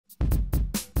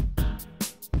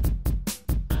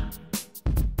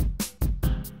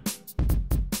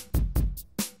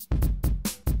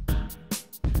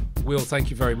Will, thank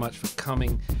you very much for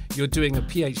coming. You're doing a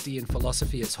PhD in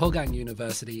philosophy at Sogang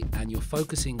University and you're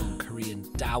focusing on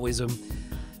Korean Taoism.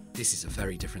 This is a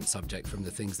very different subject from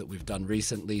the things that we've done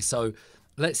recently. So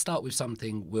let's start with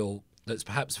something, Will, that's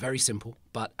perhaps very simple,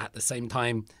 but at the same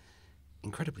time,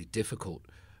 incredibly difficult.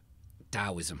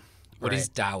 Taoism. What is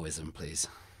Taoism, please?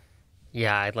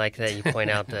 Yeah, I'd like that you point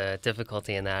out the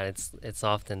difficulty in that. It's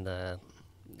often the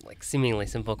seemingly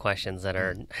simple questions that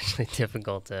are actually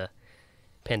difficult to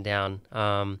pin down.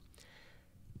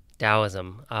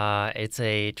 Taoism, it's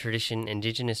a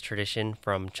indigenous tradition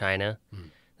from China.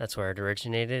 That's where it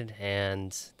originated,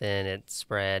 and then it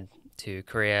spread to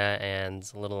Korea and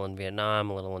a little in Vietnam,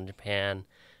 a little in Japan.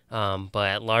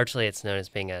 But largely it's known as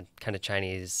being a kind of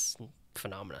Chinese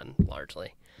phenomenon,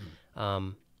 largely.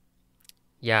 And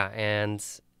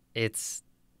it's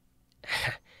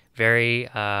very,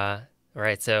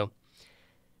 so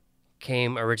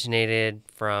originated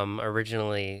from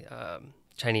originally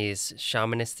Chinese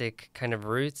shamanistic kind of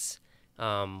roots,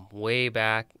 way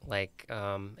back,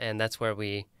 and that's where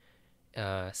we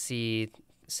see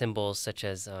symbols such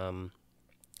as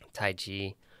Tai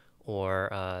Chi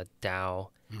or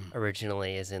Tao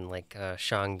originally is in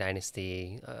Shang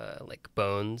Dynasty,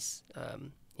 bones.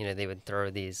 They would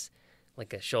throw these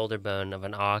a shoulder bone of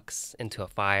an ox into a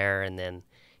fire, and then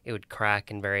it would crack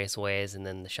in various ways, and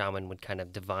then the shaman would kind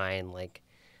of divine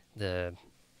the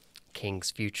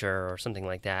king's future or something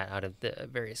like that out of the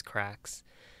various cracks.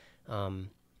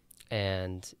 And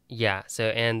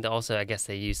also I guess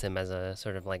they use them as a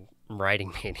sort of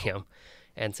writing medium,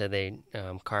 and so they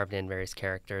carved in various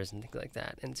characters and things like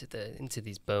that into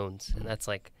these bones, and that's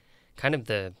kind of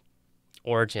the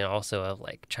origin also of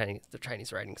the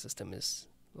Chinese writing system is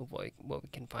what we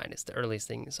can find is the earliest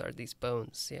things are these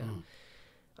bones.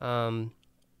 Taoism,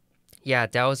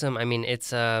 I mean, it's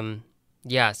so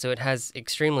it has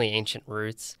extremely ancient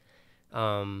roots,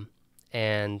 and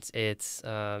it's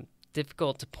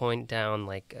difficult to point down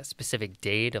a specific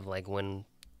date of when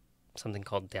something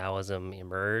called Taoism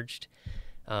emerged,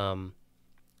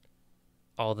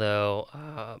 although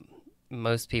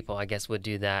most people, I guess, would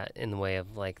do that in the way of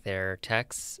their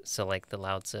texts, so the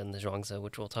Lao Tzu and the Zhuangzi,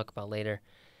 which we'll talk about later,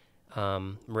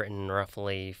 written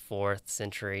roughly 4th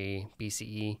century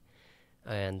BCE,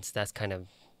 and that's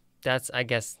I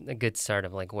guess a good start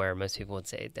of where most people would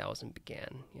say Taoism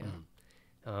began.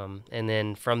 And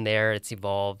then from there it's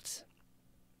evolved,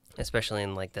 especially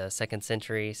in the 2nd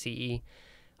century CE.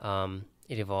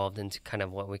 It evolved into kind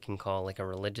of what we can call a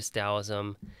religious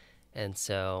Taoism, and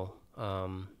so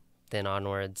then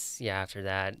onwards, after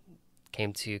that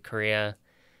came to Korea,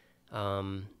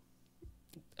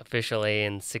 officially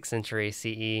in 6th century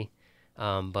CE,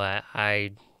 but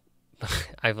I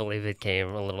believe it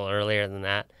came a little earlier than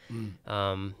that,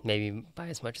 maybe by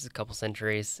as much as a couple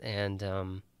centuries. And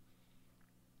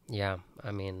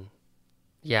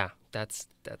that's.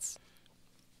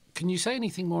 Can you say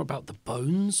anything more about the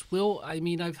bones, Will? I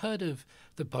mean, I've heard of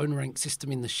the bone rank system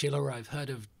in the Schiller. I've heard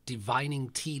of divining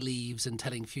tea leaves and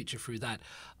telling future through that.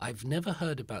 I've never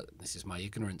heard about, this is my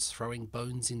ignorance, throwing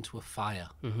bones into a fire.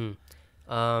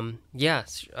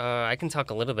 I can talk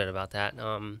a little bit about that.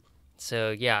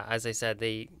 As I said,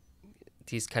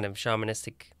 these kind of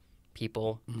shamanistic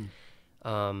people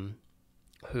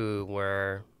who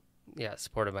were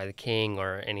supported by the king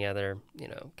or any other,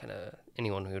 kind of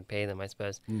anyone who would pay them, I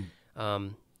suppose,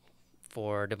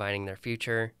 for divining their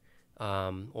future,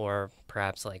 or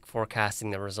perhaps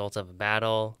forecasting the results of a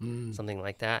battle, something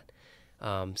like that.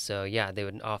 They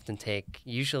would often take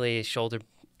usually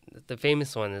the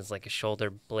famous one is a shoulder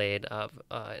blade of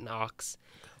an ox,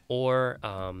 or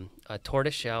a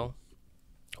tortoise shell.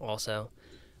 Also,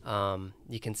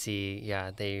 you can see,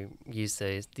 they use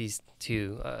these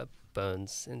two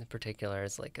bones in particular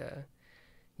as a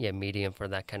medium for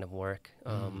that kind of work.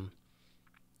 People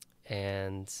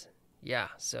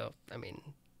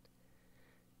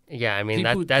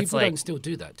that's don't still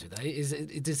do that, do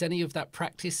they? Does any of that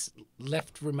practice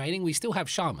left remaining? We still have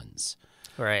shamans,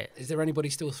 right? Is there anybody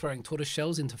still throwing tortoise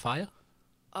shells into fire?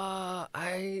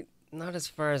 Not as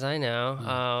far as I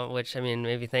know, which,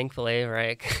 maybe thankfully,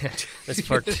 right? This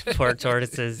poor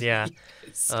tortoises, Yes.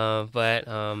 But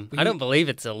I don't believe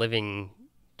it's a living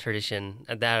tradition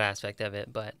at that aspect of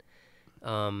it. But,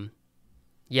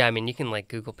 you can,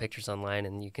 Google pictures online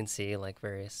and you can see,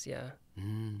 various,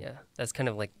 That's kind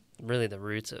of, really the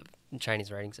roots of the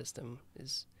Chinese writing system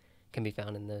can be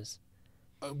found in those.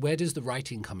 Where does the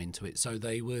writing come into it? So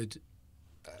they would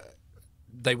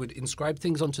inscribe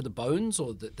things onto the bones,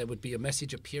 or that there would be a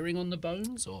message appearing on the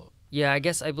bones, or? I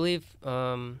believe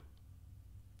I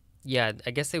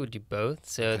guess they would do both.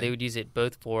 So They would use it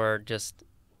both for just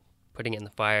putting it in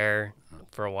the fire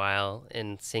for a while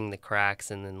and seeing the cracks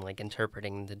and then like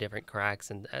interpreting the different cracks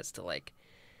and as to like,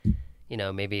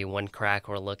 maybe one crack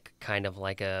will look kind of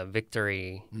like a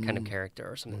victory kind of character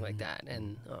or something like that.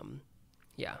 And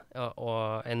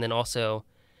and then also,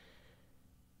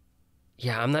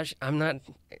 I'm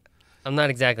not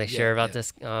exactly sure about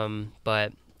this,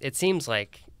 but it seems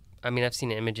like, I've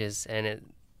seen images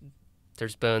and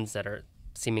there's bones that are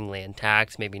seemingly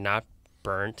intact, maybe not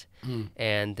burnt,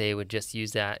 and they would just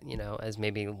use that, as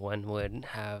maybe one would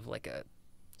have like a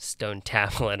stone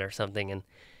tablet or something, and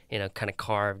kind of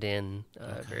carved in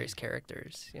various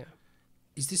characters.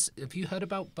 Have you heard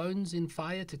about bones in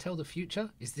fire to tell the future?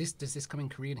 Does this come in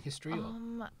Korean history?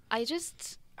 Or? I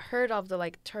just heard of the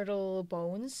like turtle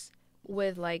bones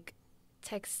with like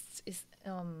text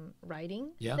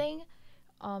writing thing.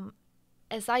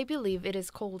 As I believe it is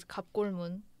called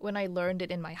갑골문 when I learned it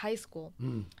in my high school.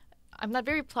 I'm not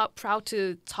very proud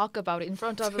to talk about it in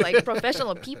front of like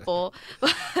professional people,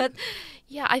 but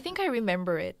I think I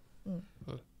remember it.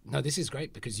 No, this is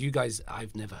great because you guys,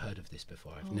 I've never heard of this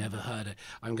before. I've never heard it.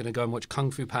 I'm going to go and watch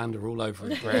Kung Fu Panda all over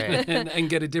again and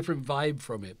get a different vibe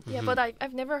from it. Yeah, but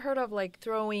I've never heard of like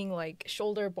throwing like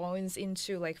shoulder bones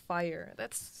into like fire.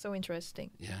 That's so interesting.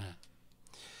 Yeah,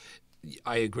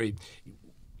 I agree.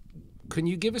 Can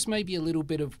you give us maybe a little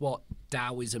bit of what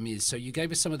Taoism is? So you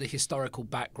gave us some of the historical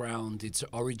background, its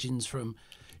origins from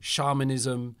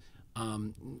shamanism,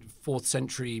 4th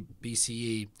century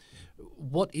BCE.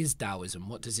 What is Taoism?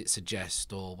 What does it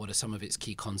suggest, or what are some of its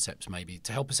key concepts maybe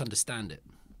to help us understand it?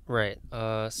 Right.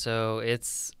 So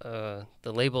it's the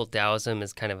label Taoism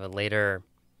is kind of a later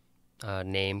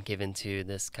name given to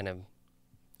this kind of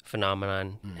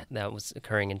phenomenon that was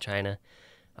occurring in China.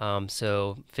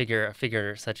 So a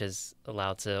figure such as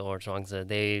Lao Tzu or Zhuangzi,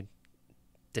 they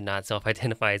did not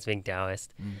self-identify as being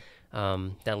Taoist.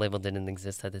 That label didn't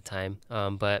exist at the time.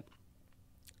 But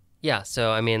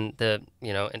so in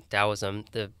Taoism,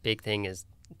 the big thing is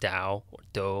Tao or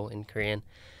Do in Korean.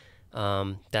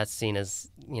 That's seen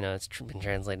as, it's been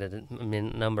translated in a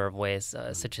number of ways,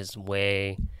 such as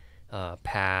way,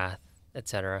 path,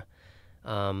 etc.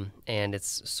 And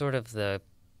it's sort of the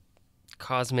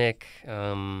cosmic,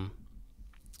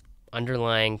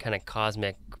 underlying kind of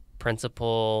cosmic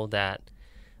principle that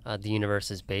the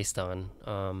universe is based on.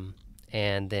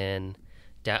 And then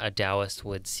a Taoist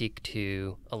would seek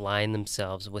to align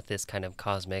themselves with this kind of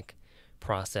cosmic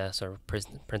process or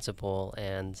principle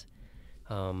and,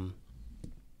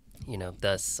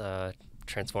 thus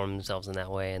transform themselves in that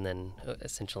way, and then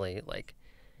essentially like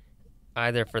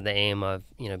either for the aim of,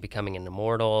 becoming an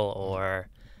immortal or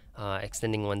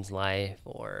extending one's life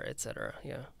or etc.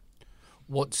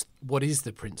 What is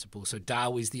the principle? So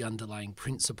Tao is the underlying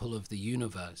principle of the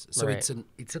universe. So right.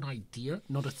 It's an idea,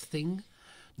 not a thing,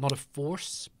 not a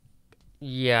force.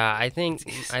 I think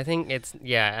it's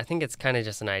kind of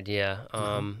just an idea.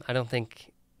 I don't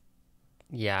think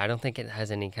it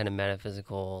has any kind of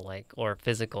metaphysical or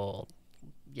physical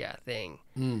thing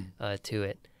to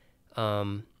it.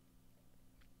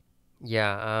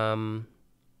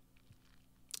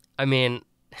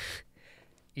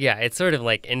 It's sort of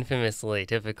like infamously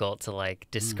difficult to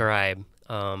describe,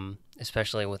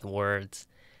 especially with words.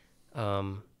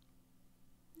 I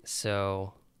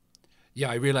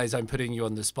realize I'm putting you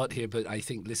on the spot here, but I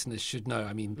think listeners should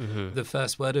know. The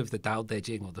first word of the Tao Te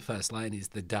Ching, or the first line, is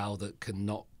the Tao that can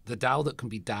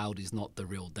be Taoed is not the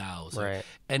real Tao. So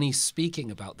any speaking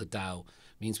about the Tao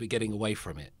means we're getting away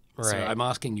from it. Right. So I'm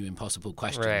asking you impossible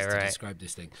questions to describe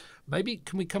this thing. Maybe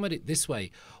can we come at it this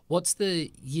way? What's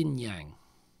the Yin Yang?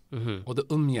 Or the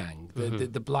Yang,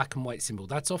 the black and white symbol?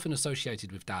 That's often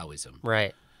associated with Taoism.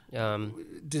 Right.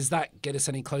 Does that get us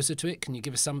any closer to it? Can you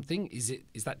give us something? Is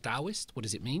that Taoist? What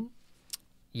does it mean?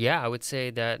 Yeah, I would say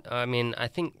that. I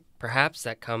think perhaps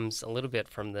that comes a little bit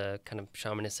from the kind of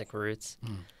shamanistic roots.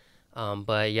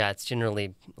 But it's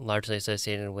generally largely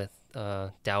associated with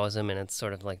Taoism, and it's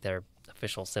sort of like their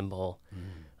official symbol.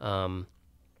 Yin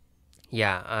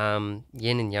and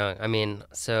Yang.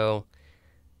 So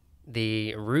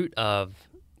the root of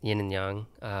Yin and Yang,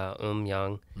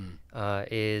 Yang,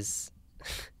 is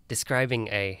describing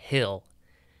a hill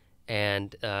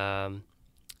and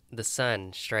the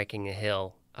sun striking a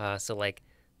hill. So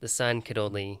the sun could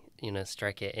only,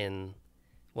 strike it in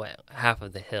half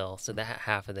of the hill. So that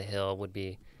half of the hill would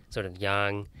be sort of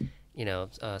yang,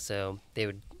 so they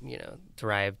would,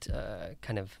 derived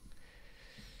kind of,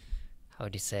 how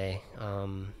would you say,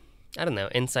 I don't know,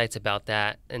 insights about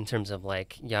that in terms of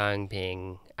yang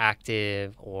being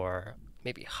active or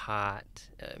maybe hot,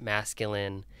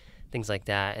 masculine, things like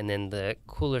that. And then the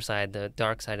cooler side, the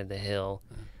dark side of the hill,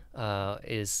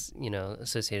 is,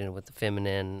 associated with the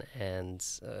feminine and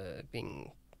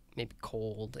being maybe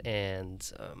cold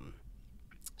and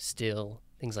still,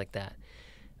 things like that.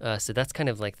 So that's kind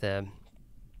of like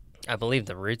I believe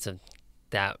the roots of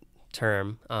that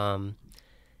term.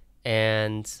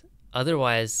 And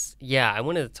otherwise, yeah, I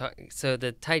wanted to talk. So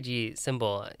the Taiji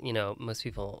symbol, most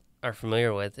people are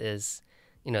familiar with is,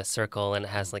 a circle, and it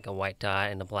has like a white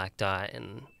dot and a black dot,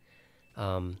 and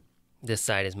this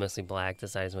side is mostly black,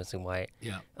 this side is mostly white.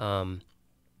 Yeah.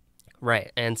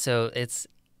 Right. And so it's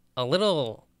a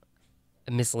little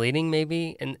misleading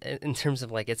maybe in terms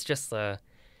of like, it's just it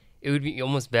would be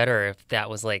almost better if that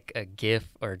was like a GIF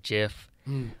or GIF.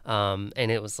 And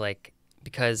it was like,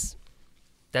 because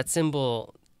that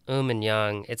symbol, and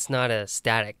yang, it's not a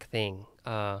static thing.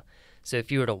 So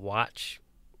if you were to watch,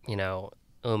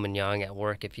 and yang at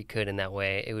work, if you could in that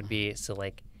way, it would be, so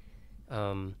like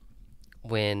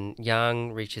when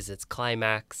yang reaches its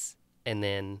climax, and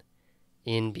then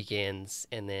yin begins,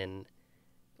 and then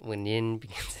when yin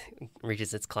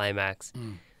reaches its climax,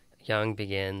 yang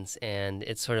begins, and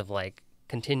it's sort of like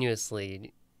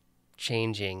continuously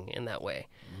changing in that way.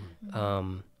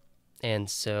 And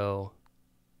so,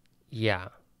 yeah,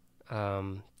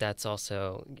 that's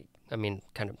also,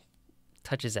 kind of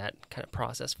touches that kind of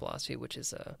process philosophy, which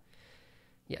is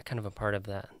kind of a part of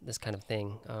this kind of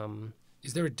thing.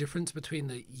 Is there a difference between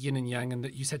the yin and yang and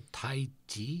you said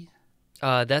Taiji?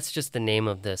 That's just the name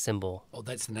of the symbol. Oh,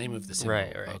 that's the name of the symbol.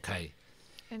 Right. Okay.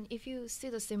 And if you see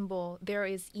the symbol, there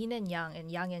is yin and yang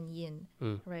and yin,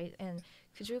 right? And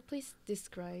could you please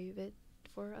describe it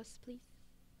for us, please?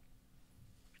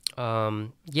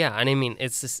 Yeah, and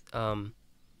it's this,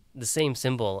 the same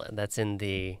symbol that's in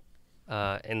the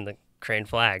Korean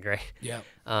flag, right? Yeah.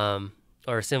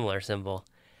 Or a similar symbol.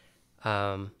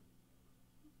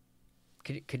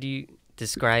 Could you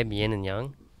describe yin and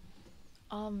yang?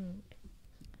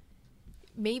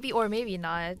 Maybe or maybe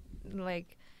not.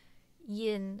 Like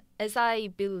yin, as I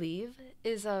believe,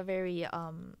 is a very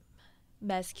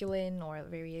masculine or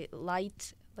very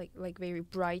light, like very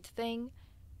bright thing.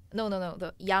 No.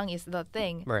 The yang is the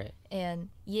thing, right? And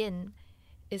yin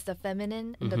is the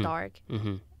feminine, the dark,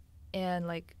 and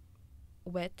like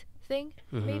wet thing,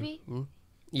 maybe.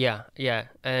 Yeah,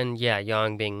 and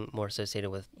yang being more associated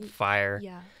with fire.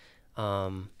 Yeah.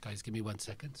 Guys, give me 1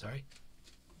 second. Sorry.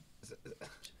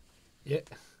 Yeah.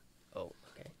 Oh,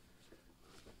 okay.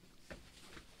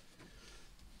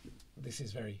 This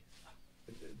is very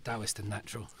Taoist and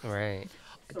natural. Right.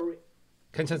 Sorry.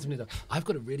 I've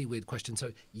got a really weird question.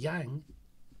 So yang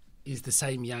is the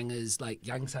same yang as like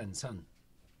Yang-san, sun.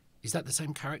 Is that the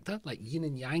same character? Like yin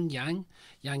and yang?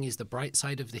 Yang is the bright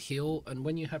side of the heel. And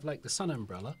when you have like the sun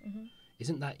umbrella,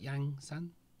 isn't that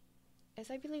Yang-san?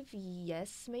 As I believe,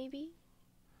 yes, maybe.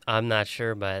 I'm not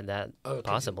sure, but that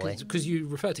possibly. Because you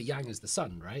refer to yang as the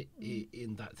sun, right?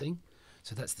 In that thing.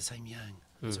 So that's the same yang.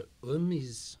 So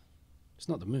is... It's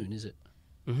not the moon, is it?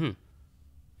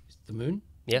 It's the moon?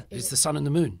 Yeah. It's the sun and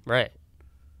the moon. Right.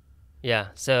 Yeah.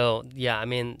 So, yeah,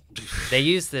 they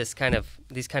use these kind of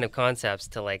concepts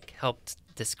to like help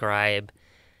describe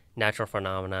natural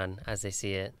phenomenon as they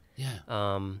see it. Yeah.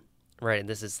 Right.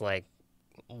 This is like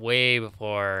way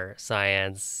before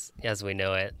science as we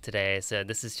know it today. So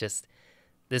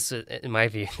in my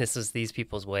view, this was these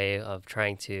people's way of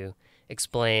trying to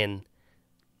explain,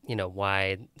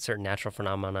 why certain natural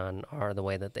phenomenon are the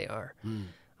way that they are.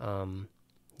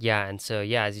 Yeah. And so,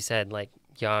 yeah, as you said, like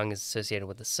yang is associated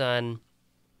with the sun,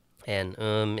 and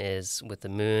is with the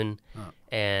moon,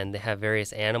 and they have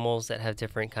various animals that have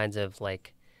different kinds of,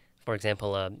 like, for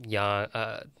example, a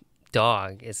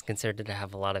dog is considered to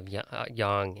have a lot of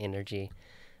yang energy,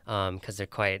 because they're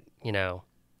quite,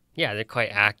 they're quite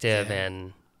active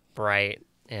and bright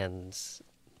and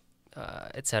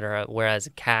etc. Whereas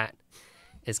a cat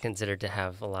is considered to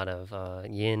have a lot of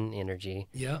yin energy.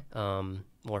 Yeah.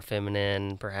 More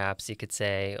feminine, perhaps you could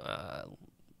say,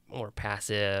 more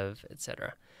passive,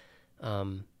 etc.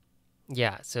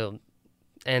 Yeah. So,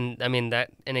 and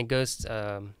it goes.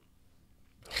 I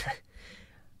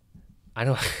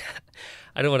don't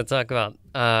want to talk about.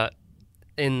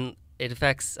 It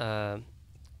affects. I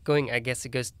guess it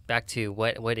goes back to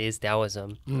what is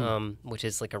Taoism, which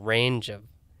is like a range of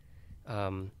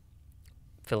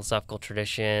philosophical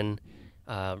tradition,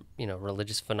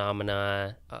 religious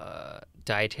phenomena,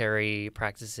 dietary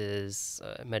practices,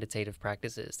 meditative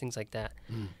practices, things like that.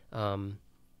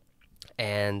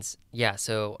 And yeah,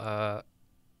 so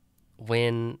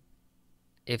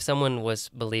if someone was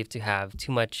believed to have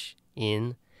too much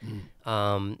yin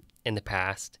in the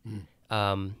past,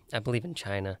 I believe in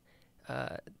China,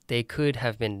 they could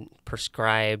have been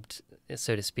prescribed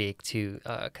so to speak, to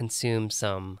consume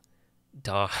some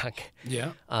dog,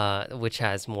 which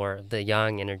has more the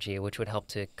yang energy, which would help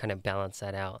to kind of balance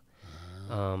that out.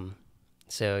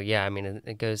 So yeah, I mean,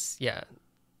 it goes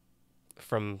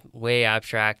from way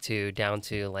abstract to down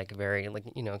to like very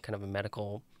like kind of a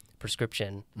medical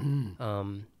prescription.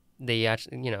 They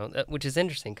actually which is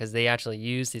interesting because they actually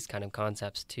use these kind of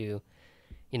concepts to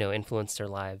influence their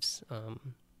lives.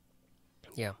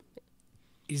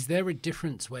 Is there a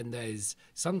difference when there's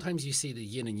sometimes you see the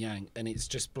yin and yang and it's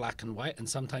just black and white, and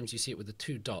sometimes you see it with the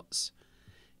two dots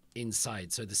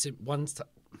inside? So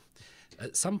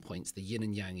at some points the yin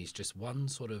and yang is just one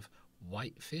sort of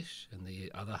white fish and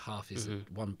the other half is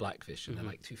one black fish, and they're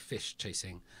like two fish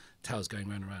chasing tails going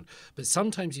round and round. But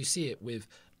sometimes you see it with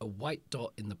a white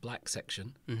dot in the black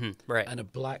section and a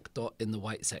black dot in the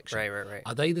white section. Right.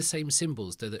 Are they the same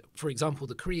symbols? For example,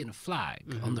 the Korean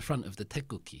flag on the front of the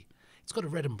teguki, it's got a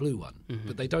red and blue one,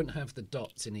 but they don't have the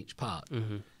dots in each part.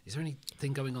 Is there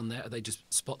anything going on there? Are they just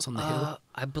spots on the hill?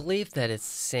 I believe that it's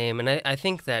the same, and I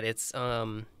think that it's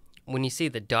when you see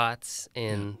the dots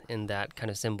in that kind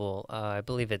of symbol, I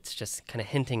believe it's just kind of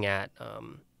hinting at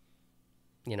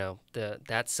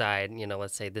that side.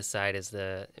 Let's say this side is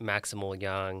the maximal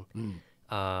yang,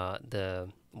 the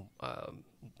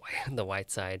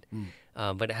white side,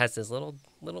 but it has this little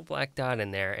black dot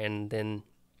in there, and then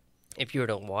if you were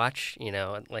to watch,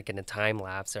 like in a time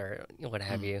lapse or what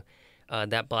have you,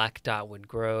 that black dot would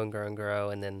grow and grow and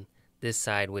grow, and then this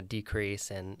side would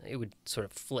decrease and it would sort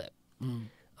of flip.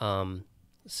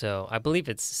 So I believe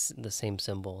it's the same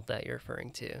symbol that you're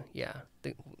referring to. Yeah,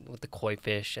 with the koi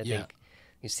fish. I think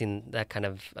you've seen that kind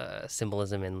of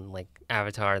symbolism in like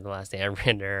Avatar: The Last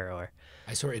Airbender, or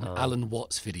I saw it in Alan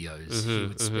Watts videos. He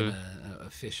would spin a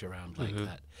fish around like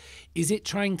that. Is it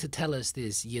trying to tell us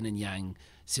this yin and yang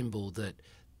symbol that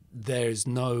there's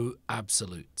no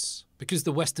absolutes? Because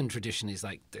the Western tradition is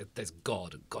like there's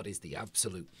God. God is the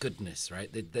absolute goodness,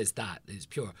 right? There's that. There's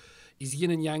pure. Is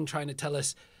yin and yang trying to tell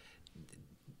us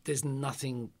there's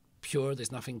nothing pure,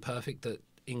 there's nothing perfect, that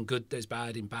in good there's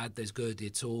bad, in bad there's good,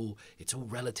 it's all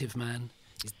relative, man?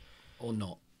 Or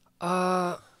not?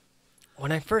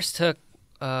 When I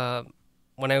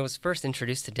was first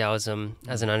introduced to Taoism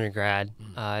as an undergrad,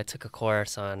 I took a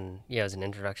course on as an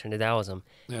introduction to Taoism,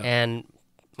 and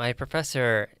my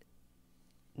professor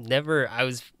I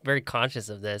was very conscious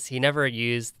of this. He never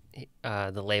used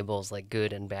the labels like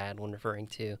good and bad when referring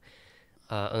to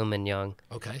and yang.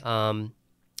 Okay.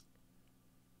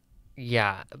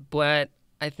 But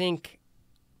I think,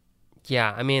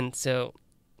 I mean, so,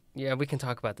 we can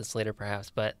talk about this later perhaps,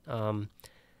 but I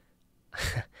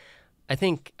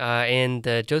think in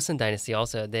the Joseon dynasty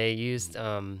also, they used,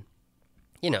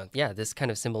 this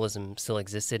kind of symbolism still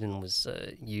existed and was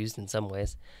used in some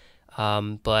ways.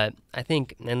 But I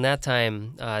think in that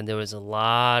time, there was a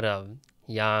lot of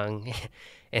yang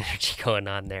energy going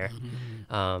on there.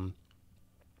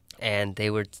 And they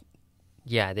would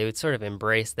sort of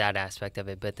embrace that aspect of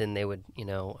it, but then they would,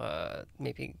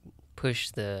 maybe push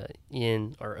the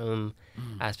yin or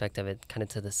aspect of it kind of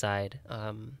to the side.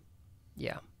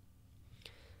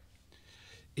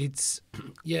 It's,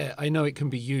 I know it can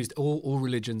be used, all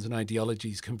religions and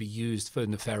ideologies can be used for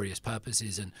nefarious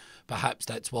purposes, and perhaps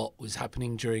that's what was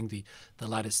happening during the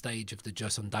latter stage of the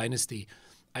Joseon dynasty.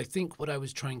 I think what I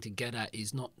was trying to get at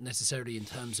is not necessarily in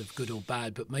terms of good or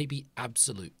bad, but maybe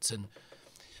absolutes. And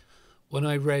when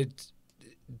I read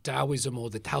Taoism or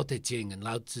the Tao Te Ching and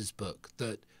Lao Tzu's book,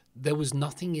 that there was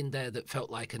nothing in there that felt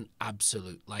like an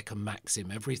absolute, like a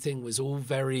maxim. Everything was all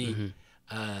very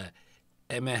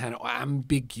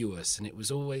ambiguous, and it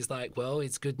was always like, well,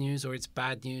 it's good news or it's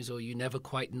bad news, or you never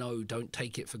quite know, don't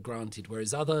take it for granted.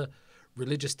 Whereas other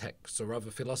religious texts or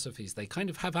other philosophies, they kind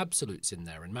of have absolutes in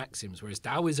there and maxims, whereas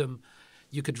Taoism,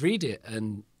 you could read it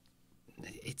and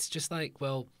it's just like,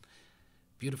 well,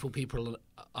 beautiful people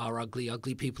are ugly,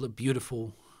 ugly people are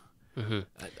beautiful.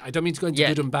 I don't mean to go into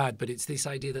good and bad, but it's this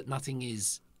idea that nothing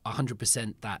is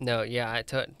 100% that. No, I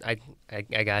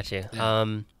got you.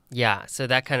 So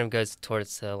that kind of goes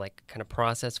towards the like kind of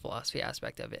process philosophy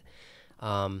aspect of it.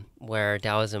 Where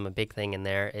Taoism, a big thing in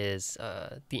there is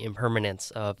the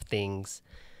impermanence of things,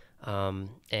 and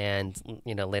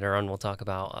later on we'll talk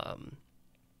about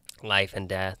life and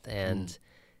death, and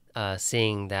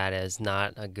seeing that as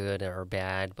not a good or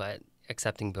bad, but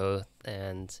accepting both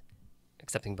and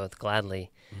accepting both gladly.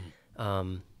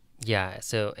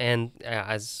 So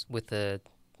as with the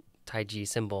Taiji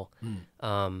symbol,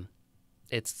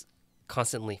 it's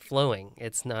constantly flowing.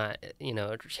 It's not,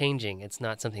 changing. It's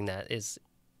not something that is,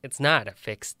 it's not a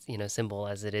fixed, symbol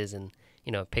as it is in,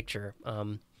 a picture.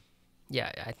 I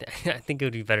think it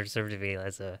would be better served to be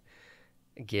as a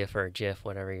GIF or GIF,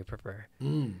 whatever you prefer.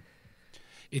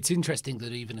 It's interesting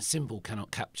that even a symbol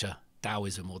cannot capture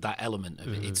Taoism or that element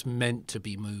of it. It's meant to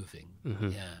be moving.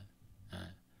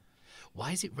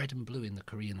 Why is it red and blue in the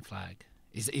Korean flag?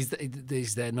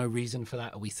 Is there no reason for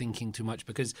that? Are we thinking too much?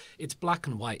 Because it's black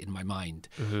and white in my mind.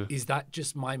 Is that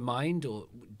just my mind, or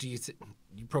do you think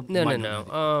you probably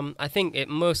No. I think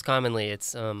most commonly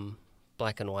it's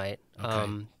black and white.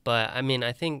 Okay. But I mean,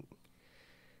 I think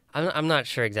I'm not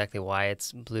sure exactly why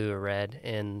it's blue or red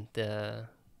in the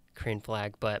Korean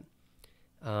flag, but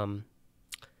I'm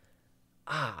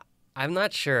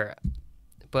not sure.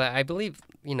 But I believe,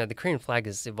 the Korean flag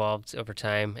has evolved over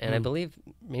time, and I believe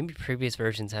maybe previous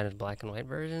versions had a black and white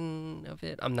version of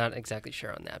it. I'm not exactly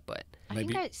sure on that, but I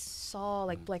think I saw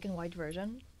like black and white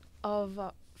version of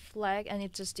flag, and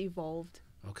it just evolved.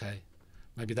 Okay.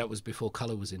 Maybe that was before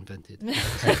color was invented.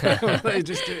 They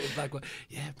just do it in black and white.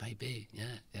 Yeah, maybe.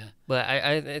 Yeah. But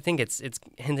I think it's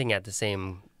hinting at the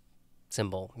same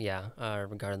symbol,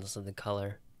 regardless of the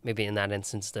color. Maybe in that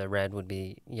instance, the red would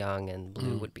be yang and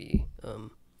blue would be.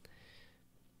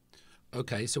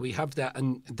 Okay, so we have that,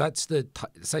 and that's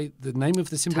say the name of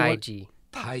the symbol. Taiji.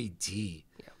 Taiji.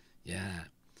 Yeah.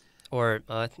 Or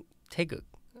Taeguk.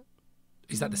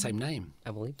 Is that the same name?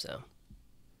 I believe so.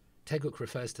 Taeguk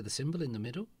refers to the symbol in the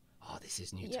middle? Oh, this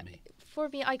is new to me. For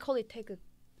me, I call it Taeguk.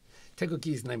 Taeguk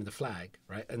is the name of the flag,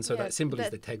 right? And so that symbol is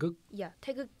the Taeguk? Yeah,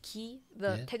 Taeguk ki,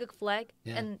 the Taeguk flag,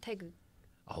 and Taeguk.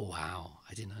 Oh, wow.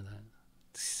 I didn't know that.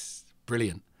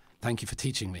 Brilliant. Thank you for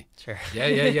teaching me. Sure. Yeah.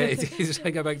 It is. I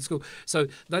go back to school. So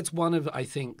that's one of, I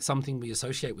think, something we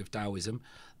associate with Taoism.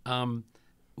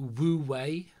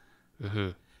 Wu-wei.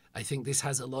 I think this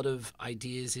has a lot of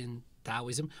ideas in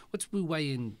Taoism. What's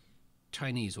Wu-wei in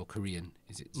Chinese or Korean?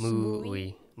 Is it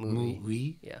Mu-wei.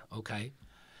 Mu-wei? Yeah. Okay.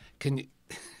 Can you...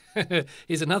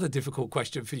 Here's another difficult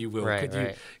question for you, Will.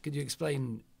 Could you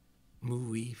explain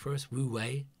Mu-wei for us?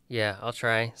 Wu-wei? Yeah, I'll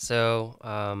try.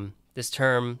 So this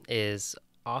term is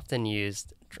often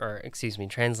used,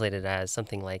 translated as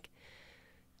something like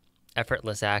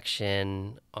effortless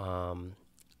action.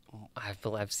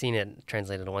 I've seen it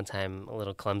translated one time a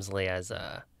little clumsily as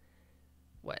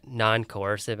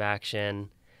non-coercive action.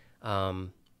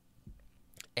 And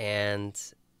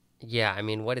yeah, I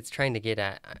mean, what it's trying to get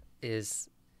at is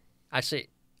actually,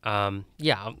 I'll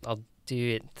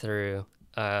do it through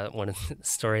one of the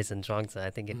stories in Zhuangzi.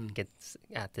 I think it gets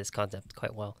at this concept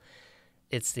quite well.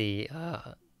 It's the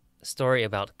story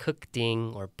about cook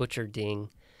ding or butcher ding.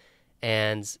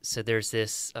 And so there's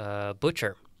this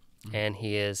butcher, and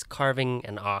he is carving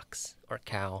an ox or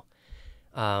cow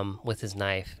with his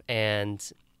knife. And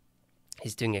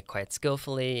he's doing it quite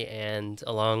skillfully, and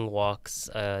along walks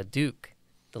a duke,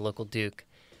 the local duke.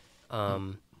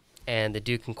 And the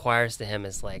duke inquires to him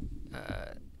as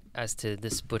to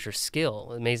this butcher's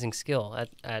skill, amazing skill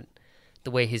at the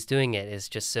way he's doing it is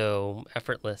just so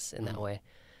effortless in that way.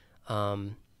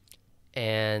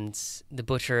 And the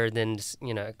butcher then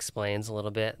explains a little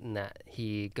bit, and that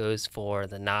he goes for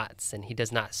the knots, and he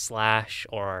does not slash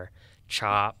or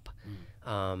chop.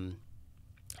 And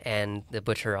the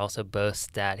butcher also boasts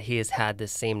that he has had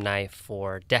this same knife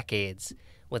for decades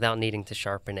without needing to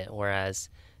sharpen it, whereas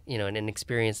an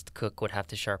inexperienced cook would have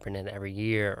to sharpen it every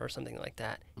year or something like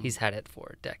that. He's had it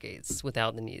for decades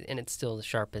without the need, and it's still as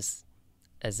sharp as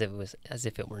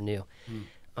if it were new.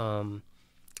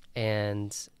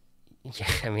 And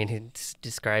yeah, I mean, he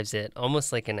describes it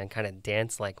almost like in a kind of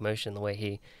dance-like motion, the way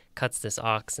he cuts this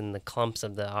ox, and the clumps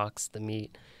of the ox, the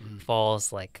meat,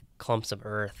 falls like clumps of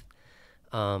earth.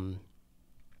 And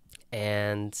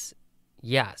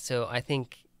yeah, so I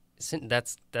think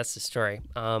that's the story.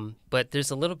 But there's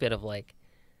a little bit of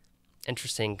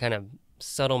interesting kind of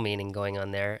subtle meaning going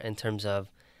on there in terms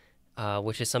of,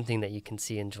 which is something that you can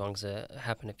see in Zhuangzi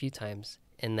happen a few times,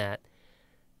 in that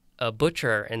a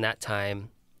butcher in that time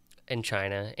in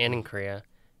China and in Korea,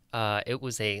 it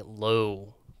was a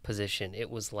low position. It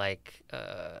was like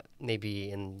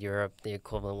maybe in Europe the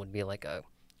equivalent would be like a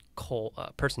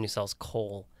person who sells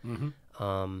coal.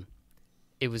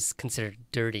 It was considered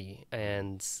dirty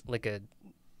and like a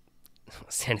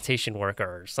sanitation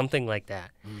worker or something like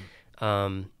that.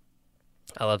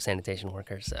 I love sanitation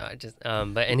workers, so I just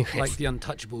but anyways, like the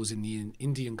untouchables in the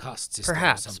Indian caste system.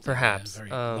 Perhaps, very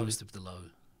lowest of the low.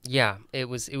 Yeah, it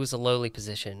was a lowly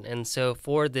position, and so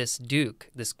for this duke,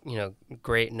 this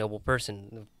great noble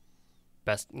person,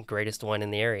 the greatest one in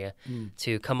the area,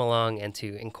 to come along and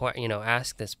to inquire,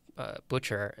 ask this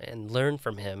butcher and learn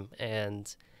from him,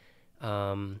 and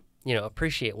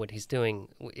appreciate what he's doing.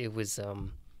 It was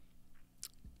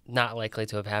not likely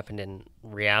to have happened in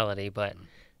reality, but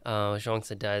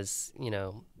Zhuangzi does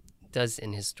does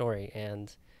in his story.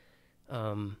 And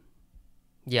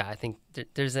yeah, I think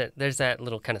there's that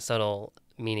little kind of subtle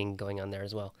meaning going on there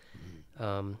as well,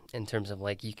 in terms of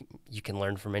like you can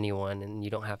learn from anyone, and you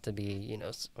don't have to be,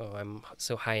 I'm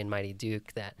so high and mighty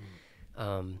Duke that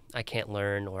I can't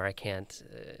learn, or I can't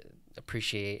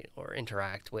appreciate or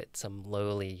interact with some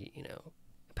lowly,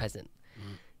 peasant.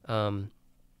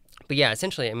 But yeah,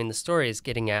 essentially, I mean, the story is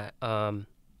getting at I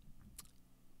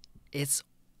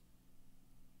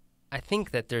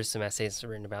think that there's some essays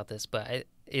written about this, but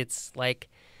it's like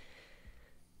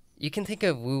you can think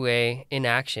of Wu-wei in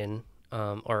action,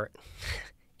 or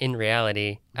in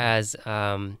reality, as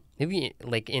maybe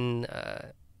like in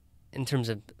terms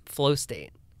of flow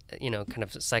state, kind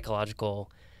of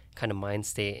psychological kind of mind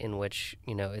state in which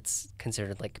it's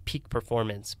considered like peak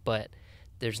performance, but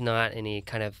there's not any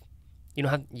kind of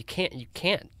you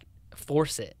can't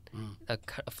force it, a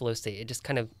flow state. It just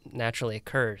kind of naturally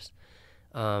occurs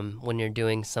when you're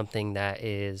doing something that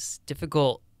is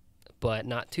difficult, but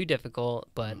not too difficult,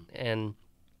 and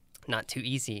not too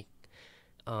easy.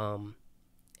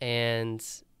 And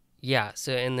yeah,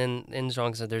 so and then in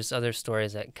Zhuangzi, there's other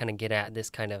stories that kind of get at this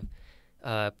kind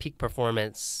of peak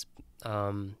performance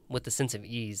with the sense of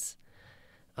ease.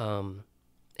 And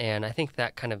I think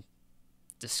that kind of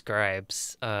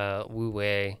describes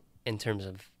Wu-wei in terms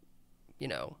of,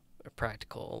 a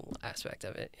practical aspect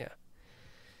of it. Yeah.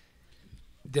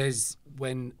 There's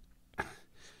when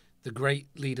the great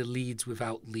leader leads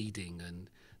without leading, and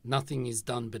nothing is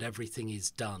done but everything is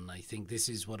done. I think this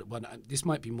is this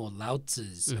might be more Lao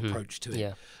Tzu's approach to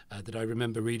it, that I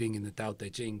remember reading in the Tao Te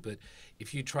Ching. But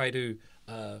if you try to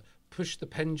push the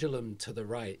pendulum to the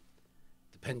right,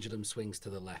 the pendulum swings to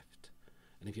the left.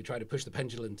 And if you try to push the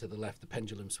pendulum to the left, the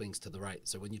pendulum swings to the right.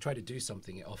 So when you try to do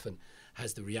something, it often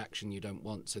has the reaction you don't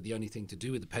want. So the only thing to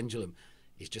do with the pendulum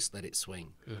is just let it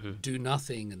swing. Do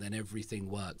nothing, and then everything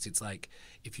works. It's like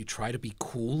if you try to be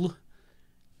cool,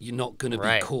 you're not going to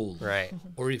be cool. Right.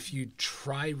 Or if you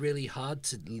try really hard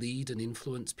to lead and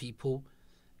influence people,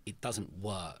 it doesn't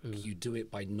work. You do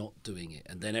it by not doing it,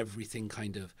 and then everything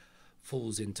kind of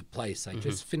falls into place. I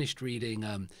just finished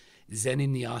reading Zen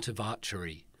in the Art of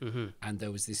Archery, and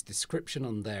there was this description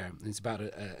on there. It's about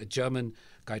a German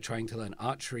guy trying to learn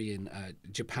archery in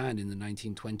Japan in the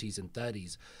 1920s and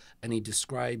 30s, and he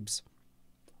describes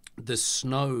the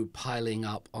snow piling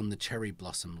up on the cherry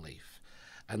blossom leaf,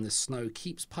 and the snow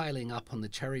keeps piling up on the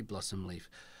cherry blossom leaf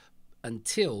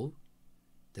until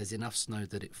there's enough snow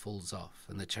that it falls off.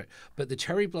 And but the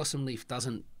cherry blossom leaf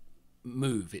doesn't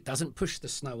move. It doesn't push the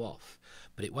snow off,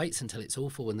 but it waits until it's all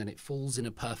full, and then it falls in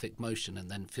a perfect motion and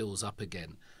then fills up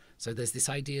again. So there's this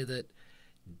idea that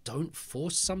don't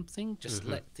force something, just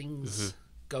let things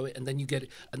go, and then you get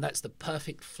it, and that's the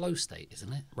perfect flow state,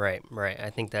 isn't it? Right. I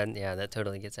think that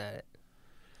totally gets at it.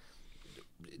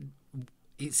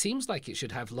 It seems like it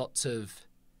should have lots of,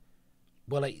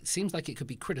 it seems like it could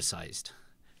be criticized.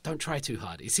 Don't try too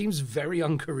hard. It seems very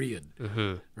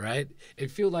un-Korean, right? It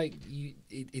feels like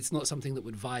it's not something that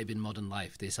would vibe in modern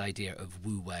life, this idea of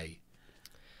Wu-wei.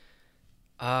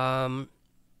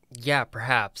 Yeah,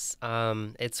 perhaps.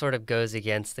 It sort of goes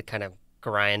against the kind of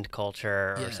grind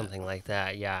culture or something like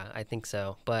that. Yeah, I think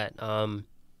so. But I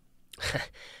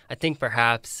think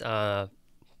perhaps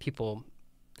people,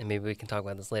 and maybe we can talk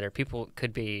about this later, people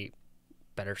could be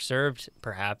better served,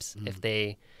 perhaps, if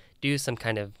they do some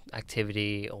kind of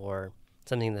activity or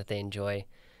something that they enjoy,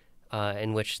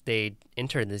 in which they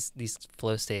enter these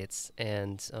flow states,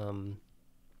 and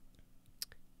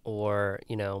or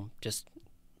just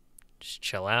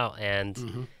chill out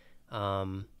and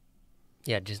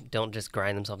just don't just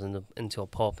grind themselves into a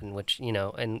pulp, in which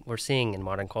and we're seeing in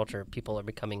modern culture people are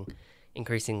becoming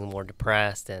increasingly more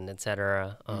depressed and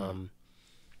etc.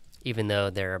 Even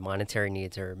though their monetary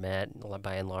needs are met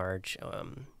by and large,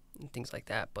 things like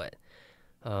that. But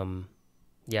so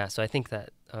I think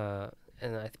that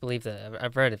and I believe that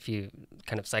I've read a few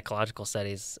kind of psychological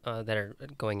studies that are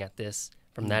going at this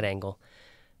from that angle,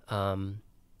 and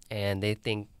they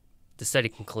think the study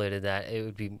concluded that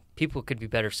people could be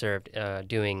better served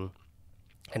doing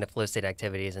kind of flow state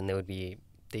activities, and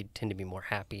they tend to be more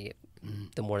happy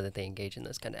the more that they engage in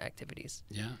those kind of activities.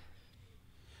 Yeah.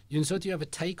 Yunso, do you have a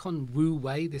take on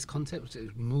Wu-wei, this concept,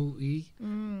 Mu-yi?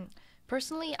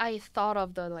 Personally, I thought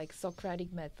of the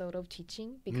Socratic method of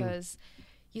teaching, because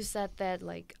you said that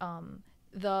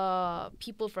the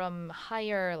people from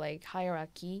higher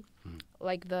hierarchy,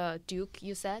 like the duke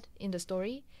you said in the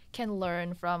story, can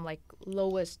learn from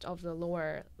lowest of the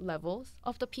lower levels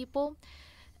of the people,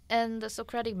 and the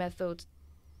Socratic method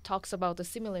talks about a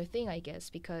similar thing, I guess,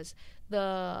 because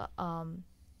the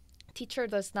teacher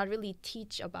does not really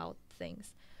teach about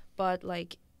things, but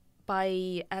like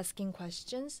by asking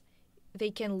questions, they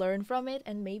can learn from it,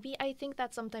 and maybe I think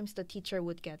that sometimes the teacher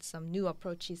would get some new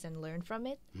approaches and learn from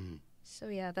it. So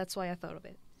yeah, that's why I thought of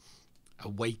it.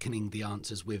 Awakening the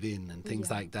answers within and things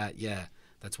like that. Yeah,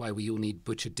 that's why we all need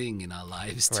Butcher Ding in our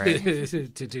lives to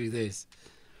do this.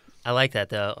 I like that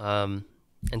though,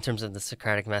 in terms of the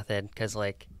Socratic method, because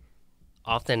like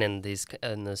often in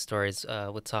the stories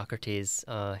with Socrates,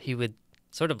 he would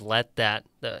sort of let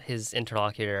his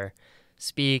interlocutor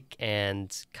speak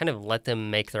and kind of let them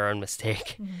make their own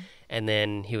mistake, and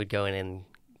then he would go in and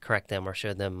correct them or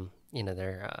show them,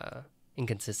 their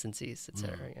inconsistencies,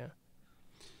 etc.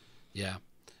 Yeah,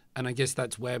 and I guess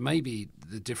that's where maybe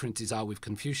the differences are with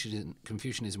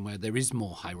Confucianism, where there is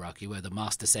more hierarchy, where the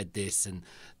master said this, and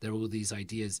there are all these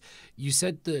ideas. You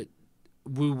said that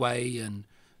Wu-wei and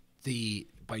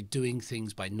by doing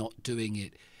things, by not doing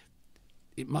it,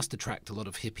 it must attract a lot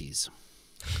of hippies.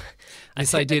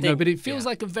 This idea, but it feels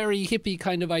like a very hippie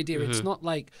kind of idea. It's not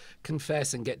like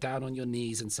confess and get down on your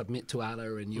knees and submit to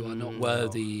Allah and you are not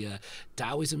worthy.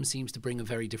 Taoism seems to bring a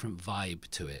very different vibe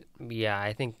to it. Yeah,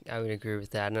 I think I would agree with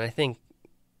that. And I think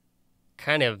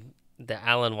kind of the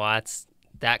Alan Watts,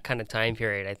 that kind of time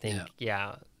period, I think,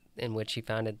 in which he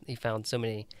found so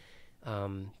many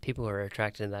people who are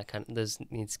attracted to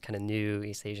these kind of new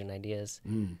East Asian ideas.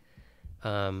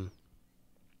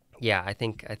 Yeah, I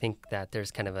think that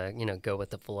there's kind of a, go with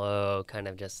the flow, kind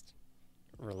of just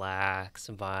relax,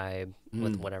 vibe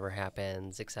with whatever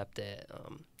happens, accept it.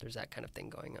 There's that kind of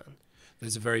thing going on.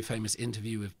 There's a very famous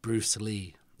interview with Bruce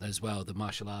Lee as well, the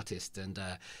martial artist, and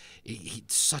he's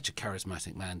such a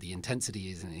charismatic man. The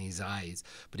intensity is in his eyes,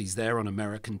 but he's there on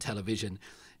American television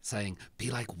saying,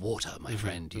 be like water, my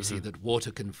friend. You see that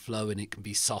water can flow and it can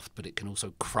be soft, but it can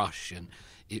also crush, and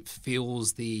it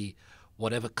feels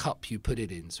whatever cup you put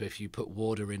it in. So if you put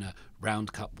water in a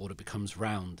round cup, water becomes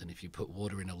round. And if you put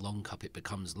water in a long cup, it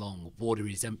becomes long. Water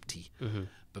is empty.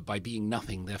 But by being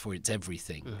nothing, therefore it's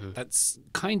everything. That's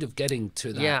kind of getting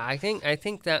to that. Yeah, I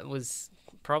think that was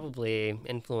probably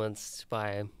influenced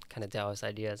by kind of Taoist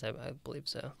ideas. I believe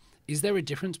so. Is there a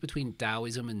difference between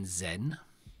Taoism and Zen?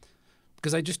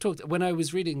 Because I just talked, when I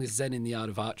was reading this Zen in the Art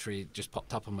of Archery, it just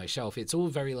popped up on my shelf. It's all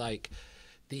very like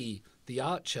the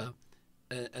archer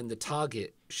and the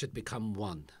target should become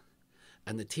one,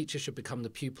 and the teacher should become the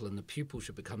pupil, and the pupil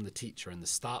should become the teacher, and the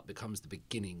start becomes the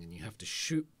beginning, and you have to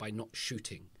shoot by not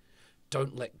shooting.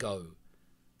 Don't let go.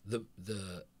 The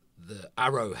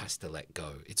arrow has to let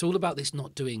go. It's all about this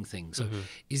not doing things. So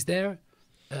is there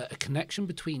a connection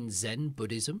between Zen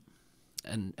Buddhism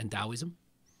and Taoism?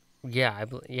 Yeah,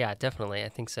 definitely. I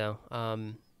think so.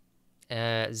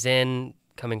 Zen,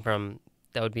 coming from,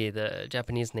 that would be the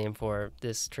Japanese name for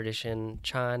this tradition,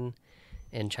 Chan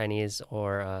in Chinese,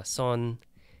 or Son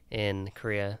in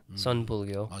Korea, Son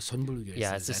Bulgyo. Oh, Son Bulgyo.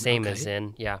 Yeah, it's the same as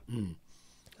Zen. Yeah.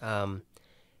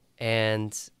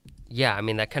 And yeah, I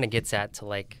mean, that kind of gets at to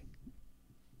like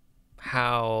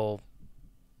how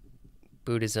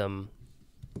Buddhism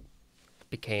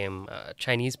became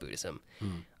Chinese Buddhism,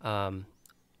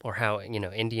 or how,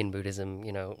 Indian Buddhism,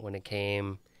 when it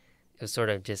came, it was sort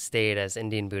of just stayed as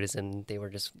Indian Buddhism.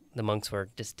 The monks were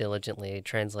just diligently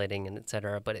translating and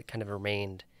etc. But it kind of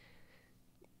remained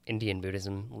Indian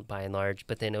Buddhism by and large.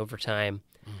 But then over time,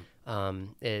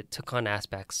 it took on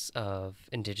aspects of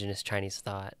indigenous Chinese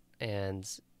thought and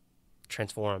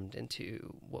transformed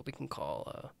into what we can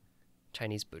call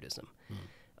Chinese Buddhism.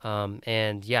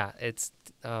 And yeah, it's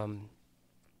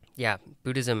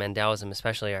Buddhism and Taoism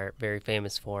especially are very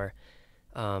famous for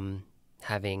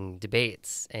having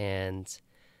debates. And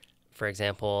for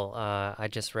example, I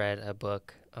just read a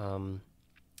book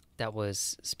that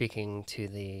was speaking to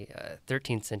the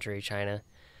 13th century China,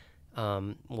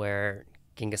 where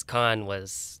Genghis Khan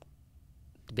was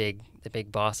the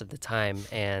big boss of the time.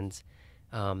 And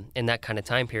in that kind of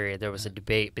time period, there was a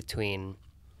debate between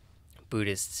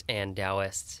Buddhists and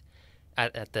Taoists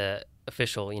at the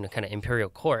official, kind of imperial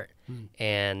court.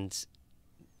 And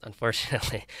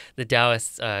unfortunately, the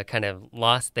Taoists kind of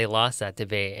lost that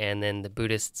debate, and then the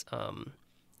Buddhists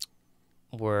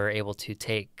were able to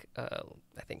take,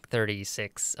 I think,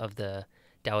 36 of the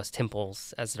Taoist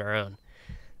temples as their own.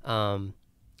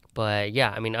 But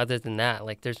yeah, I mean, other than that,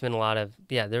 like there was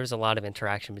a lot of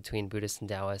interaction between Buddhists and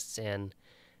Taoists, and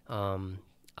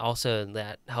also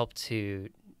that helped to,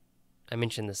 I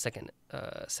mentioned the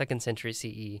second century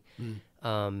CE,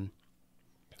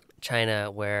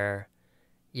 China, where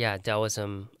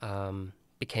Taoism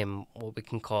became what we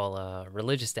can call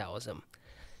religious Taoism,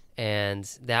 and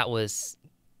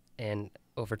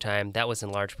over time that was in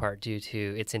large part due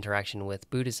to its interaction with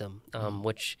Buddhism,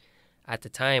 which at the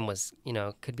time was,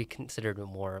 could be considered a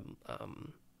more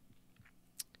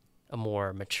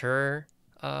mature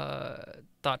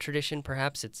thought tradition.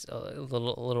 Perhaps it's a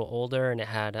little older, and it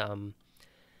had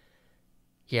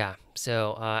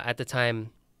So at the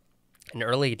time, in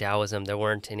early Taoism, there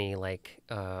weren't any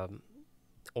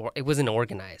or it wasn't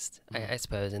organized, I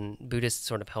suppose, and Buddhists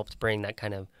sort of helped bring that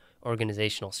kind of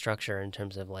organizational structure in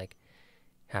terms of like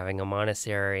having a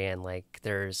monastery, and like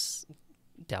there's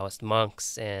Taoist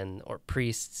monks or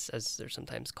priests, as they're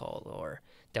sometimes called, or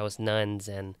Taoist nuns,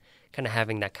 and kind of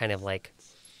having that kind of like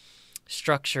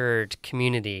structured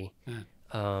community.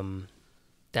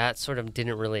 That sort of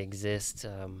didn't really exist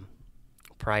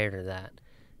prior to that,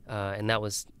 and that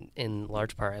was in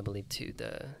large part, I believe, to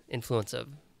the influence of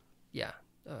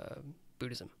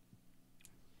Buddhism.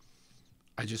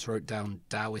 I just wrote down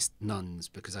Taoist nuns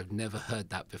because I've never heard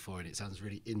that before, and it sounds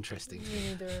really interesting. Me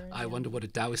neither. I wonder what a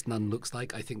Taoist nun looks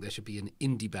like. I think there should be an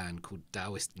indie band called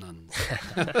Taoist Nuns.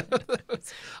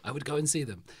 I would go and see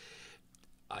them.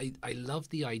 I love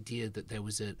the idea that there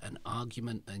was an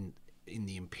argument in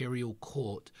the imperial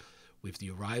court with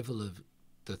the arrival of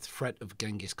the threat of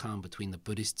Genghis Khan between the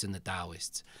Buddhists and the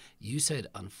Taoists. You said,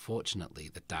 unfortunately,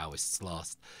 the Taoists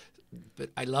lost. But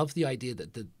I love the idea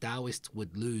that the Taoists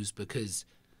would lose because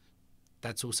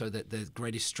that's also that their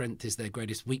greatest strength is their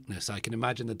greatest weakness. I can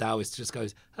imagine the Taoist just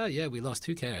goes, oh, yeah, we lost.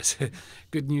 Who cares?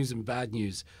 Good news and bad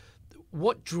news.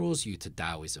 What draws you to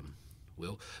Taoism,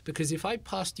 Will? Because if I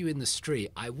passed you in the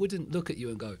street, I wouldn't look at you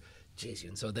and go, geez,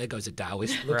 and so there goes a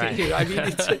Taoist. Look at you. I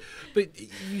mean, but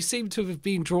you seem to have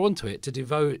been drawn to it, to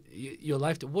devote your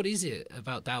life to. What is it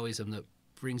about Taoism that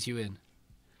brings you in?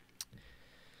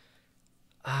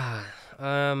 I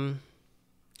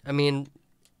mean,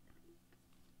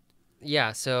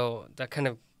 yeah, so that kind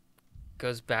of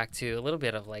goes back to a little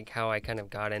bit of like how I kind of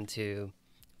got into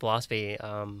philosophy.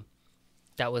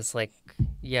 That was like,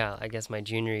 I guess my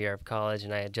junior year of college,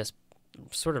 and I had just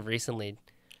sort of recently,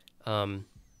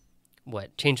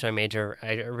 changed my major.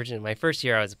 My first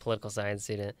year I was a political science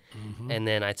student, and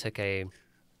then I took a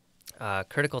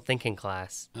critical thinking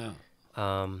class.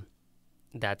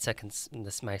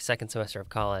 My second semester of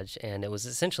college, and it was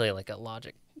essentially like a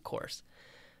logic course.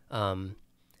 And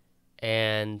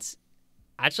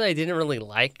actually I didn't really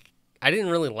like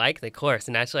the course,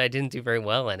 and actually I didn't do very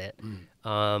well in it.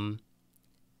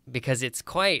 Because it's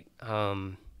quite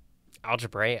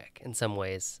algebraic in some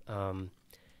ways.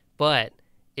 But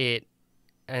and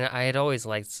I had always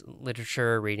liked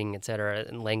literature, reading, etc.,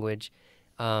 and language.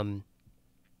 But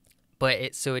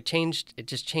it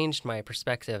just changed my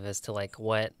perspective as to like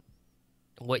what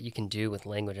you can do with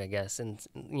language, I guess. And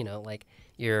like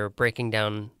you're breaking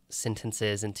down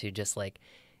sentences into just like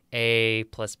A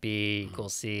plus B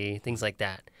equals C, things like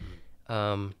that.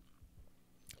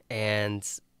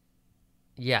 And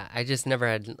yeah,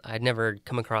 I'd never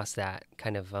come across that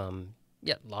kind of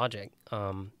logic,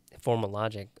 formal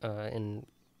logic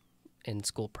in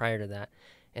school prior to that.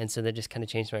 And so that just kind of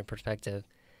changed my perspective.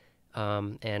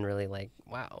 And really like,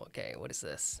 wow, okay, what is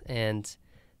this? And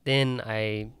then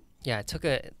I took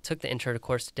the intro to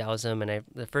course to Taoism, and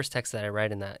the first text that I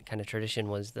read in that kind of tradition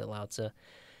was the Lao Tzu.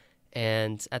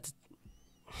 And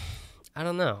I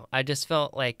don't know, I just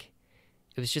felt like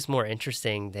it was just more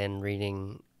interesting than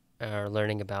reading or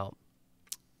learning about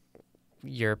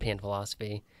European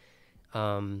philosophy.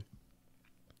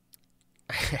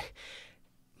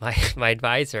 My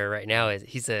advisor right now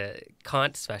he's a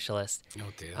Kant specialist.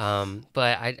 Oh dear.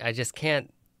 But I just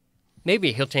can't.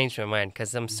 Maybe he'll change my mind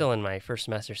because I'm still in my first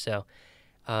semester. So,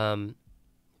 but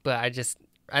I just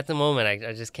at the moment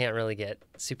I just can't really get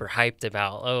super hyped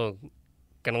about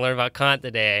gonna learn about Kant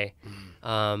today.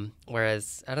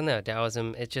 Whereas I don't know,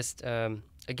 Taoism, it just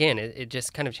again it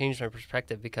just kind of changed my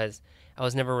perspective because I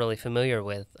was never really familiar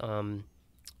with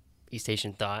East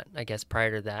Asian thought, I guess,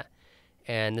 prior to that.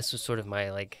 And this was sort of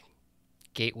my like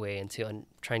gateway into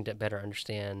trying to better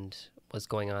understand what's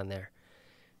going on there.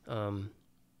 And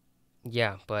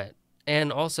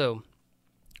also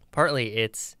partly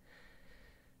it's,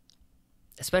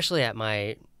 especially at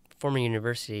my former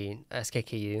university,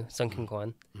 SKKU,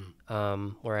 Sungkyunkwan,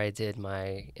 where I did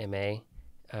my MA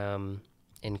in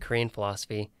Korean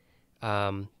philosophy.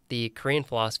 The Korean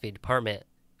philosophy department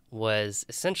was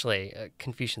essentially a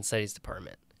Confucian studies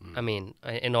department. I mean,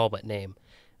 in all but name.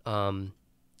 All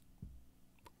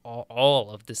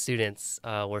of the students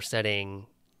were studying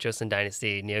Joseon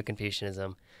Dynasty,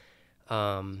 Neo-Confucianism.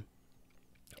 And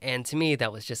to me,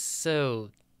 that was just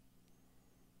so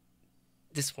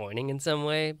disappointing in some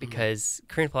way because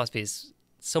Korean philosophy is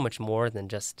so much more than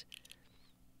just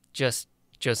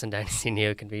Joseon Dynasty,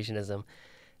 Neo-Confucianism.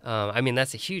 I mean,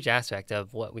 that's a huge aspect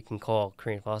of what we can call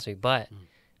Korean philosophy, but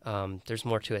there's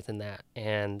more to it than that.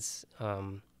 And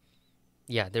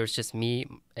yeah, there was just me,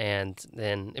 and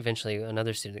then eventually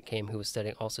another student came who was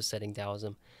also studying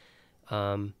Taoism,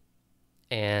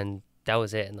 and that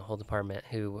was it in the whole department,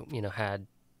 who had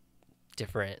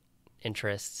different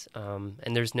interests.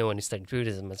 And there's no one who studied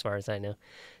Buddhism, as far as I know.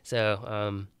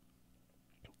 So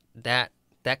that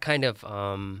kind of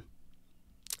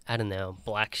I don't know,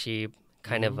 black sheep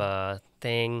kind of a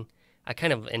thing. I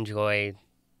kind of enjoy,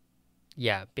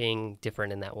 being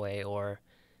different in that way, or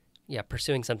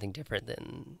pursuing something different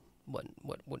than what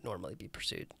would normally be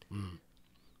pursued.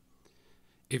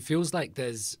 It feels like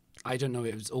I don't know,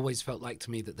 it's always felt like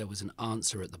to me that there was an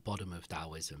answer at the bottom of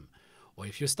Taoism. Or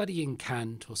if you're studying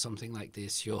Kant or something like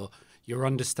this, you're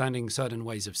understanding certain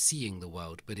ways of seeing the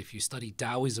world. But if you study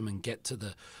Taoism and get to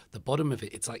the bottom of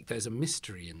it, it's like there's a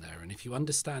mystery in there. And if you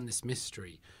understand this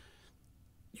mystery,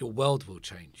 your world will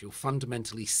change. You'll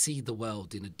fundamentally see the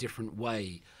world in a different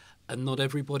way. And not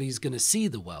everybody's going to see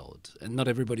the world, and not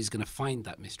everybody's going to find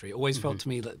that mystery. It always felt to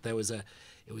me that it's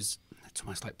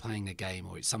almost like playing a game,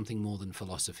 or it's something more than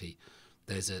philosophy.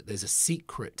 There's a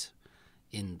secret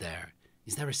in there.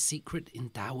 Is there a secret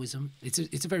in Taoism?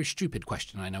 It's a very stupid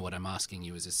question. I know what I'm asking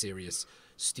you as a serious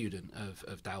student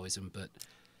of Taoism, but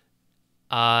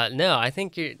no, I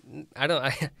think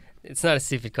it's not a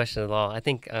stupid question at all. I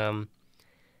think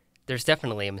there's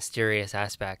definitely a mysterious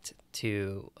aspect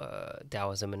to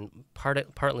Taoism, and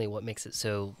partly what makes it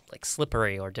so like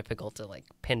slippery or difficult to like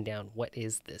pin down what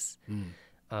is this.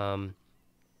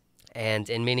 And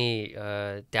in many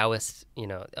Taoist,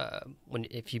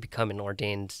 if you become an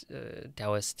ordained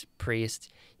Taoist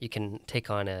priest, you can take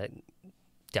on a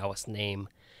Taoist name,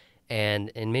 and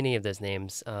in many of those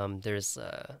names, there's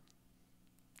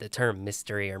the term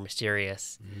mystery or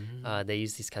mysterious. They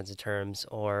use these kinds of terms.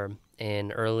 Or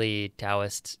in early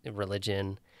Taoist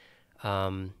religion,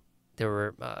 there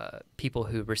were people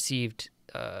who received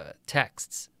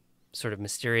texts sort of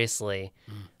mysteriously,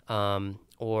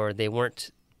 or they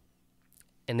weren't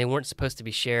supposed to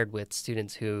be shared with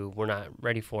students who were not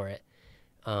ready for it.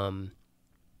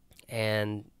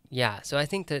 And yeah, so I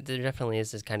think that there definitely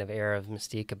is this kind of air of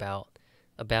mystique about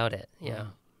it. Yeah.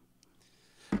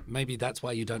 Maybe that's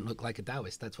why you don't look like a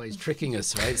Taoist. That's why he's tricking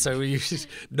us, right? So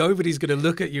nobody's going to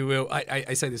look at you.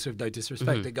 I say this with no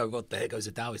disrespect. They go, well, there goes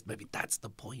a Taoist. Maybe that's the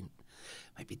point.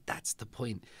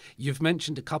 You've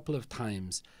mentioned a couple of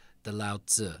times the Lao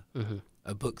Tzu,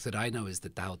 a book that I know is the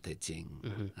Tao Te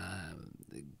Ching.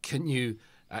 Can you,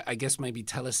 I guess, maybe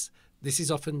tell us, this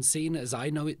is often seen, as I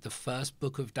know it, the first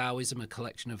book of Taoism, a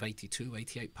collection of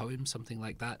 88 poems, something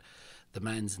like that. The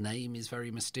man's name is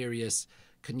very mysterious.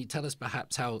 Can you tell us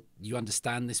perhaps how you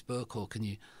understand this book, or can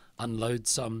you unload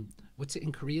some, what's it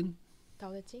in Korean?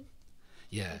 Tao Te Ching?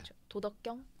 Yeah.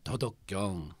 도덕경?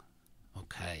 도덕경.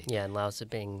 Okay. Yeah, and Lao Tzu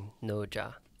being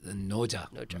Noja. Noja.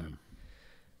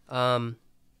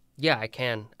 Yeah, I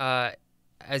can.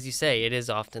 As you say, it is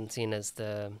often seen as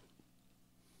the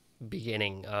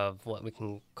beginning of what we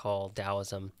can call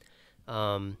Taoism,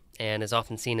 and is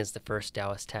often seen as the first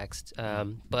Taoist text.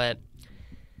 But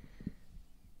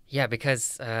yeah,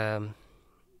 because I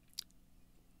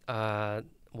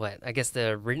guess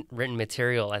the written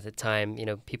material at the time,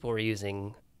 people were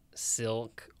using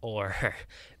silk or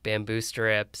bamboo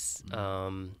strips,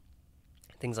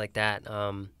 things like that.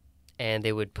 And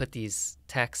they would put these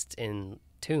texts in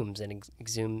tombs and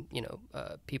exhume,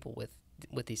 people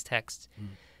with these texts.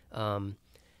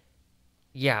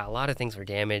 Yeah, a lot of things were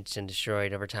damaged and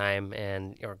destroyed over time,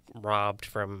 or robbed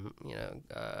from,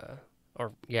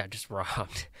 just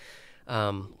robbed,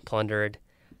 plundered.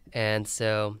 And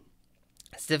so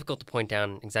it's difficult to point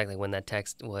down exactly when that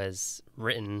text was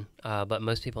written, but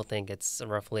most people think it's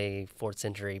roughly 4th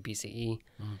century BCE.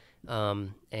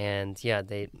 And yeah,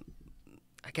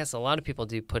 I guess a lot of people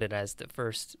do put it as the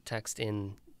first text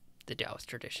in the Taoist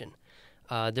tradition.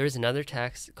 There's another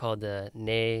text called the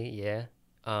Ne Ye,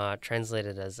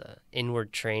 translated as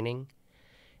inward training.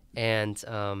 And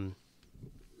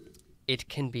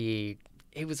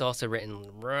it was also written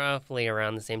roughly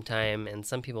around the same time, and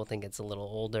some people think it's a little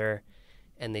older,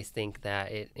 and they think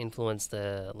that it influenced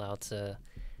the Lao Tzu.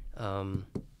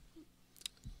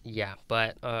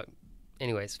 But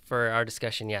anyways, for our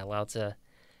discussion, Lao Tzu.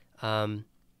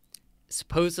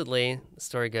 Supposedly, the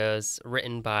story goes,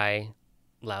 written by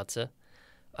Lao Tzu,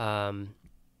 who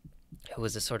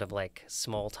was a sort of like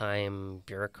small-time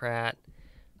bureaucrat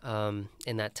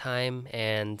in that time,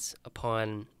 and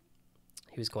upon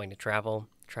he was going to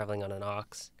traveling on an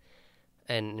ox,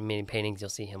 and in many paintings you'll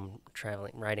see him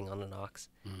riding on an ox,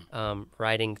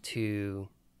 riding to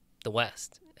the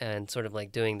west, and sort of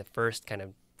like doing the first kind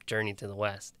of journey to the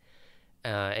West,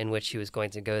 in which he was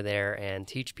going to go there and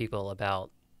teach people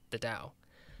about the Tao.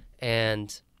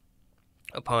 And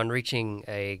upon reaching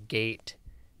a gate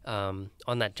on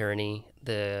that journey,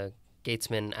 the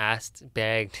gatesman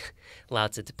begged Lao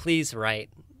Tzu to please write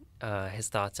his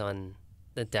thoughts on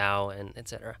the Tao and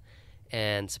etc.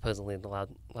 And supposedly the Lao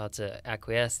Tzu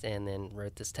acquiesced and then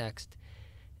wrote this text,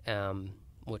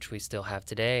 which we still have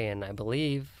today. And I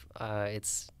believe I've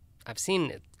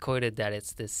seen it quoted that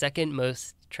it's the second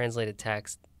most translated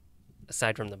text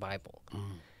aside from the Bible.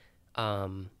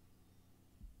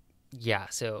 Yeah,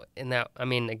 so in that, I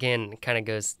mean, again, it kind of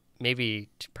goes maybe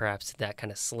to perhaps that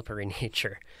kind of slippery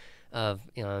nature of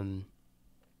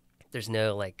there's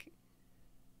no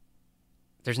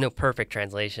perfect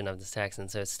translation of this text,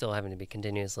 and so it's still having to be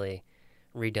continuously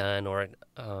redone or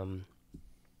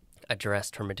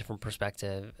addressed from a different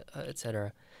perspective,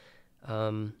 etc.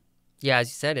 Yeah, as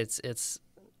you said, it's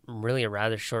really a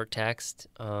rather short text.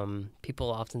 People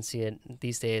often see it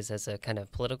these days as a kind of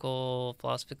political,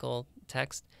 philosophical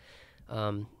text.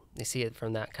 They see it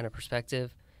from that kind of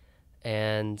perspective.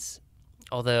 And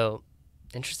although,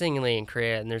 interestingly, in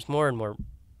Korea, and there's more and more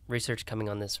research coming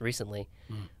on this recently,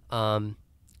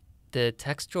 the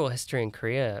textual history in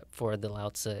Korea for the Lao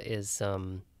Tzu is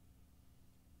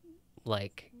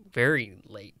like very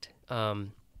late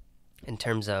in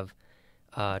terms of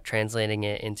translating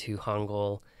it into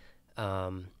Hangul,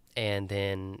 and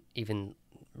then even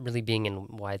really being in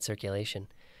wide circulation.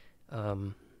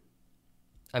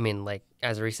 I mean, like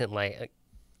as recent like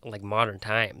modern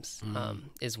times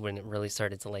is when it really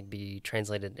started to like be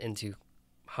translated into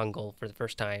Hangul for the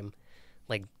first time,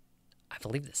 like I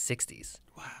believe the 60s.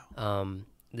 Wow.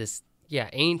 This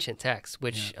ancient text,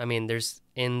 which I mean, there's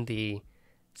in the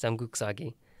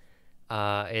Samguk-sagi,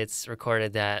 it's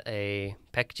recorded that a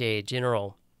Baekje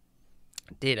general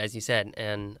did, as you said,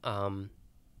 and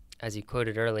as you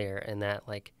quoted earlier, and that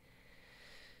like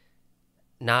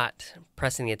not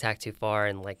pressing the attack too far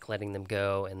and like letting them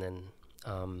go, and then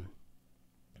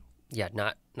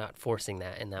not forcing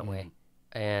that in that way,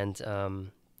 and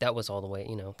that was all the way,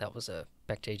 that was a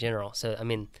Baekje general. So I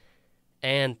mean,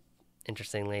 and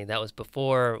interestingly, that was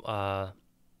before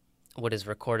what is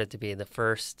recorded to be the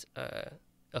first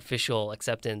official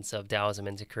acceptance of Taoism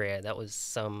into Korea. That was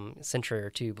some century or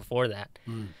two before that.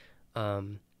 But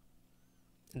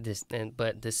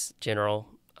this general,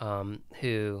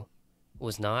 who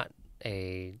was not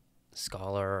a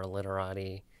scholar or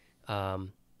literati,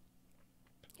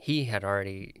 he had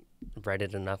already read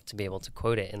it enough to be able to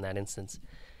quote it in that instance.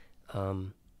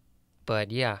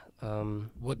 But yeah.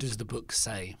 What does the book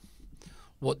say?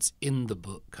 What's in the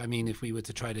book? I mean, if we were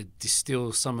to try to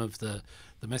distill some of the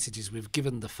messages, we've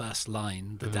given the first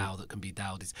line, the Tao that can be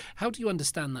Taoed. How do you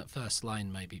understand that first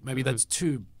line, maybe? Maybe that's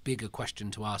too big a question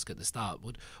to ask at the start.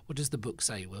 What does the book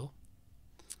say, Will?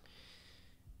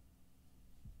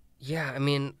 Yeah, I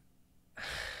mean,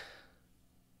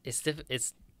 it's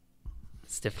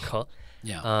difficult.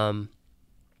 Yeah.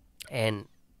 And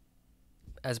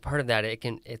as part of that,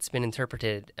 it's been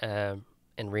interpreted and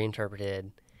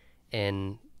reinterpreted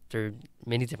and through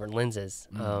many different lenses.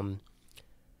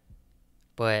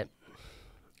 But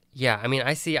yeah, I mean,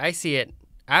 I see it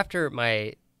after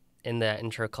in the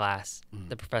intro class,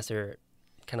 the professor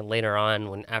kind of later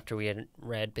on, after we had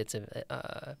read bits of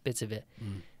it,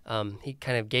 he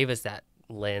kind of gave us that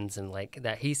lens and like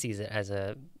that he sees it as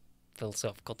a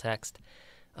philosophical text.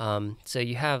 So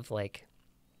you have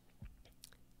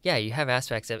you have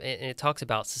aspects of it, and it talks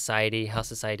about society, how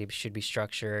society should be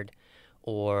structured,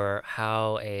 or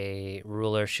how a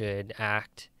ruler should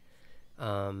act,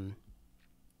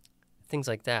 things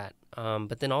like that.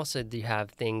 But then also you have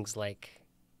things like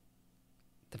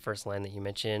the first line that you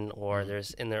mentioned, or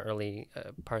there's in the early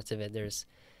parts of it, there's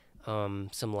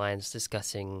some lines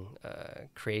discussing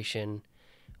creation,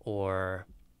 or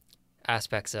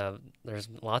aspects of, there's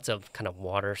lots of kind of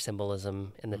water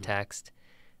symbolism in the text.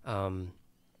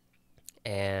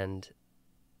 And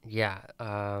yeah,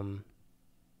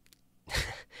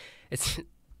 it's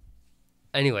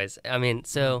anyways, I mean,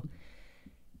 so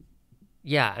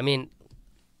yeah, I mean,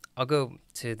 I'll go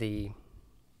to the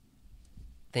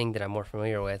thing that I'm more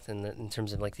familiar with in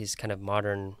terms of like these kind of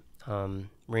modern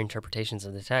reinterpretations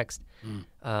of the text.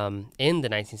 In the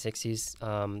 1960s,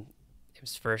 it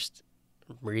was first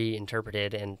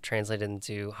reinterpreted and translated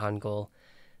into Hangul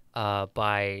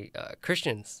by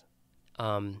Christians,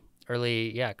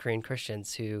 early Korean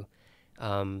Christians who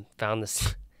found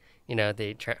this,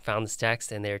 they found this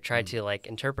text and they tried to like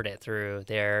interpret it through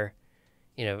their,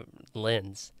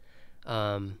 lens,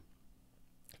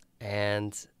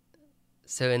 and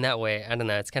So in that way, I don't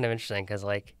know, it's kind of interesting because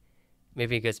like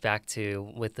maybe it goes back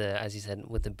to with the, as you said,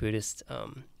 with the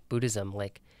Buddhism,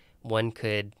 like one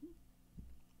could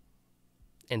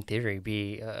in theory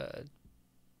be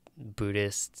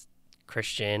Buddhist,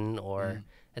 Christian, or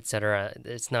etc.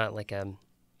 It's not like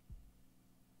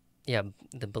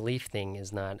the belief thing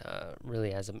is not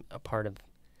really as a part of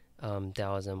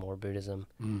Taoism or Buddhism.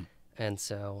 And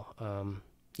so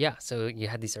so you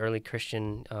had these early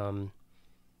Christian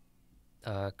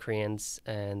Koreans,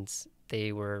 and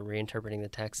they were reinterpreting the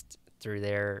text through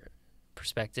their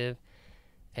perspective.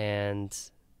 And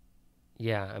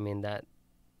I mean that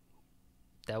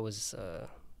was I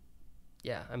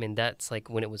mean that's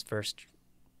like when it was first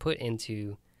put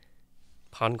into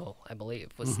Hangul, I believe,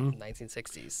 was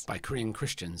 1960s by Korean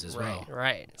Christians as well.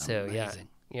 Right. So amazing.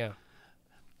 Yeah.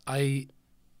 I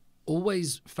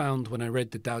always found when I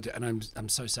read the Tao Te, and I'm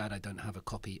so sad I don't have a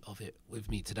copy of it with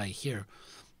me today here,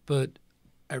 but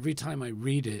every time I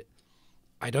read it,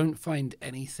 I don't find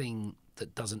anything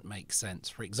that doesn't make sense.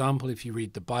 For example, if you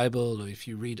read the Bible or if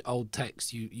you read old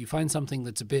texts, you find something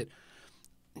that's a bit,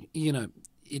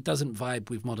 it doesn't vibe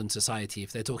with modern society.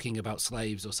 If they're talking about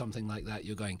slaves or something like that,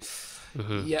 you're going,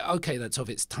 yeah, okay, that's of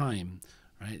its time,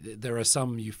 right? There are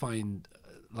some you find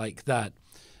like that.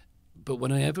 But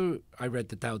whenever I read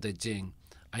the Tao Te Ching,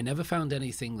 I never found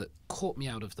anything that caught me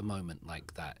out of the moment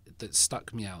like that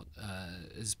stuck me out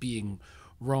as being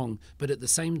wrong. But at the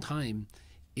same time,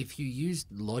 if you used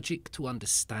logic to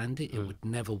understand it, it would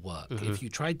never work. If you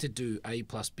tried to do A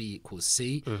plus B equals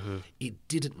C, it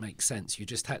didn't make sense. You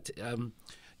just had to,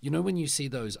 when you see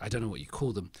those, I don't know what you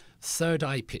call them, third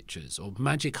eye pictures or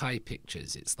magic eye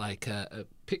pictures, it's like a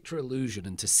picture illusion.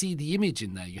 And to see the image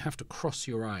in there, you have to cross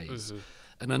your eyes.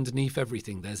 And underneath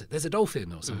everything, there's a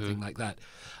dolphin or something like that.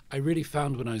 I really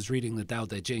found when I was reading the Tao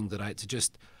Te Ching that I had to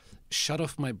just shut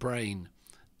off my brain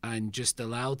and just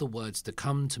allow the words to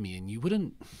come to me. And you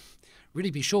wouldn't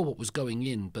really be sure what was going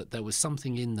in, but there was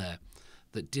something in there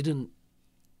that didn't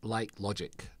like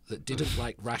logic, that didn't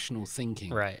like rational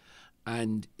thinking. Right.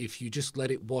 And if you just let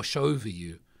it wash over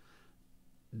you,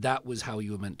 that was how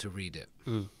you were meant to read it.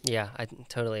 Yeah, I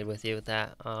totally with you with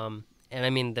that. And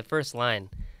I mean, the first line,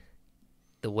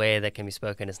 the way that can be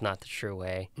spoken is not the true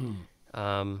way.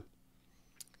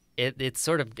 It's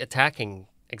sort of attacking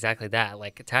exactly that,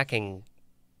 like attacking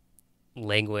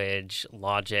language,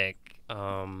 logic,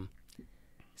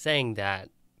 saying that,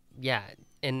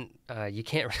 and you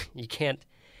can't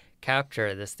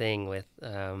capture this thing with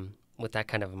that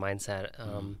kind of a mindset.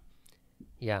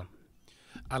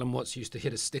 Alan Watts used to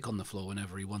hit a stick on the floor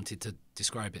whenever he wanted to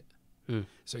describe it.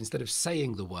 So instead of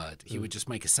saying the word, he would just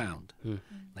make a sound.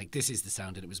 Like, this is the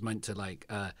sound, and it was meant to like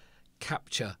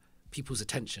capture people's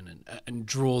attention and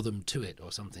draw them to it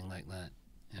or something like that.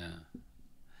 Yeah.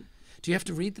 Do you have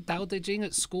to read the Tao Te Ching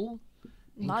at school?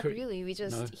 Not really. We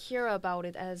just hear about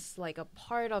it as like a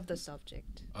part of the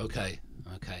subject. Okay.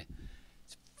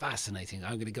 It's fascinating.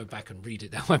 I'm going to go back and read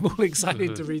it now. I'm all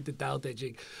excited to read the Tao Te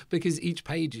Ching because each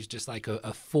page is just like a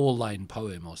 4-line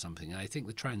poem or something. And I think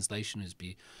the translation is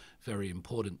very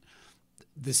important.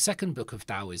 The second book of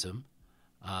Taoism,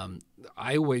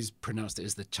 I always pronounced it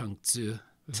as the Zhuangzi,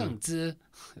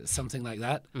 something like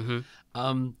that.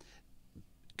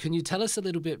 Can you tell us a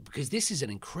little bit, because this is an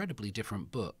incredibly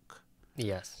different book.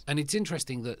 Yes. And it's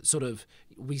interesting that sort of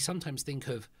we sometimes think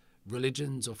of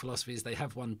religions or philosophies, they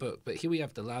have one book, but here we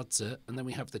have the Lao Tzu and then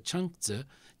we have the Zhuangzi.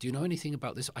 Do you know anything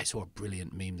about this? I saw a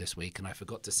brilliant meme this week and I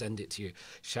forgot to send it to you.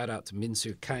 Shout out to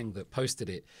Minsu Kang that posted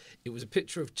it. It was a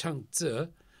picture of Zhuangzi,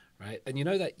 right? And you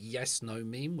know that yes-no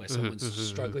meme where someone's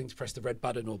struggling to press the red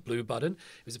button or blue button?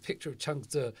 It was a picture of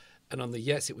Zhuangzi, and on the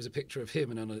yes, it was a picture of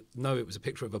him, and on the no, it was a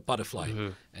picture of a butterfly.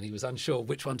 And he was unsure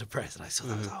which one to press. And I saw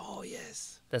that, I was like, oh,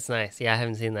 yes. That's nice. Yeah, I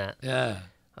haven't seen that. Yeah.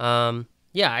 I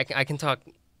can talk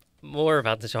more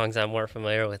about the Zhuangzi. I'm more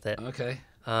familiar with it. Okay.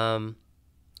 That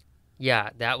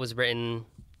was written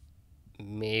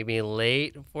maybe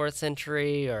late 4th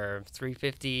century or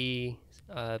 350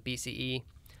 BCE.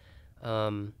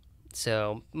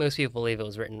 So most people believe it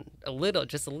was written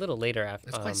just a little later after.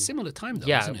 It's quite similar time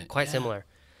though, isn't it? Quite similar.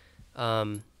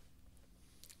 And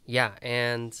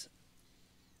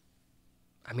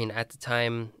I mean, at the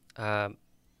time,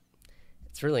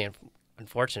 it's really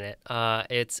unfortunate.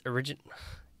 It's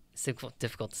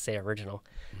difficult to say original.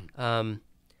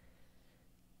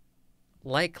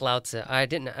 Like Lao Tzu, I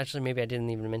didn't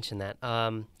even mention that.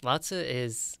 Lao Tzu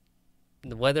is,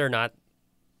 whether or not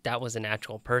that was an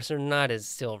actual person or not is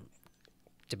still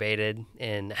debated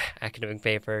in academic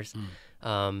papers.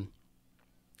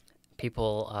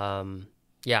 People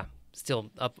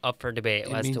still up for debate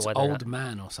it as means to whether old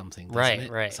man or something, doesn't right,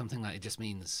 it? right, something like it just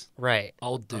means right,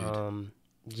 old dude.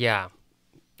 Yeah,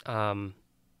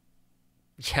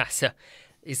 yeah. So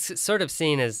it's sort of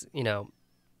seen as kind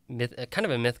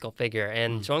of a mythical figure,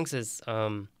 and Zhuangzi is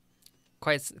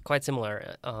quite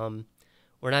similar.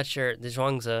 We're not sure the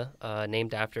Zhuangzi,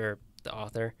 named after the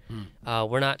author.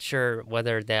 We're not sure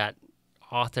whether that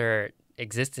author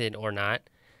existed or not.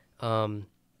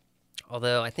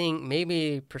 Although I think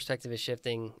maybe perspective is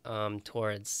shifting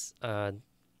towards the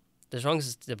Zhuangzi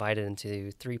is divided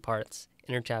into 3 parts: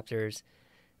 inner chapters,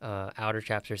 outer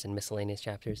chapters, and miscellaneous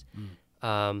chapters.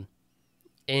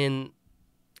 In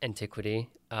antiquity,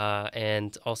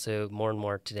 and also more and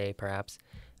more today, perhaps,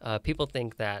 people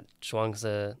think that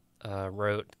Zhuangzi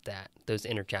wrote that those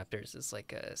inner chapters is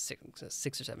like 6 or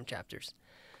 7 chapters.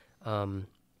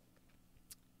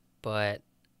 But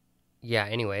yeah,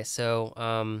 anyway, so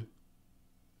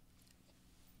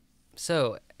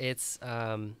it's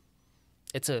a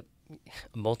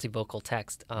multivocal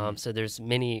text. So there's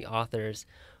many authors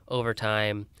over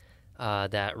time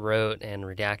that wrote and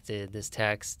redacted this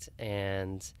text,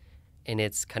 and in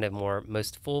its kind of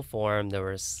most full form, there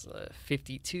was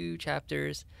 52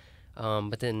 chapters.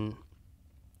 But then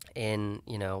in,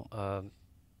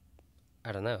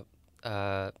 I don't know,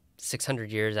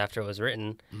 600 years after it was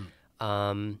written,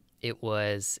 it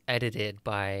was edited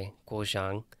by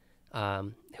Guozhang,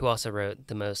 who also wrote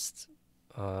the most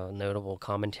notable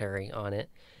commentary on it.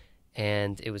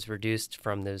 And it was reduced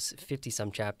from those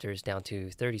 50-some chapters down to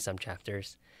 30-some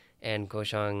chapters. And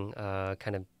Guozhang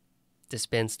kind of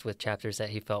dispensed with chapters that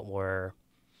he felt were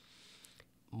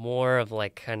more of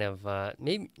like kind of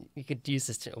maybe you could use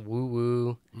this to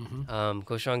woo-woo.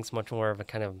 Guozhang's much more of a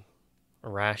kind of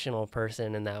rational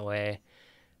person in that way,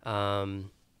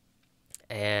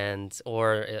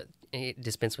 he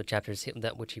dispensed with chapters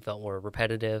which he felt were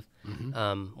repetitive,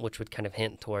 which would kind of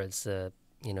hint towards the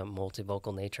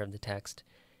multivocal nature of the text.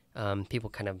 People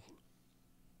kind of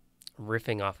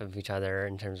riffing off of each other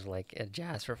in terms of like a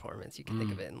jazz performance. You can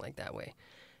think of it in like that way.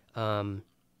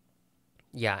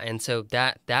 Yeah, and so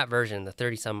that version, the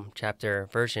 30-some chapter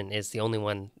version, is the only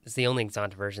one. It's the only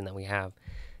Xanth version that we have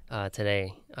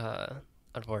today,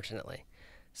 unfortunately.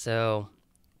 So,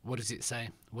 what does it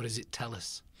say? What does it tell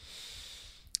us?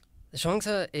 The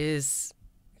Zhuangzi is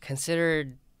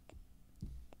considered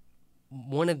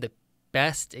one of the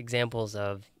best examples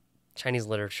of Chinese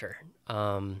literature,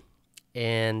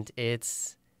 and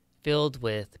it's filled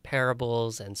with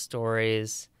parables and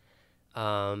stories.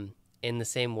 In the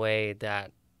same way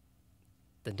that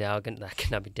the Tao that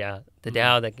cannot be Tao, the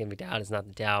Tao that can be Tao is not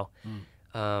the Tao.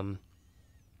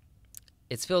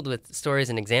 It's filled with stories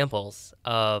and examples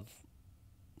of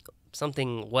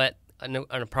something, an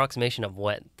approximation of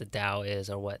what the Tao is,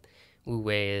 or what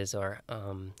Wu-wei is, or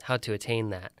how to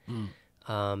attain that.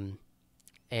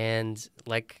 And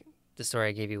like the story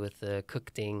I gave you with the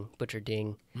cook ding, butcher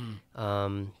ding,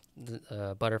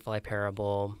 the butterfly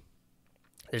parable,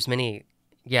 there's many.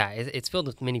 Yeah, it's filled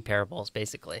with many parables,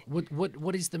 basically.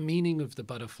 What is the meaning of the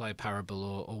butterfly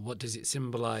parable, or what does it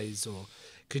symbolize? Or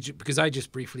because I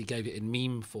just briefly gave it in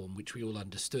meme form, which we all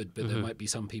understood, but there might be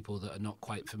some people that are not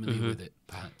quite familiar with it,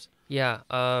 perhaps. Yeah.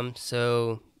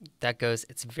 So that goes.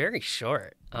 It's very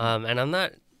short, and I'm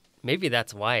not. Maybe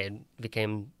that's why it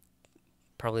became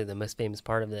probably the most famous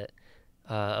part of it,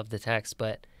 of the text.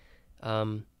 But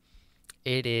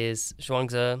it is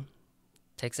Zhuangzi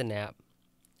takes a nap.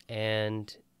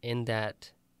 And in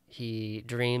that, he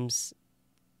dreams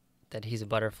that he's a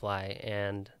butterfly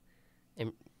and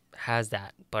has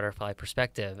that butterfly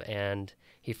perspective, and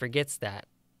he forgets that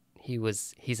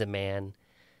he's a man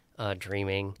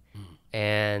dreaming,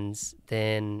 and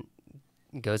then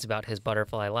goes about his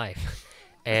butterfly life.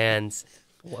 And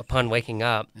upon waking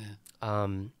up,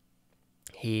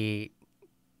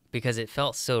 because it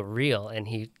felt so real, and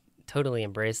he totally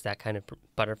embraced that kind of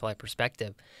butterfly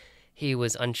perspective. He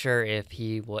was unsure if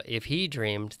he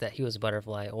dreamed that he was a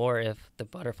butterfly, or if the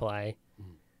butterfly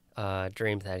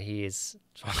dreamed that he is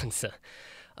Zhuangzi.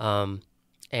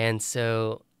 And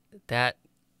so that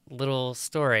little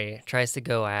story tries to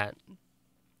go at.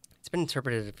 It's been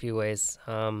interpreted a few ways.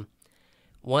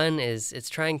 One is it's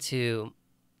trying to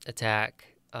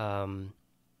attack a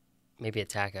kind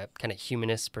of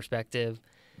humanist perspective,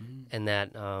 and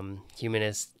that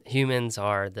humans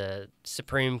are the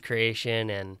supreme creation,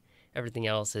 and everything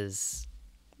else is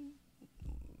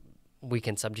we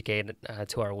can subjugate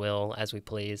to our will as we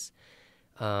please.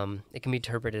 It can be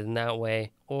interpreted in that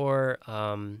way, or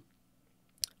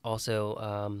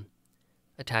also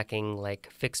attacking like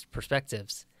fixed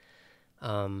perspectives.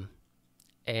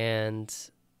 And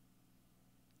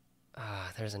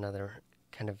there's another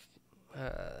kind of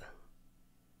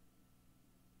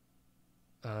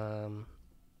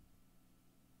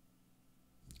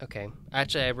okay.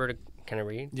 Actually, I wrote a kind of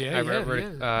read.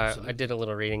 I did a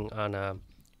little reading on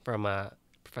from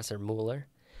Professor Mueller,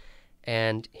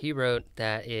 and he wrote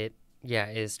that it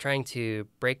is trying to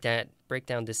break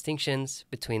down distinctions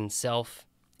between self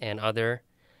and other,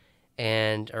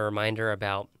 and a reminder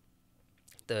about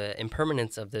the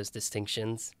impermanence of those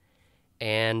distinctions,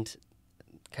 and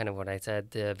kind of what I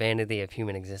said, the vanity of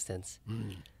human existence.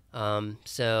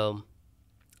 So,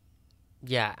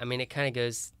 yeah, I mean, it kind of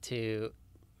goes to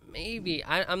maybe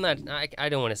I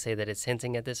don't want to say that it's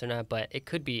hinting at this or not, but it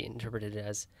could be interpreted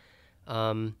as,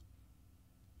 I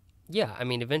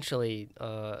mean, eventually,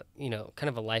 kind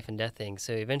of a life and death thing.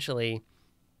 So eventually,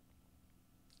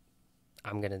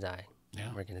 I'm gonna die.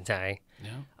 Yeah. We're gonna die.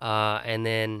 Yeah. And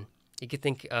then you could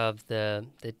think of the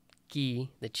Qi,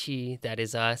 the Qi that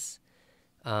is us.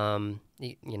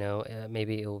 Maybe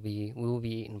we will be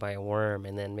eaten by a worm,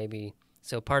 and then maybe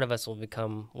so part of us will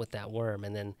become with that worm,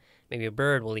 and then maybe a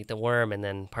bird will eat the worm, and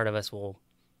then part of us will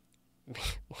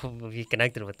be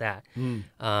connected with that.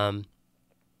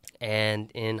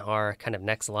 And in our kind of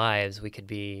next lives, we could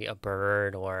be a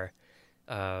bird, or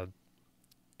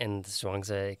in the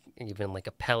Zhuangzi, even like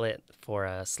a pellet for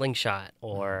a slingshot,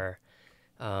 or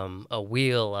a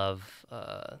wheel of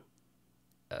a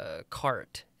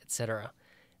cart, etc.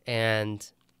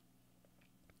 And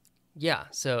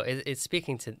so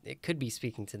it could be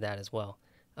speaking to that as well.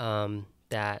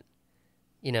 That,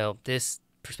 this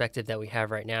perspective that we have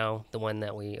right now, the one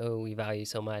that we value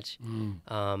so much,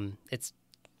 it's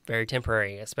very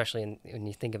temporary, especially when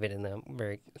you think of it in the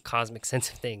very cosmic sense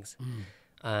of things.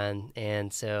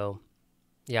 And so,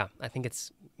 I think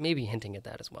it's maybe hinting at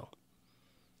that as well.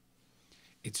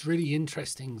 It's really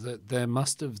interesting that there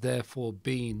must have therefore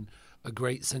been a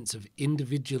great sense of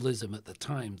individualism at the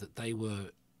time that they were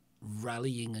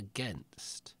rallying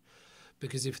against.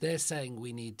 Because if they're saying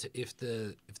we need to, if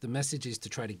the message is to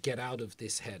try to get out of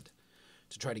this head,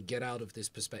 to try to get out of this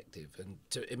perspective, and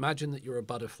to imagine that you're a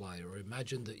butterfly, or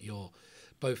imagine that you're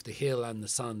both the hill and the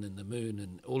sun and the moon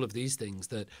and all of these things,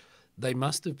 that they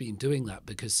must have been doing that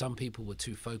because some people were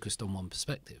too focused on one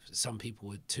perspective. Some people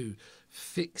were too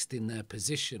fixed in their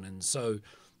position. And so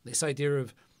this idea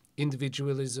of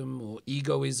individualism or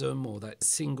egoism, or that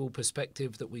single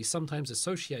perspective that we sometimes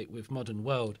associate with modern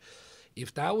world,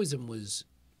 if Taoism was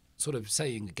sort of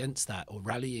saying against that, or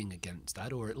rallying against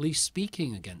that, or at least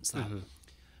speaking against that,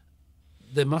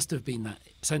 there must have been that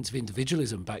sense of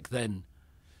individualism back then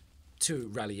to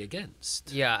rally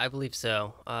against. Yeah, I believe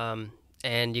so.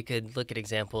 And you could look at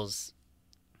examples,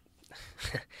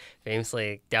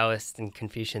 famously, Taoists and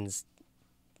Confucians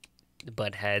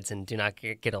butt heads and do not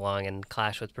get along and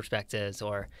clash with perspectives.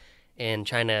 Or in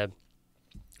China,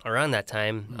 around that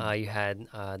time, you had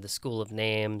the school of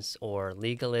names, or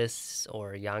legalists,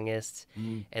 or Yangists,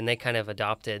 and they kind of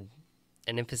adopted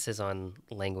an emphasis on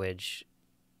language,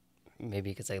 maybe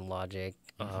you could say logic,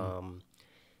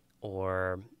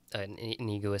 or an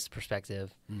egoist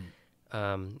perspective.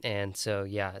 And so,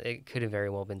 it could have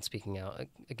very well been speaking out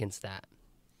against that.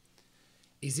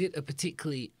 Is it a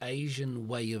particularly Asian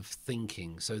way of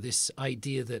thinking? So this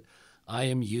idea that I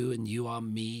am you and you are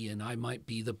me, and I might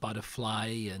be the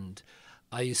butterfly, and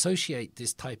I associate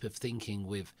this type of thinking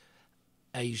with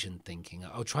Asian thinking.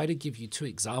 I'll try to give you two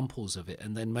examples of it,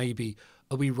 and then maybe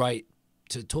are we right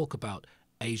to talk about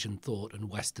Asian thought and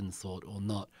Western thought or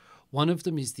not? One of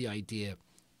them is the idea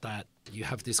that you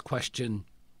have this question,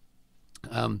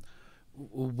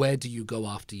 where do you go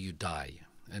after you die?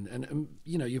 And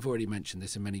you've already mentioned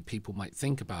this, and many people might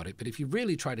think about it, but if you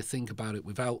really try to think about it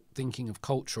without thinking of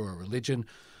culture or religion,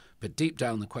 but deep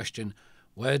down the question,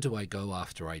 where do I go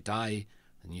after I die?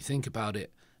 And you think about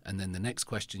it, and then the next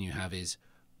question you have is,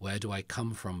 where do I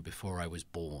come from before I was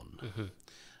born?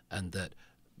 And that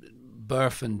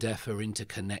birth and death are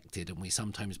interconnected, and we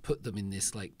sometimes put them in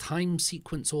this like time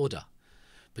sequence order.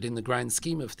 But in the grand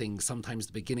scheme of things, sometimes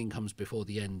the beginning comes before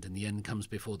the end, and the end comes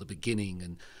before the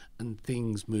beginning, and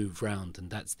things move round. And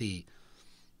that's the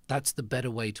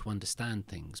better way to understand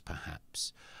things,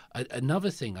 perhaps. Another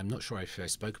thing, I'm not sure if I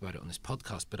spoke about it on this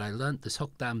podcast, but I learned the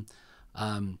Sokdam,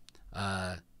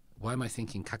 why am I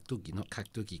thinking kakdugi, not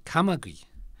kakdugi, kamagui.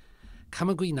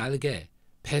 Kamagui 날개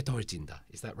배 떨어진다.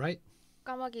 Is that right?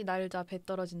 까마귀 날자 배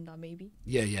떨어진다, maybe.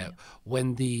 Yeah.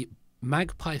 When the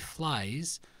magpie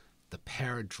flies, the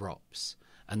pair drops,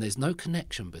 and there's no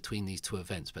connection between these two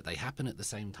events, but they happen at the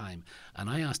same time. And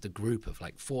I asked a group of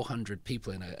like 400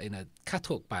 people in a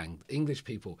Katok bang, English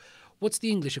people, what's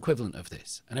the English equivalent of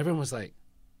this? And everyone was like,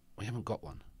 we haven't got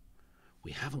one.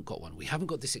 we haven't got one. We haven't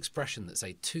got this expression that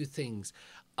say two things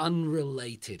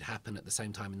unrelated happen at the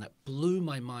same time. And that blew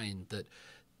my mind, that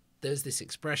there's this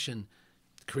expression,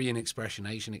 Korean expression,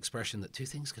 Asian expression, that two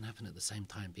things can happen at the same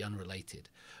time, be unrelated.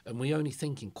 And we only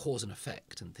think in cause and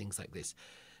effect and things like this.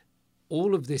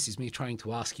 All of this is me trying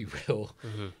to ask you, Will,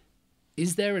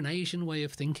 is there an Asian way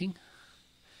of thinking?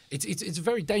 It's a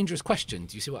very dangerous question.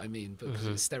 Do you see what I mean? Because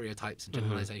it's stereotypes and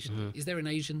generalization. Is there an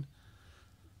Asian?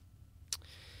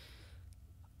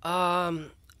 I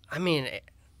mean,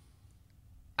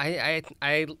 I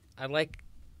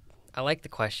like the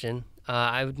question.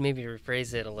 I would maybe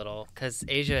rephrase it a little, because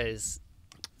Asia is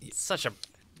such a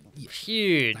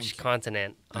huge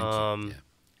continent,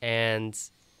 and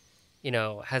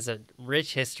has a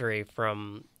rich history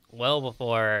from well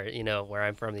before where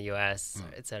I'm from, the U.S.,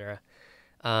 etc.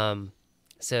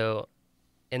 So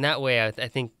in that way, I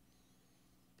think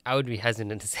I would be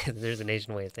hesitant to say that there's an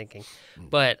Asian way of thinking,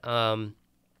 but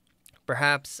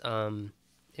perhaps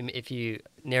if you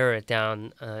narrow it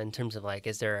down in terms of like,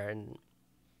 is there an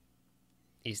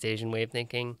East Asian way of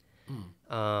thinking,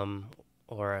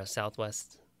 or a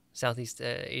Southeast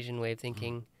Asian way of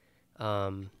thinking?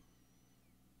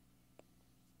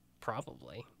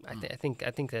 Probably. I think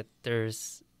that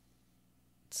there's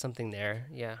something there.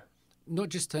 Yeah. Not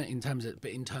just in terms of, but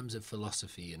in terms of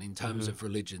philosophy and in terms of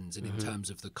religions and in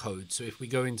terms of the code. So if we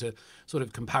go into sort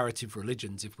of comparative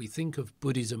religions, if we think of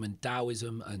Buddhism and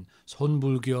Taoism and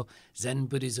Sonbulgyo, Zen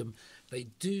Buddhism, they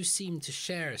do seem to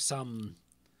share some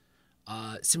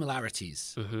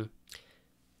similarities.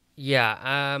 Yeah.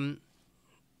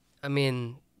 I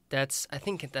mean, I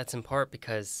think that's in part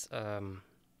because,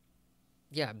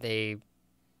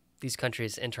 these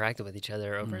countries interacted with each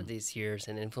other over these years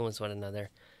and influenced one another,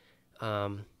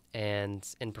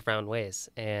 and in profound ways.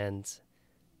 And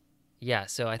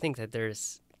so I think that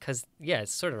because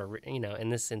it's sort of in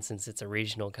this instance, it's a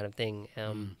regional kind of thing.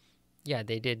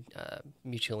 They did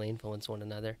mutually influence one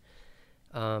another.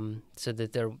 So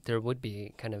that there would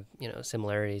be kind of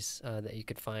similarities that you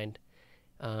could find.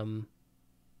 I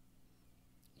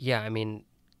mean,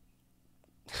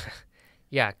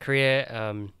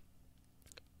 Korea,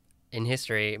 in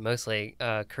history mostly,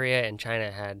 Korea and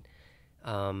China had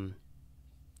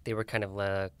they were kind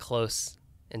of close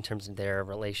in terms of their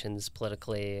relations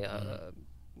politically.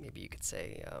 Maybe you could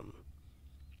say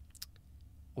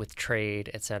with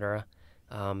trade, etc.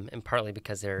 And partly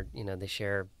because they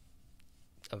share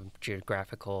a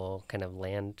geographical kind of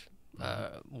land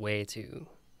way to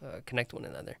connect one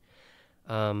another.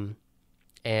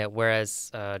 And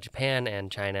whereas Japan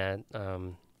and China,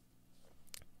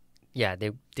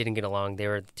 they didn't get along. They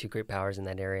were the two great powers in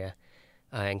that area,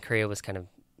 and Korea was kind of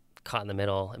caught in the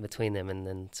middle in between them, and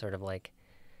then sort of like,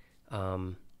 had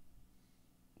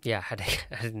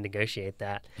to negotiate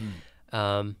that.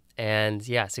 So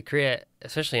Korea,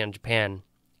 especially on Japan,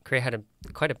 Korea had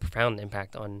quite a profound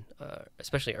impact on,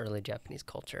 especially early Japanese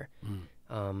culture.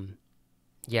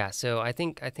 So I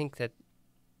think that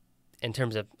in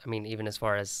terms of, I mean, even as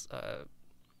far as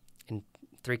in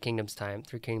Three Kingdoms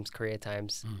Korea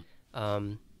times,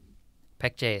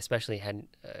 Baekje especially had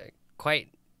quite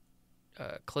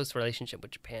a close relationship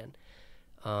with Japan,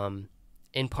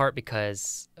 in part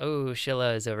because,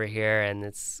 Shilla is over here and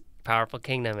it's a powerful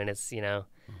kingdom and it's,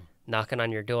 knocking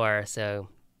on your door, so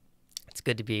it's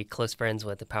good to be close friends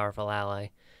with a powerful ally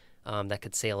that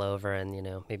could sail over and,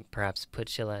 maybe perhaps put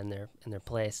Shilla in their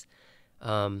place.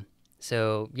 From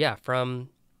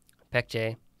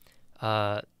Baekje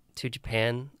to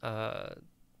Japan,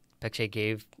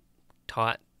 Baekje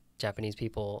taught Japanese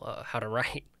people how to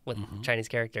write with Chinese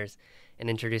characters and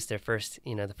introduced their first,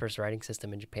 the first writing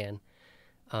system in Japan,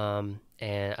 and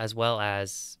as well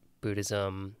as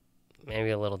Buddhism,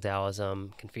 maybe a little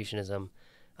Taoism, Confucianism.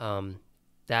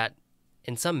 That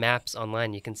in some maps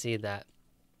online you can see that,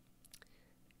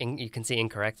 you can see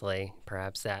incorrectly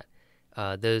perhaps that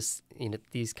those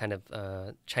these kind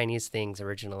of Chinese things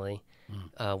originally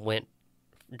went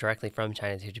directly from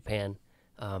China to Japan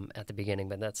at the beginning,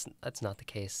 but that's not the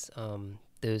case.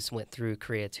 Those went through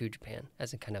Korea to Japan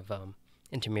as a kind of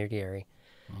intermediary,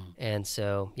 and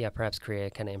so perhaps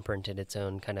Korea kind of imprinted its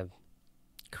own kind of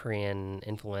Korean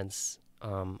influence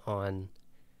on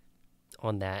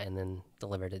that, and then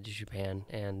delivered it to Japan.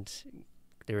 And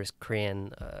there was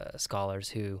Korean scholars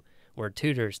who were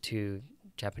tutors to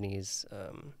Japanese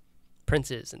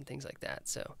princes and things like that.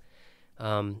 So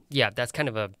that's kind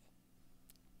of a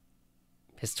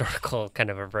historical kind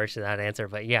of approach to that answer.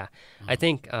 But I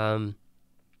think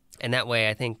in that way,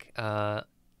 I think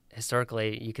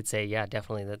historically you could say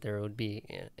definitely that there would be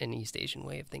an East Asian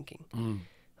way of thinking,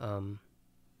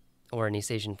 or an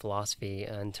East Asian philosophy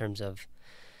in terms of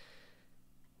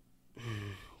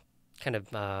kind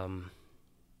of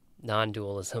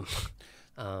non-dualism.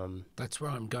 That's where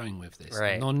I'm going with this.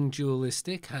 Right.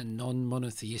 Non-dualistic and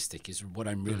non-monotheistic is what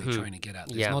I'm really trying to get at.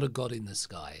 There's not a God in the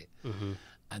sky,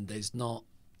 and there's not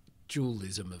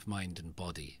dualism of mind and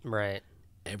body. Right.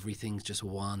 Everything's just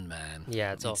one, man.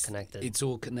 Yeah, it's all connected. It's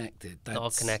all connected. It's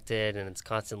all connected, and it's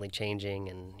constantly changing,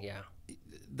 and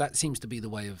that seems to be the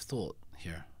way of thought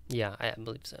here. Yeah, I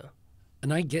believe so.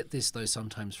 And I get this, though,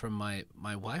 sometimes from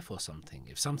my wife or something.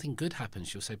 If something good happens,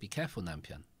 she'll say, "Be careful,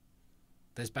 Nampian.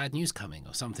 There's bad news coming,"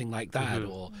 or something like that.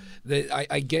 Or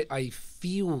I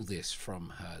feel this from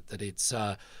her, that it's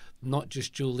not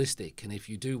just dualistic, and if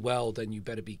you do well, then you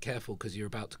better be careful because you're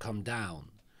about to come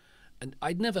down. And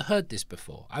I'd never heard this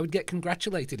before. I would get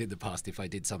congratulated in the past if I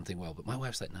did something well, but my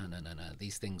wife's like, no,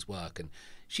 these things work. And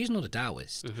she's not a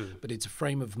Taoist, but it's a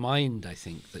frame of mind, I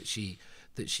think, that she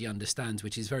understands,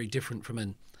 which is very different from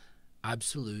an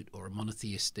absolute or a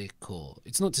monotheistic, or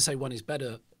it's not to say one is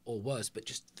better or worse, but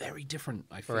just very different.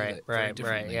 I feel it very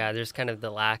differently. Right. Yeah, there's kind of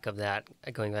the lack of that,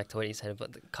 going back to what you said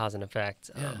about the cause and effect.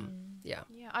 Yeah,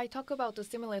 I talk about the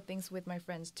similar things with my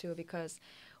friends too, because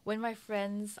when my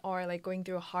friends are like going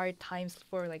through hard times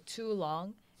for like too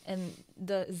long and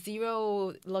the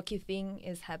zero lucky thing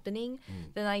is happening,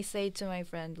 then I say to my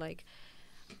friend like,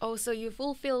 oh, so you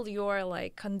fulfilled your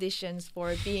like conditions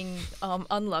for being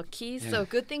unlucky, so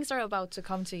good things are about to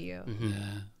come to you.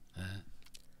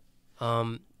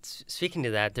 Speaking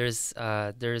to that, there's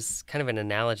kind of an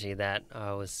analogy that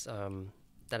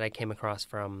that I came across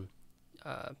from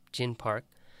Jin Park,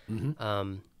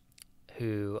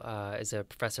 who is a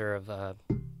professor of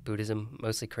Buddhism,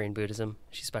 mostly Korean Buddhism.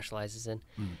 She specializes in,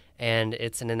 and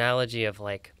it's an analogy of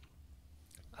like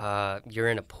you're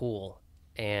in a pool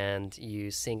and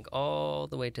you sink all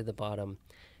the way to the bottom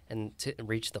and to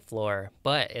reach the floor,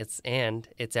 but it's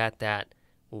at that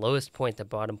lowest point, the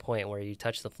bottom point where you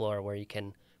touch the floor, where you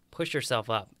can push yourself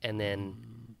up and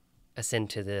then ascend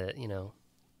to the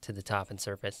to the top and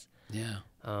surface.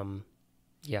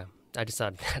 I just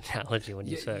thought of that analogy when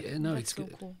you spoke. It's so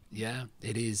cool. Yeah,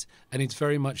 it is, and it's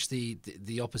very much the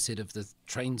opposite of the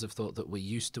trains of thought that we're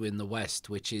used to in the West,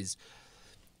 which is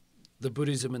the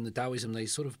Buddhism and the Taoism. They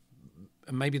sort of,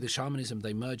 and maybe the shamanism,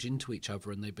 they merge into each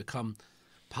other and they become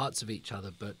parts of each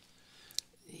other. But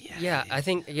I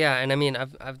think and I mean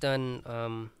I've done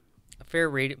a fair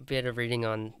bit of reading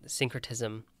on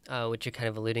syncretism, which you're kind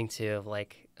of alluding to, of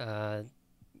like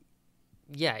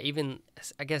even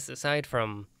I guess aside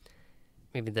from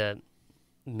maybe the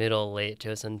late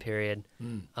Joseon period,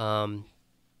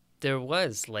 there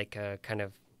was like a kind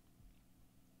of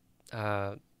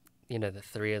the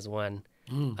three as one,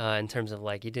 in terms of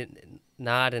like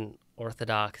not an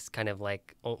orthodox kind of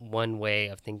like one way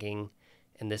of thinking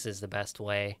and this is the best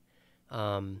way.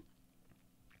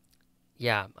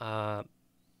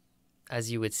 As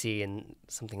you would see in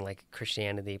something like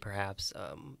Christianity, perhaps,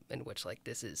 in which like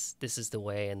this is the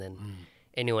way, and then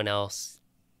anyone else,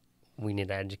 we need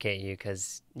to educate you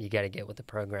because you got to get with the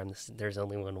program. There's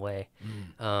only one way.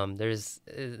 There's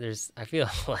I feel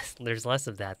there's less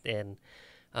of that in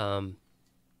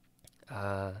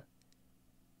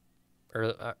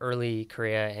early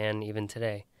Korea and even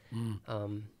today.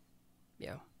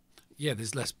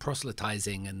 There's less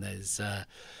proselytizing, and there's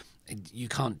you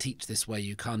can't teach this way,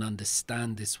 you can't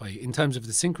understand this way. In terms of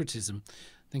the syncretism,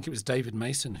 I think it was David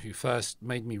Mason who first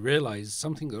made me realize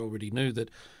something that I already knew, that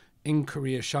in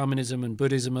Korea, shamanism and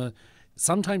Buddhism are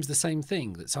sometimes the same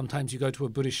thing, that sometimes you go to a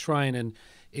Buddhist shrine and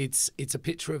it's a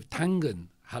picture of Tangan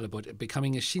Halabod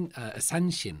becoming a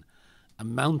Sanshin, a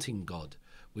mountain god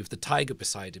with the tiger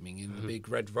beside him in the big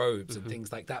red robes and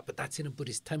things like that. But that's in a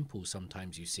Buddhist temple,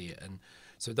 sometimes you see it. And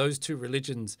so those two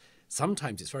religions,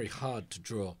 sometimes it's very hard to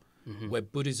draw where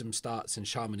Buddhism starts and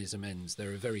shamanism ends.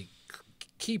 There are very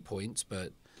key points,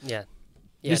 but...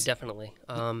 Definitely.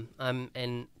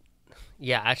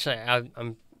 Actually,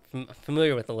 I'm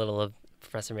familiar with a little of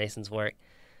Professor Mason's work.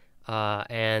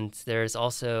 And there's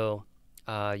also,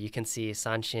 you can see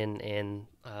Sanshin in,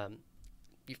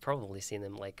 you've probably seen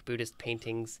them, like Buddhist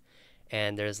paintings,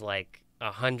 and there's like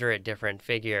 100 different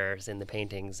figures in the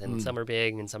paintings, and some are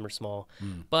big and some are small.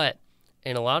 But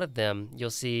in a lot of them, you'll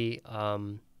see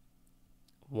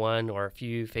one or a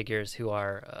few figures who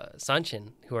are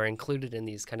Sanshin, who are included in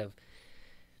these kind of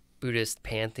Buddhist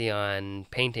pantheon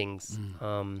paintings,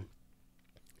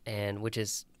 and which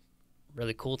is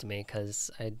really cool to me because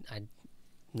I'm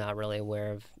not really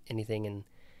aware of anything in,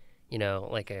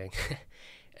 like in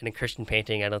a Christian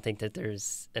painting. I don't think that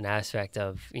there's an aspect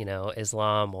of,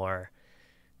 Islam or,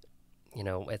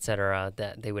 etc.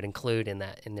 that they would include in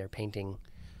their painting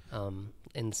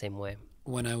in the same way.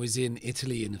 when I was in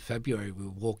Italy in February, we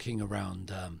were walking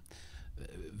around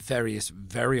various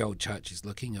very old churches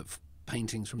looking at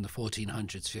paintings from the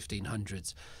 1400s,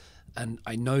 1500s. And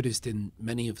I noticed in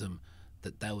many of them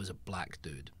that there was a black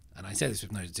dude. And I say this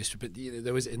with no disrespect, but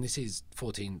there was, and this is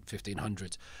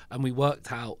 1500s. And we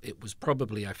worked out it was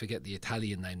probably, I forget the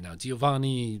Italian name now,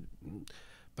 Giovanni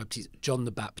Baptista, John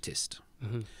the Baptist.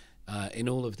 Mm-hmm. In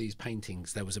all of these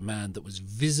paintings, there was a man that was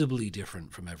visibly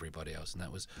different from everybody else, and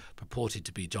that was purported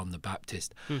to be John the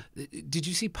Baptist. Did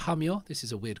you see Pamyo? This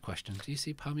is a weird question. Do you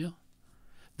see Pamyo?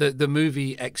 The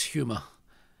movie Ex-Humor.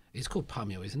 It's called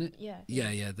Pamyo, isn't it? Yeah.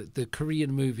 Yeah. The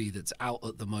Korean movie that's out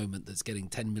at the moment that's getting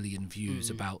 10 million views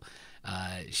about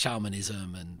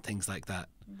shamanism and things like that.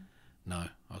 No,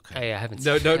 okay. Oh, yeah, I haven't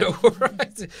No, seen no.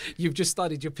 Right. You've just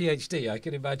started your PhD. I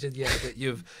can imagine, that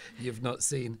you've not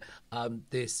seen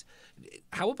this.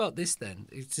 How about this then?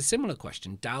 It's a similar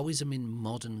question. Taoism in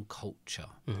modern culture.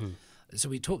 Mm-hmm. So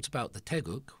we talked about the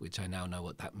Taeguk, which I now know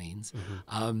what that means.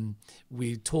 Mm-hmm.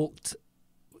 We talked.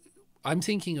 I'm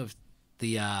thinking of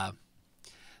the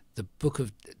book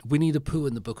of Winnie the Pooh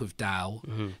and the Book of Tao.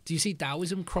 Mm-hmm. Do you see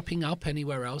Taoism cropping up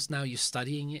anywhere else now? You're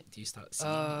studying it. Do you start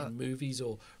seeing it in movies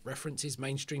or references,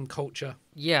 mainstream culture?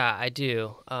 Yeah, I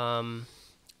do. And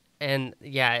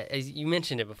yeah, as you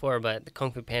mentioned it before, but the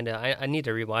Kung Fu Panda, I need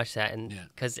to rewatch that, and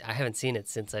because I haven't seen it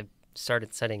since I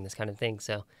started studying this kind of thing.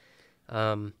 So,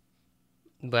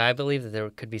 but I believe that there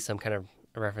could be some kind of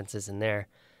references in there.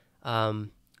 I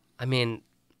mean,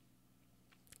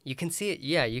 you can see it.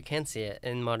 Yeah, you can see it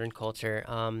in modern culture,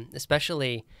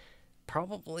 especially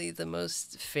probably the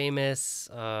most famous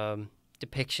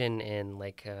depiction in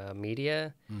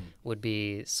media would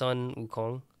be Sun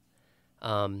Wukong,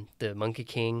 the Monkey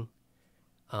King.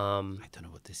 I don't know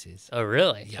what this is. Oh,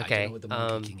 really? Yeah, okay. I don't know what the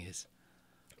Monkey King is.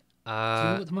 Do you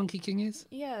know what the Monkey King is?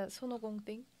 Yeah, 손오공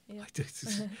thing. Yeah.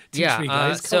 Teach me,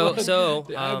 guys. So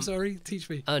I'm sorry. Teach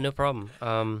me. No problem.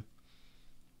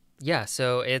 Yeah,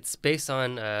 so it's based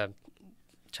on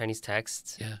Chinese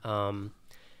texts.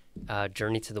 Yeah.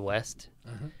 Journey to the West,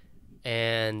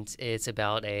 and it's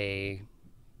about a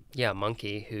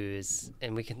monkey who's,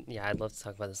 and we can I'd love to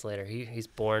talk about this later. He's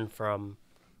born from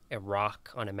a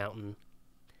rock on a mountain,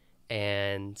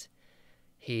 and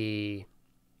I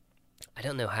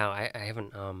don't know how, I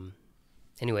haven't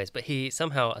anyways, but he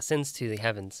somehow ascends to the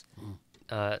heavens,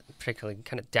 particularly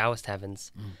kind of Taoist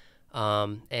heavens.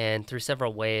 And through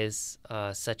several ways,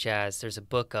 such as there's a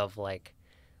book of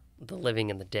the living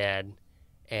and the dead,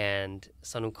 and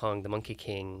Sun Wukong, the Monkey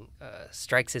King,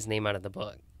 strikes his name out of the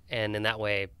book, and in that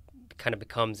way kind of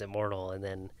becomes immortal. And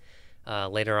then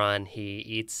later on he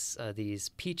eats these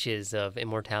peaches of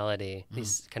immortality,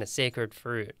 these kind of sacred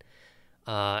fruit,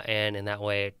 and in that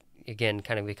way again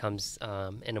kind of becomes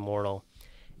an immortal.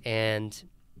 And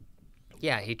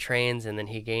he trains, and then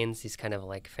he gains these kind of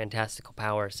fantastical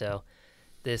powers. So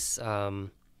this,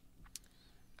 I'm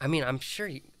sure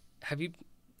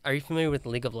are you familiar with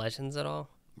League of Legends at all?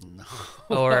 No.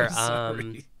 Or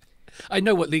sorry. I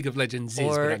know what League of Legends is,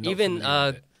 or but I'm not even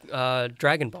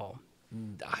Dragon Ball.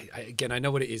 I know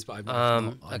what it is, but I'm not.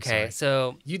 I'm okay, sorry.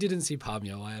 so you didn't see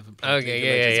Pamyo. I haven't played Okay, League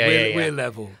of Legends. yeah. We're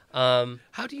level.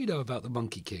 How do you know about the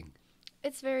Monkey King?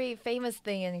 It's very famous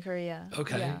thing in Korea.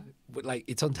 Okay, Yeah.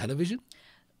 It's on television.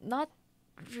 Not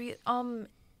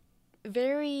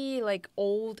very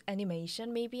old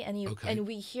animation maybe, and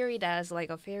we hear it as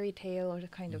a fairy tale or the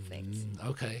kind of things.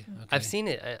 Okay. I've seen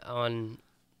it on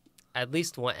at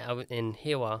least one in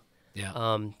Hiewa.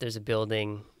 Yeah. There's a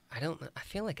building. I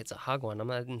feel like it's a Hagwon. I'm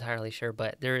not entirely sure,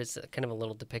 but there is kind of a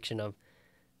little depiction of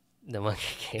the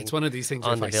Monkey King. It's one of these things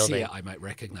where if I see it, I might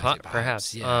recognize it.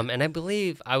 Perhaps. Yeah. And I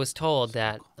believe I was told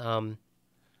that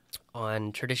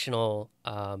on traditional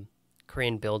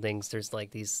Korean buildings, there's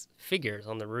these figures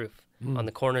on the roof, on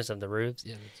the corners of the roofs.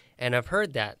 Yeah, and I've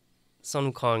heard that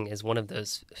Sun Wukong is one of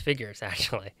those figures,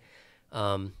 actually,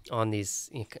 on these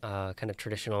kind of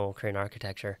traditional Korean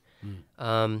architecture.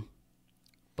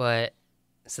 But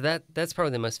so that's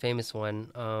probably the most famous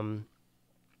one.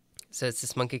 So it's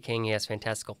this Monkey King. He has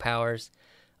fantastical powers.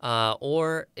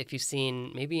 Or if you've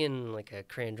seen maybe in a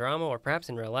Korean drama or perhaps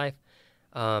in real life,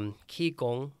 Ki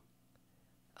Gong.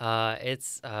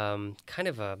 It's kind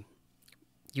of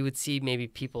you would see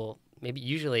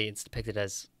usually it's depicted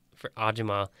as for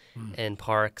ajima in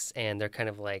parks, and they're kind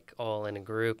of all in a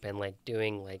group and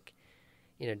doing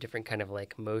different kind of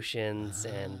motions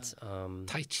and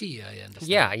Tai Chi, I understand.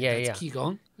 Yeah. That's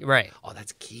Qigong? Right. Oh,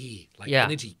 that's Qi.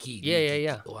 Energy Qi.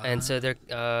 Yeah. Wow. And so they're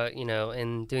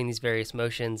in doing these various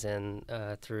motions, and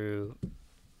through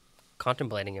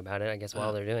contemplating about it, I guess,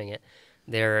 while they're doing it,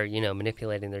 they're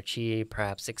manipulating their chi,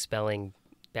 perhaps expelling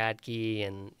bad gi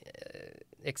and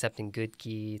accepting good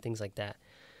gi, things like that.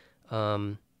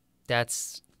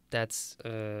 That's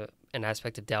an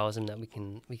aspect of Taoism that we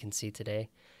can see today,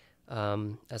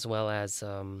 as well as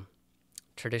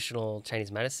traditional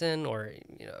Chinese medicine or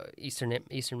Eastern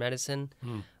medicine.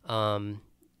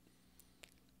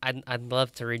 I'd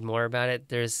love to read more about it.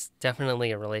 There's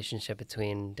definitely a relationship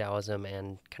between Taoism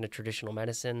and kind of traditional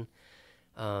medicine.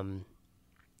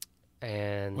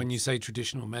 And when you say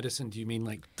traditional medicine, do you mean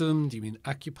like Dum? Do you mean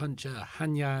acupuncture,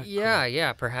 Hanyak?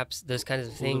 Yeah, perhaps those kinds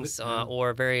of things,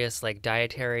 or various like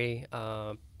dietary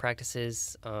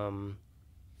practices.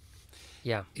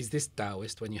 Yeah. Is this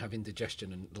Taoist when you have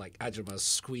indigestion and like Ajahma's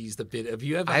squeezed a bit? Have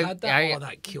you ever had that?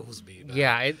 that kills me. Man.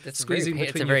 Yeah, it's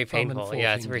very painful.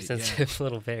 Yeah, it's a very sensitive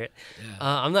little bit. Yeah.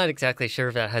 I'm not exactly sure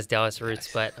if that has Taoist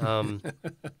roots, but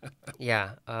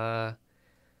yeah,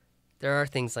 there are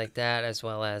things like that, as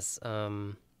well as I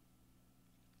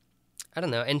don't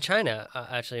know. In China,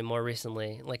 actually, more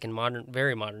recently, like in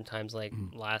very modern times, like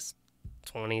last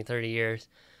 20, 30 years,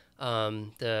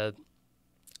 the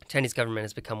Chinese government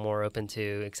has become more open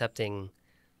to accepting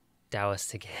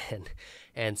Taoists again,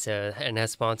 and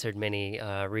has sponsored many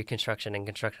reconstruction and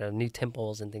construction of new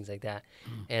temples and things like that.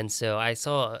 And so I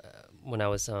saw when I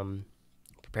was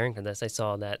preparing for this, I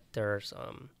saw that there's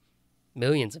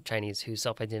millions of Chinese who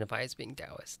self-identify as being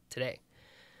Taoist today.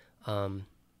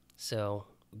 So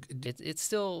it's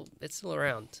still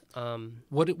around.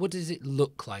 What does it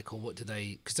look like, or what do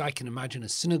they? Because I can imagine a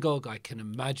synagogue, I can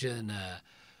imagine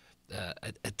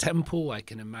a temple, I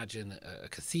can imagine a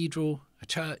cathedral, a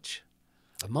church,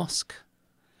 a mosque.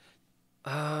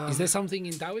 Is there something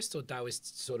in Taoist, or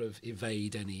Taoists sort of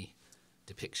evade any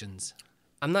depictions?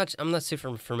 I'm not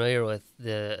super familiar with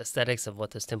the aesthetics of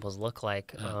what those temples look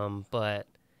like, but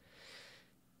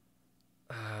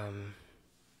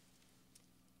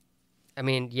I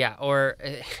mean, yeah. Or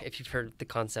if you've heard the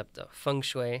concept of feng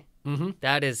shui,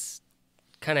 that is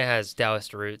kind of has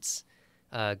Taoist roots.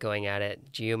 Going at it,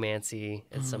 geomancy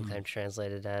is sometimes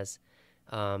translated as.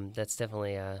 That's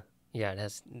definitely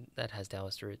that has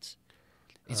Taoist roots.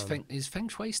 Is feng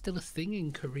shui still a thing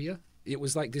in Korea? It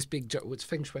was like this big joke. What's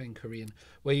feng shui in Korean?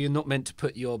 Where you're not meant to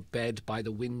put your bed by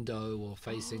the window or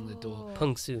facing the door.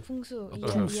 Pungsu.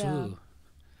 Yeah.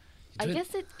 I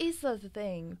guess it is a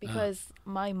thing because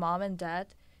my mom and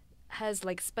dad has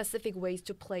like specific ways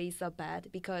to place a bed,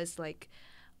 because like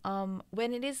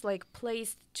when it is like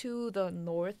placed to the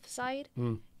north side,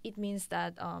 it means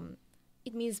that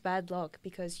it means bad luck,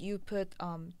 because you put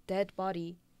dead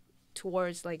body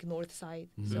towards like north side,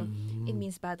 so it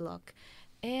means bad luck.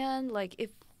 And like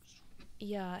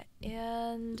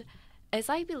and as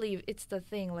I believe, it's the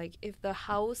thing, like if the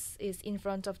house is in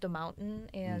front of the mountain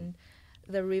and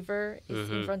the river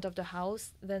is in front of the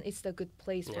house, then it's the good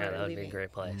place for living. Yeah, that would be a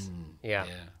great place. Yeah.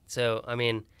 So I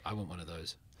mean, I want one of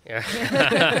those. Yeah.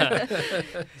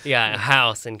 Yeah, a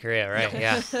house in Korea, right?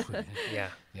 Yeah. Yeah.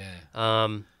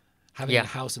 Having a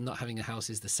house and not having a house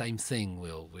is the same thing,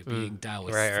 Will. We're being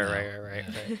Taoists. Right.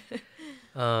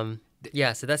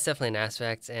 Yeah, so that's definitely an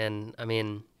aspect, and I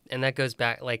mean, and that goes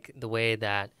back like the way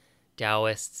that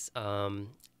Taoists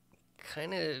kind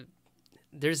of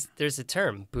there's a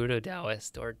term, Buddha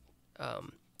Taoist, or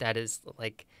that is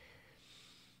like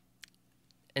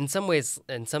in some ways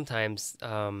and sometimes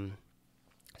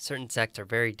certain sects are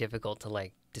very difficult to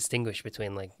like distinguish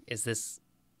between, like, is this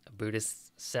a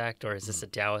Buddhist sect or is this a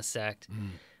Taoist sect?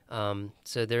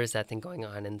 So there is that thing going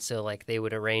on, and so like they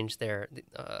would arrange their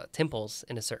temples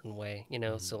in a certain way,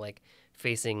 so like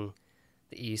facing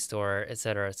the east or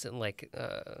etc. So like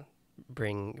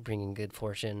bringing good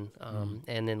fortune,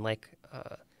 and then like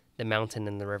the mountain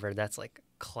and the river. That's like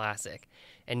classic,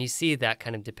 and you see that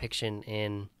kind of depiction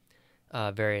in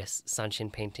various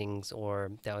Sanshin paintings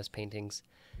or Taoist paintings.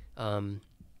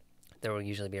 There will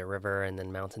usually be a river and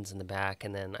then mountains in the back,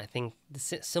 and then I think the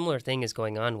similar thing is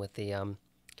going on with the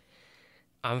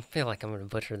I feel like I'm going to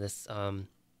butcher this.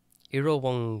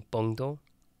 Irowong Bongdo,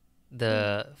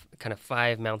 the kind of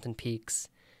 5 mountain peaks,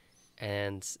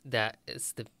 and that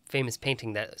is the famous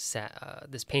painting that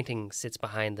this painting sits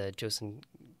behind the Joseon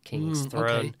King's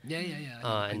throne. Okay.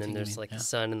 Yeah. And then there's like the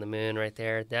sun and the moon right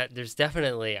there. That there's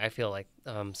definitely, I feel like,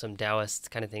 some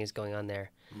Taoist kind of things going on there,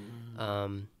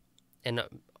 and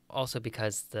also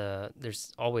because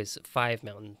there's always 5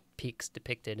 mountain peaks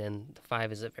depicted, and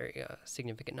 5 is a very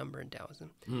significant number in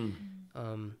Taoism.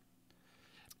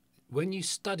 When you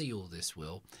study all this,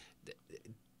 Will,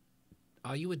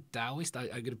 are you a Taoist? I'm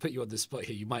going to put you on the spot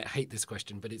here. You might hate this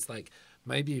question, but it's like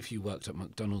maybe if you worked at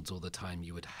McDonald's all the time,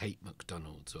 you would hate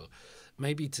McDonald's, or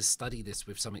maybe to study this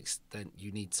with some extent,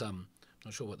 you need some, I'm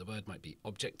not sure what the word might be,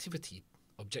 objectivity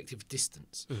objective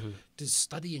distance. Does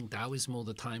studying Taoism all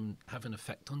the time have an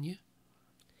effect on you?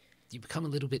 Do you become a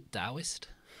little bit Taoist?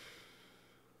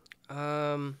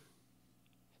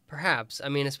 Perhaps. I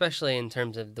mean, especially in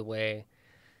terms of the way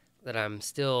that I'm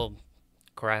still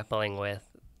grappling with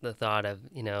the thought of,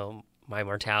 you know, my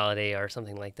mortality or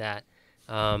something like that.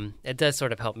 It does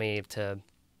sort of help me to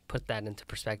put that into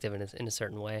perspective in a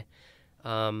certain way.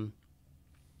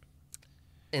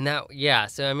 In that, yeah.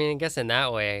 So I mean, I guess in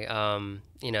that way,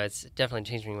 you know, it's definitely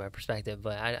changing my perspective.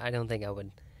 But I don't think I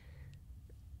would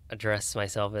address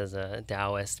myself as a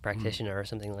Taoist practitioner or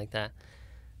something like that.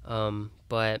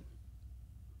 But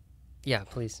yeah,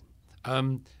 please.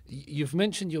 You've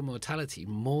mentioned your mortality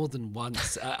more than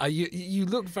once. You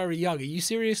look very young. Are you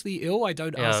seriously ill? I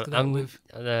don't ask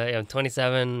that I'm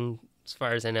 27, as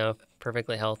far as I know,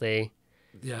 perfectly healthy.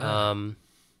 Yeah.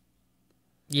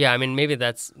 Yeah, I mean, maybe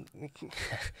that's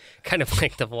kind of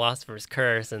like the philosopher's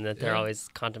curse, and that they're always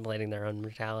contemplating their own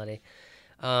mortality.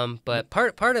 But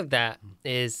part of that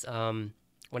is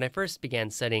when I first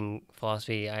began studying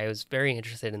philosophy, I was very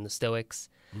interested in the Stoics,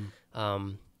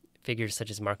 figures such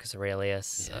as Marcus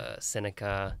Aurelius,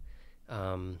 Seneca,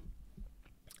 who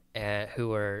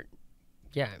were,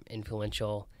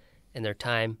 influential in their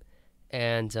time.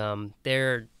 And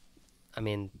their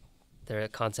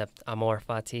concept, amor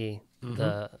fati,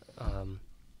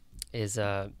 is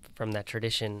from that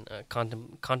tradition,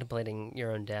 contemplating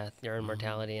your own death, your own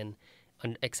mortality, and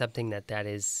accepting that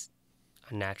is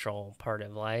a natural part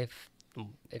of life.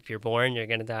 If you're born, you're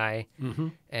going to die.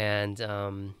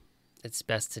 And it's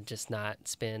best to just not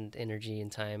spend energy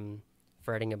and time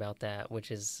fretting about that,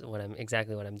 which is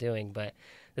exactly what I'm doing. But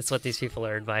that's what these people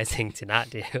are advising to not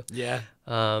do. Yeah.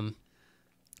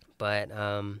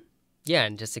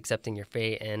 And just accepting your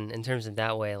fate. And in terms of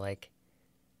that way, like,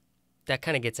 that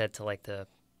kind of gets at to like the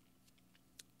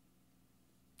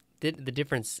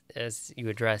difference, as you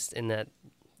addressed, in that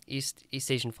East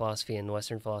Asian philosophy and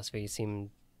Western philosophy seem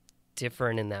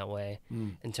different in that way.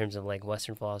 In terms of like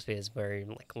Western philosophy is very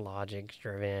like logic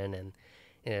driven, and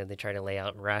you know, they try to lay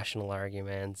out rational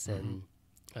arguments and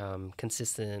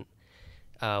consistent,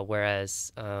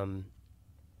 whereas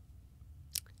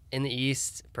in the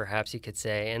East, perhaps you could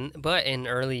say, but in the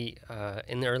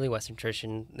early Western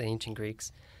tradition, the ancient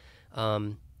Greeks,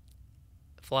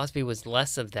 philosophy was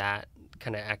less of that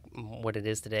kind of what it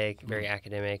is today, very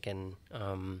academic and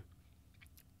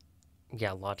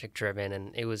logic driven,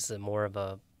 and it was more of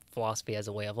a philosophy as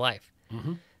a way of life,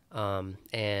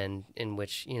 and in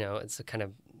which, you know, it's a kind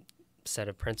of set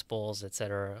of principles,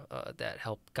 etc., that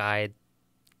help guide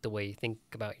the way you think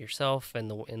about yourself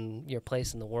and your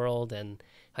place in the world, and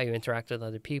how you interact with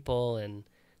other people and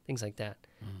things like that.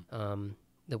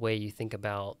 The way you think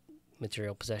about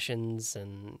material possessions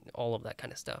and all of that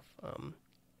kind of stuff.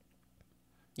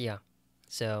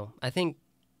 So I think,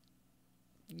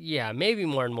 maybe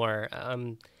more and more,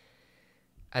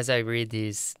 as I read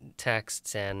these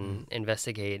texts and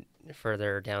investigate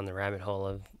further down the rabbit hole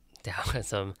of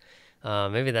Taoism,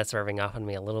 maybe that's rubbing off on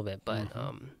me a little bit, but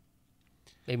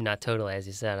maybe not totally, as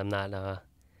you said. I'm not,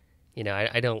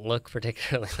 I don't look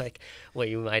particularly like what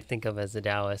you might think of as a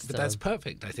Taoist. But that's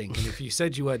perfect, I think. And if you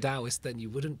said you were Taoist, then you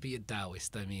wouldn't be a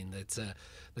Taoist. I mean,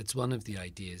 that's one of the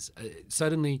ideas.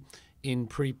 Certainly, in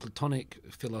pre-Platonic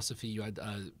philosophy, you had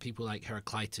people like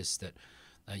Heraclitus that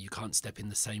you can't step in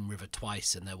the same river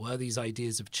twice, and there were these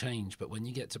ideas of change. But when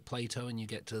you get to Plato and you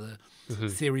get to the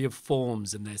theory of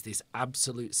forms, and there's this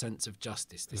absolute sense of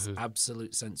justice, this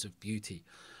absolute sense of beauty,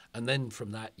 and then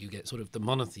from that you get sort of the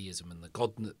monotheism and the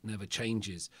God that never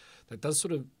changes, that does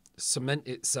sort of cement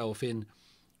itself in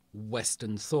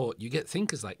Western thought. You get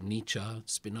thinkers like Nietzsche,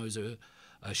 Spinoza,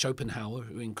 Schopenhauer,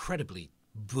 who are incredibly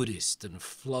Buddhist and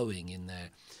flowing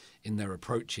in their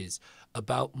approaches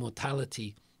about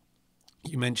mortality.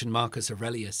 You mentioned Marcus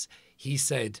Aurelius. He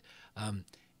said,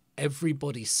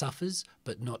 everybody suffers,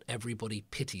 but not everybody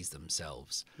pities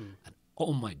themselves. And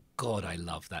oh my God, I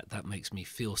love that. That makes me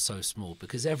feel so small,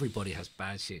 because everybody has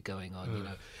bad shit going on. You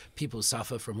know, people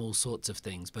suffer from all sorts of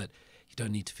things, but you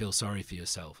don't need to feel sorry for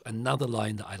yourself. Another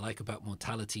line that I like about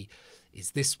mortality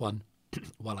is this one.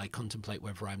 While I contemplate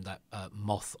whether I'm that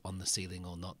moth on the ceiling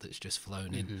or not that's just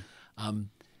flown in.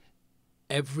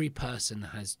 Every person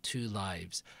has two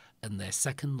lives, and their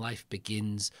second life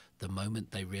begins the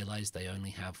moment they realize they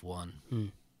only have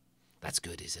one. That's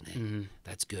good, isn't it?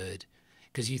 That's good.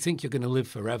 Because you think you're going to live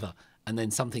forever, and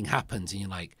then something happens, and you're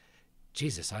like,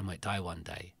 Jesus, I might die one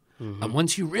day. And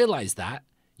once you realize that,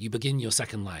 you begin your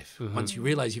second life. Once you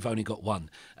realize you've only got one,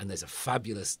 and there's a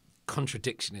fabulous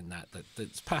contradiction in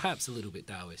that's perhaps a little bit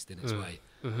Taoist in its way.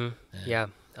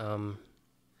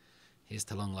 Here's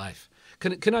to long life.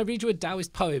 Can I read you a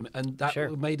Taoist poem? And that Sure.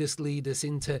 lead us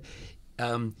into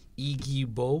Yi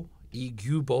Gyu-bo. Yi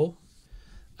Gyu-bo.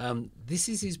 This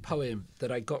is his poem that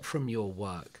I got from your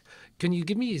work. Can you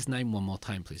give me his name one more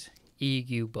time, please? Yi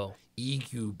Gyu-bo. Yi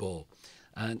Gyu-bo.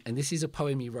 And this is a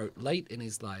poem he wrote late in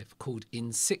his life called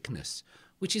In Sickness,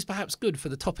 which is perhaps good for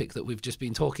the topic that we've just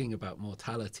been talking about,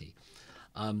 mortality.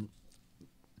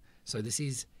 So this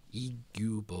is Yi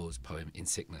Gyu-bo's poem, In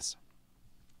Sickness.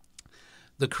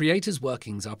 The Creator's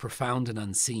workings are profound and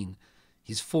unseen.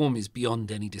 His form is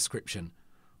beyond any description.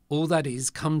 All that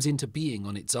is comes into being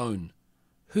on its own.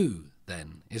 Who,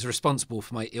 then, is responsible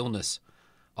for my illness?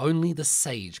 Only the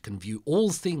sage can view all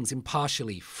things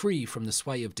impartially, free from the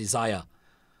sway of desire.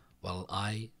 While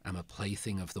I am a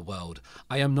plaything of the world,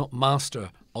 I am not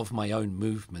master of my own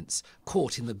movements,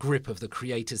 caught in the grip of the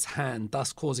Creator's hand,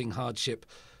 thus causing hardship.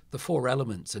 The four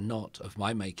elements are not of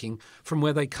my making. From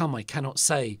where they come I cannot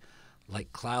say.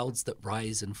 Like clouds that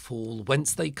rise and fall,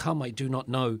 whence they come I do not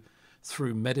know.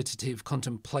 Through meditative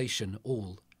contemplation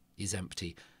all is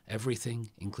empty,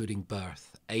 everything including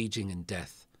birth, aging and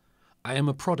death. I am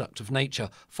a product of nature,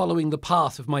 following the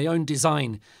path of my own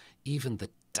design. Even the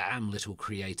damn little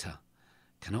Creator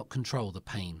cannot control the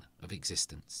pain of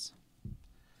existence.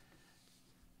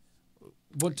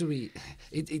 What do we...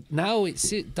 It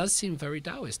does seem very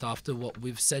Taoist after what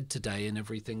we've said today and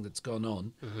everything that's gone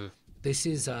on. Mm-hmm. This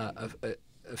is a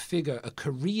figure, a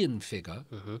Korean figure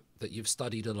that you've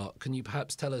studied a lot. Can you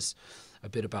perhaps tell us a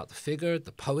bit about the figure,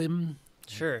 the poem?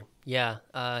 Sure. Yeah.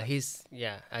 He's,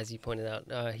 as you pointed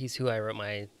out, he's who I wrote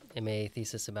my MA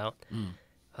thesis about.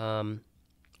 Yi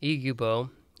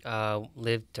Gyu-bo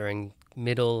lived during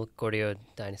Middle Goryeo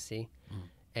Dynasty,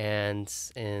 and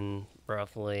in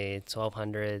roughly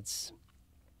 1200s.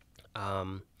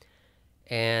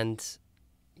 And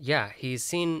yeah, he's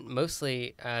seen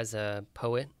mostly as a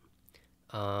poet,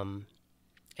 and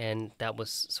that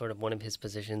was sort of one of his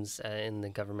positions in the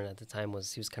government at the time.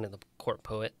 Was he was kind of the court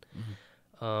poet.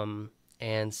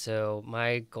 And so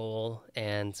my goal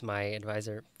and my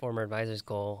former advisor's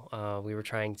goal, we were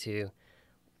trying to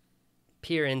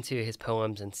peer into his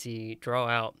poems and draw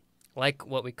out, like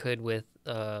what we could with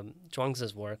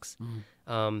Zhuangzi's works,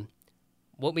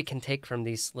 what we can take from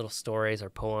these little stories or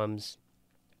poems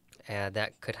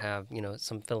that could have,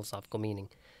 some philosophical meaning.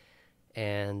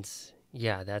 And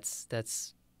yeah, that's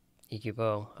Yi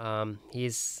Gyu-bo.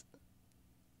 He's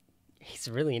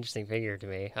a really interesting figure to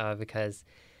me because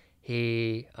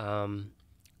he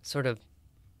sort of,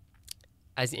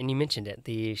 and you mentioned it,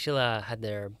 the Shilla had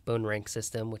their bone rank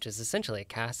system, which is essentially a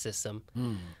caste system.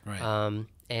 Right.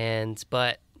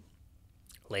 But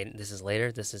this is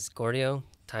later. This is Goryeo.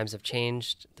 Times have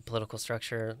changed. The political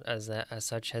structure as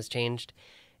such has changed,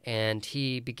 and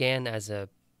he began as a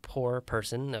poor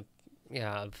person,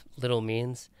 of little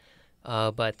means,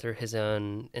 but through his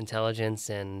own intelligence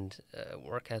and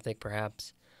work ethic,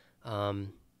 perhaps,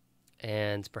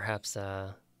 and perhaps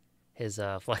his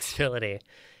flexibility,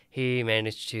 he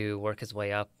managed to work his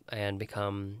way up and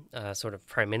become sort of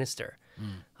prime minister,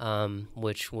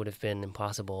 which would have been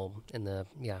impossible in the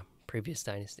previous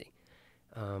dynasty.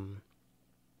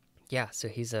 So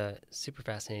he's a super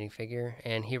fascinating figure,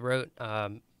 and he wrote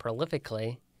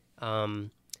prolifically.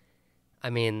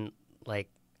 Like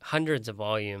hundreds of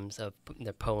volumes of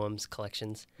the poems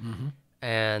collections,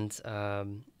 and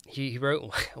he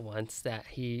wrote once that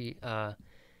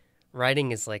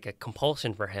writing is like a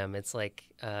compulsion for him. It's like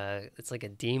a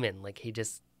demon. Like he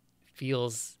just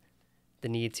feels the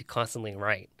need to constantly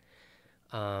write.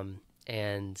 And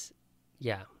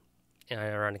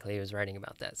ironically, he was writing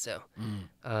about that. So,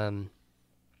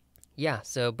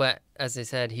 but as I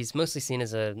said, he's mostly seen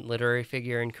as a literary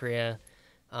figure in Korea.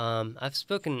 I've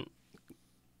spoken,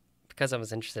 because I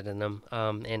was interested in him,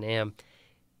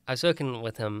 I've spoken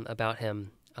with him about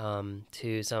him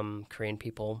to some Korean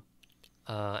people,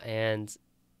 and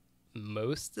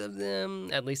most of them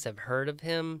at least have heard of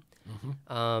him.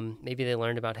 Maybe they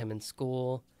learned about him in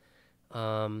school,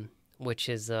 which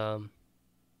is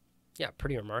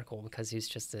pretty remarkable because he's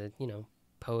just a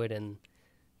poet in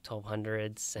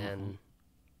 1200s, and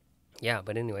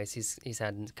but anyways, he's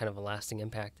had kind of a lasting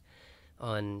impact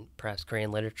on perhaps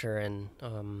Korean literature and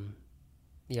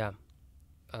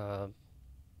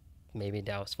maybe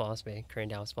Taoist philosophy, Korean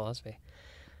Taoist philosophy.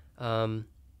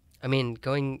 Going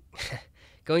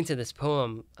to this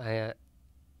poem,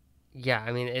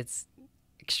 it's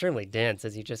extremely dense,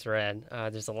 as you just read.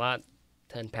 There's a lot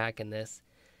to unpack in this.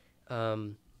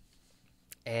 And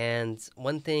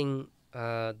one thing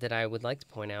that I would like to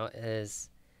point out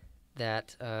is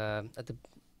that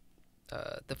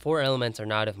the four elements are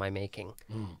not of my making.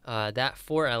 That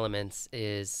four elements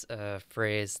is a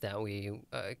phrase that we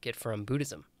get from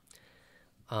Buddhism.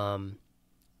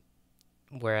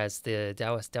 Whereas the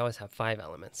Taoists have five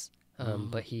elements,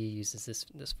 but he uses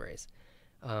this phrase.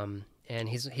 And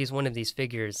he's one of these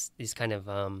figures, these kind of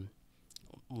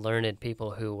learned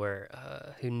people who's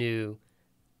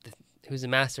a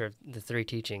master of the three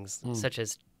teachings, such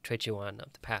as Cui Chi-wan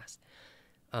of the past.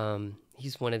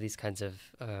 He's one of these kinds of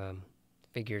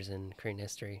figures in Korean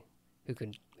history who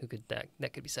could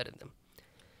that could be said of them.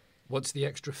 What's the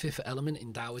extra fifth element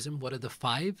in Taoism? What are the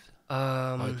five?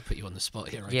 I had to put you on the spot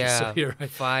here.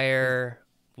 Fire,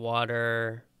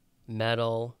 water,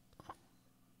 metal,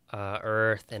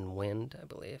 earth, and wind, I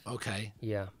believe. Okay.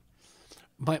 Yeah.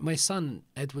 My son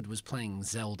Edward was playing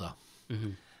Zelda.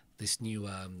 This new,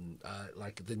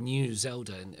 like the new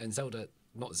Zelda, and Zelda,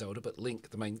 not Zelda, but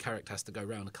Link, the main character, has to go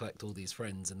around and collect all these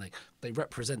friends, and they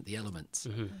represent the elements.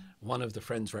 One of the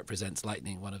friends represents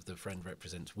lightning, one of the friend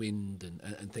represents wind,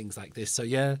 and things like this. So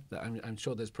yeah, I'm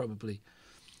sure there's probably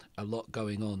a lot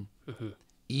going on.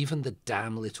 Even the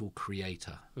damn little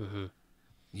creator.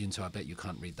 Yun, so I bet you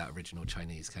can't read that original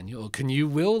Chinese, can you? Or can you,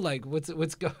 Will? Like,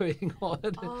 what's going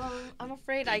on? I'm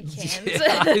afraid I can't.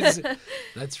 Yeah,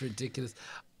 that's ridiculous.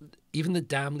 Even the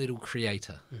damn little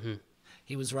creator.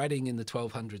 He was writing in the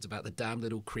 1200s about the damn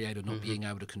little creator not being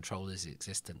able to control his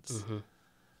existence.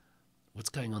 What's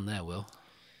going on there, Will?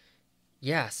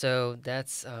 Yeah, so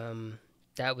that's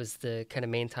that was the kind of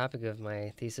main topic of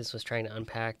my thesis, was trying to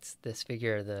unpack this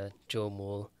figure, the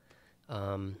Jo-mul,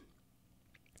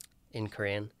 in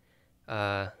Korean.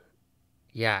 This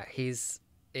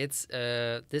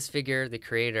figure, the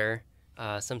creator,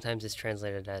 sometimes is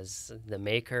translated as the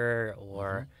maker,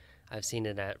 or I've seen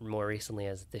it more recently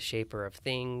as the shaper of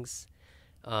things.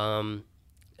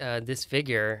 This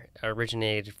figure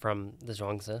originated from the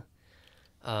Zhuangzi.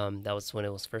 That was when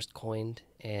it was first coined,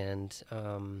 and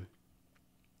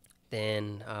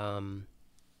then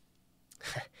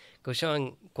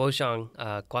Guoshang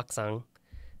Guaksang,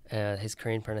 his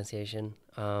Korean pronunciation.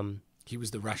 He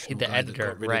was the rational the guy editor,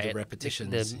 that got rid right? of the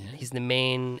repetitions. He's the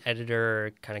main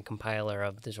editor, kind of compiler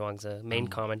of the Zhuangzi, main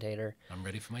commentator. I'm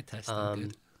ready for my test.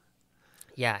 Good.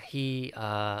 Yeah, he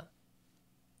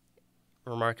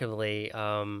remarkably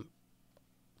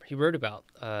he wrote about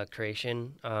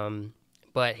creation,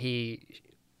 but he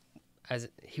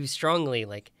was strongly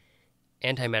like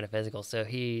anti-metaphysical, so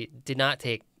he did not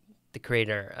take the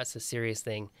creator as a serious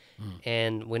thing.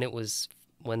 And when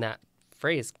that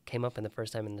phrase came up in the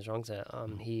first time in the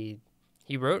Zhuangzi,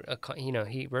 he wrote a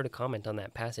comment on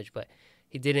that passage, but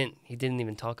he didn't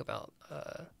even talk about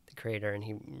the creator, and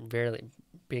he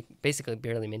basically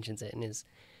barely mentions it in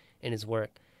his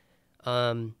work.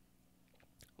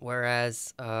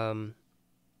 Whereas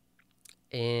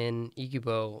in Yi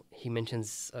Gyu-bo, he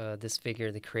mentions this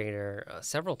figure, the creator,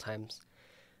 several times,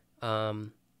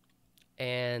 and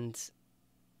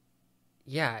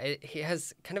yeah, he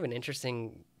has kind of an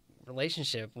interesting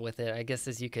relationship with it, I guess,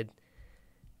 as you can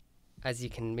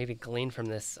maybe glean from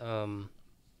this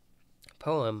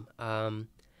poem.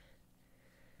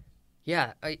 Yi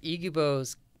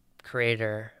Gyu-bo's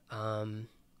creator,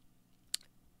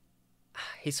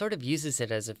 he sort of uses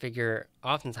it as a figure.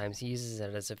 Oftentimes, he uses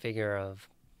it as a figure of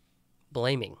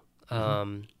blaming,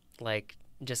 like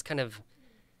just kind of.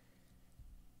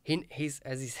 He's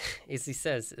as he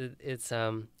says, it's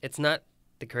not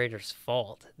the creator's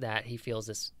fault that he feels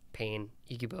this pain.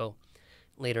 Yi Gyu-bo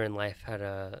later in life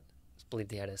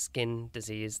believed he had a skin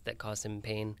disease that caused him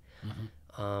pain,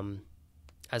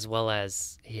 as well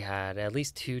as he had at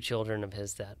least 2 children of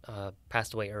his that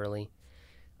passed away early,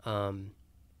 we can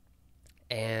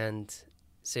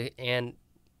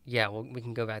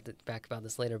go back about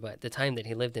this later. But the time that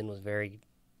he lived in was very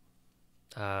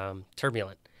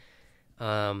turbulent.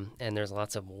 And there's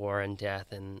lots of war and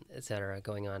death and etc.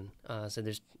 going on. So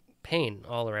there's pain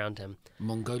all around him.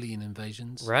 Mongolian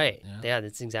invasions. Right. Yeah,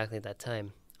 that's exactly that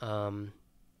time.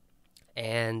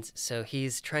 And so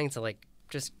he's trying to like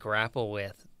just grapple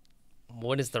with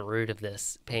what is the root of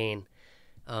this pain.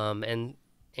 And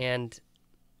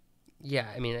yeah,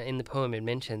 I mean, in the poem it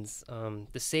mentions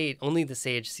only the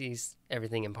sage sees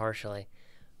everything impartially.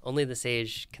 Only the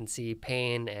sage can see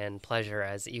pain and pleasure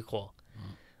as equal.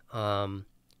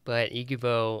 But Yi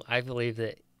Gyu-bo, I believe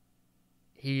that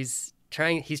he's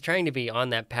trying to be on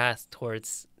that path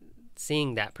towards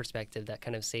seeing that perspective, that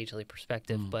kind of sagely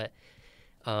perspective. But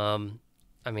I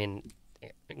mean,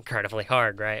 incredibly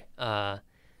hard, right?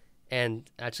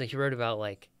 And actually, he wrote about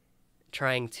like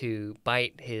trying to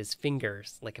bite his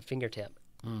fingers, like a fingertip,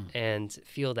 and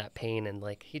feel that pain, and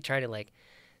like he tried to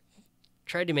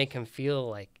make him feel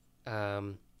like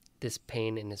this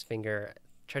pain in his finger,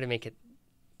 try to make it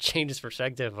change his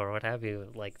perspective or what have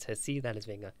you, like to see that as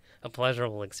being a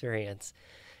pleasurable experience.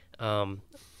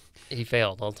 He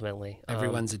failed ultimately.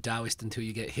 Everyone's a Taoist until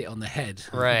you get hit on the head.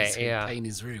 Right. So yeah. pain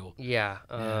is real. Yeah.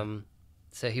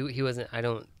 So he wasn't. I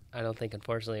don't think,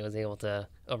 unfortunately, was able to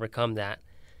overcome that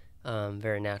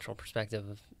very natural perspective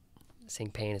of seeing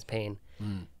pain as pain.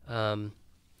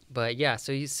 But yeah,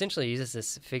 so he essentially uses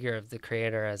this figure of the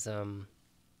creator as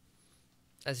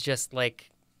just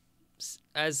like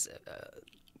as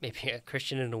maybe a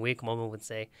Christian in a weak moment would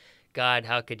say, God,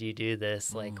 how could you do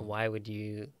this? Like, why would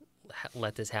you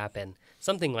let this happen?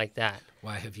 Something like that.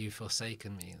 Why have you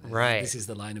forsaken me? Right. This is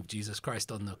the line of Jesus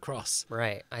Christ on the cross.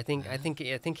 Right. I think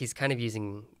he's kind of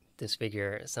using this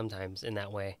figure sometimes in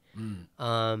that way.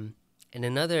 In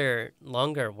another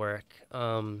longer work,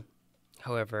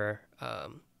 however,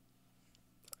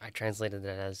 I translated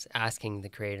it as asking the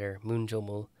creator,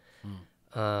 Munjomu.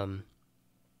 And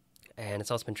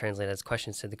it's also been translated as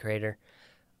questions to the creator.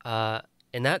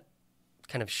 In that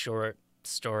kind of short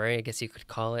story, I guess you could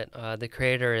call it, the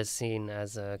creator is seen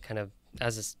as a kind of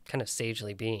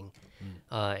sagely being,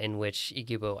 in which Yi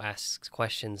Gyu-bo asks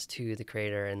questions to the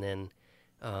creator and then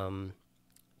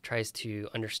tries to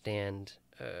understand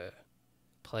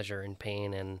pleasure and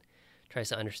pain and tries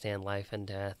to understand life and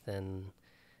death, and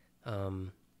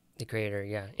the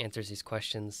creator answers these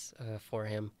questions for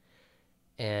him.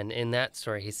 And in that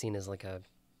story, he's seen as like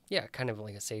kind of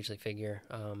like a sagely figure,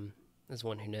 as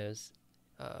one who knows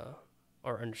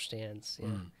or understands.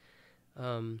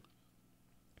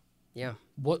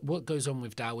 What goes on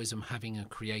with Taoism having a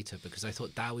creator? Because I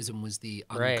thought Taoism was the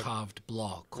uncarved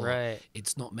block. Or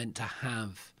it's not meant to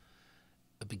have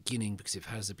a beginning, because if it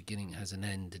has a beginning, it has an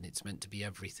end, and it's meant to be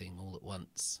everything all at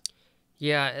once.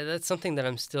 Yeah, that's something that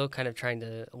I'm still kind of trying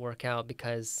to work out,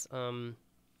 because in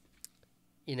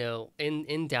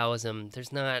Taoism,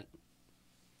 there's not.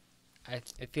 I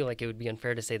feel like it would be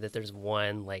unfair to say that there's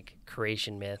one like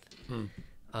creation myth.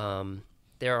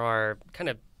 There are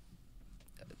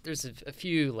there's a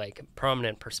few like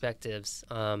prominent perspectives.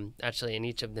 Actually, and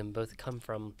each of them both come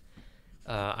from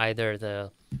either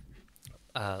the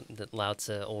Lao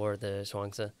Tzu or the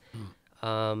Zhuangzi.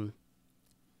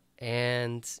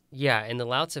 And in the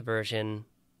Lao Tzu version,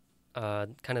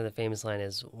 kind of the famous line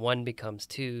is 1 becomes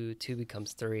 2, 2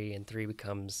 becomes 3, and 3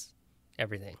 becomes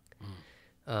everything.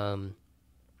 And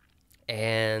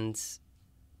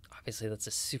obviously that's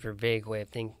a super vague way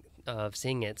of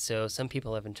seeing it. So some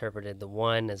people have interpreted the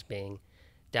 1 as being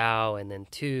Tao, and then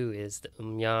 2 is the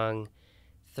Yang,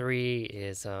 3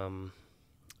 is oh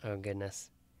goodness,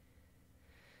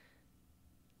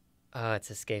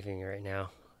 it's escaping me right now.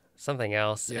 Something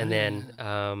else, and then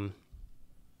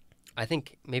I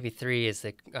think maybe 3 is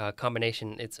the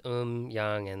combination. It's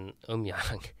Yang and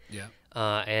Yang.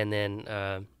 And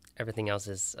then everything else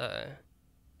is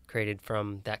created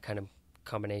from that kind of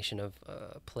combination of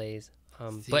plays.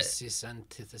 Thesis,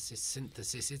 antithesis,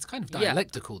 synthesis. It's kind of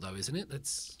dialectical, though, isn't it?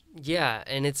 That's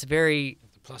and it's very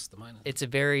the plus, the minus. It's a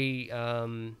very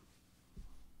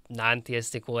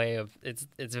non-theistic way of it's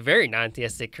a very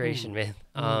non-theistic creation myth.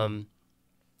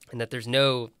 And that there's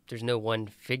no one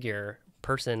figure,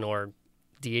 person, or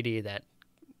deity that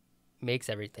makes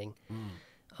everything.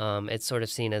 It's sort of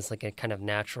seen as like a kind of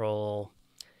natural,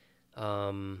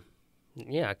 kind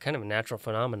of a natural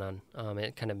phenomenon.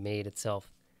 It kind of made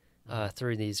itself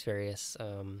through these various,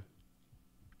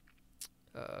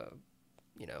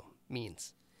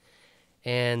 means.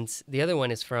 And the other one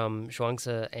is from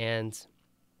Zhuangzi, and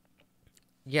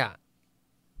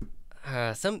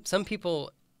some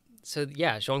people. So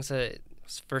Zhuangzi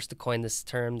was first to coin this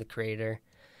term, the creator.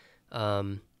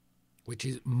 Which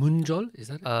is Munjol, is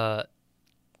that it?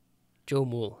 Zhou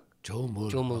Mu.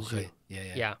 Okay.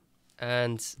 Yeah.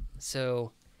 And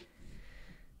so,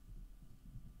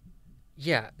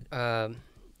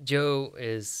 Zhou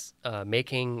is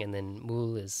making, and then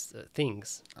Mul is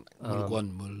things.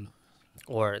 Mul.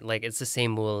 Or like it's the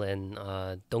same Mul in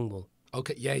Dongmul.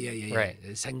 Okay, yeah. Right.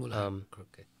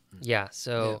 Okay.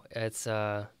 So it's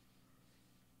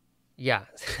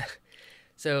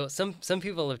So some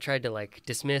people have tried to like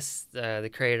dismiss the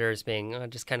creator as being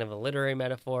just kind of a literary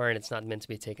metaphor, and it's not meant to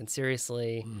be taken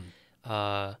seriously.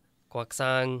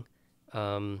 Guaksang,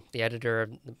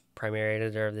 the primary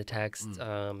editor of the text,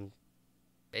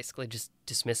 basically just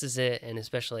dismisses it, and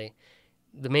especially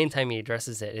the main time he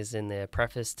addresses it is in the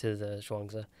preface to the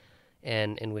Zhuangzi,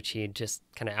 and in which he just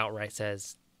kind of outright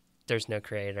says there's no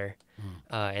creator,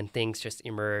 and things just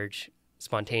emerge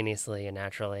spontaneously and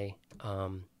naturally.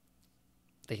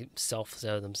 They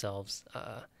self-sow themselves,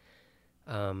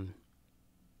 and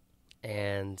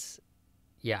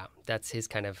yeah, that's his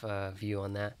kind of view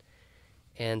on that.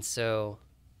 And so,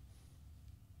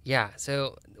 yeah,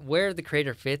 so where the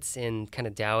creator fits in kind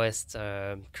of Taoist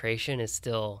creation is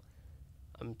still,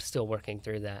 I'm still working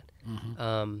through that.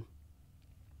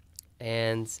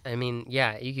 And I mean,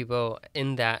 yeah, Yi Gyu-bo,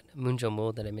 in that Munjo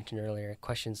Mo that I mentioned earlier,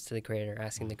 questions to the creator,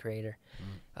 asking the creator,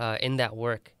 in that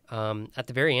work, at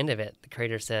the very end of it, the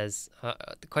creator says,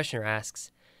 the questioner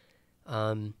asks,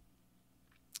 I'm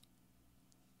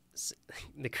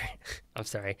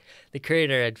sorry, the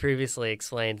creator had previously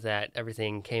explained that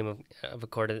everything came of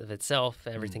accord of itself,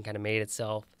 everything kind of made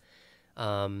itself.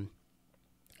 And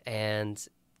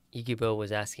Yi Gyu-bo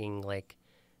was asking, like,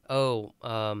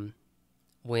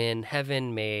 when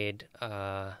heaven made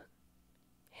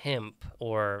hemp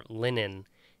or linen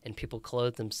and people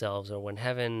clothed themselves, or when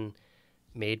heaven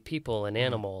made people and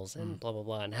animals and blah, blah,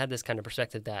 blah, and had this kind of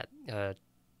perspective that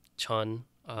Chun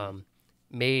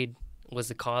was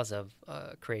the cause of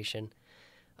creation,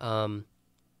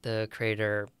 the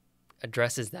creator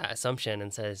addresses that assumption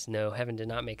and says, no, heaven did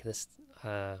not make this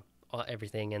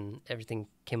everything, and everything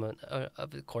came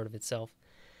of the accord of itself.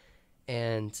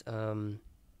 And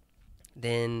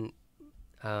then,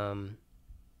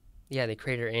 the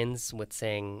creator ends with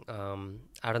saying,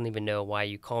 I don't even know why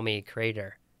you call me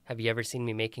creator. Have you ever seen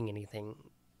me making anything?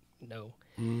 No.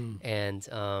 And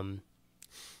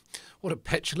what a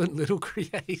petulant little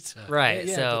creator. Right.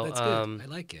 Yeah, so that's good. I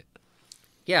like it.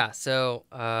 Yeah. So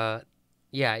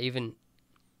even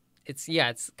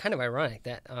it's kind of ironic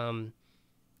that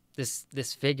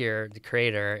this figure, the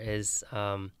creator, is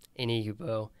in Yi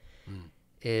Gyu-bo,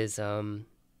 is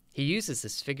he uses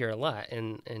this figure a lot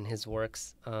in his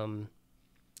works, but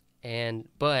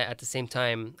at the same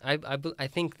time, I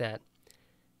think that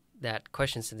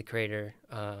questions to the creator,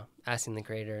 asking the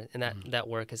creator, and that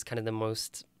work is kind of the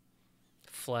most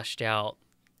fleshed out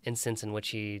instance in which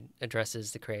he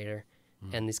addresses the creator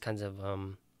and these kinds of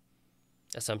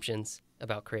assumptions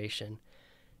about creation.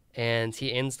 And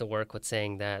he ends the work with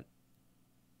saying that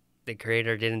the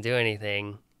creator didn't do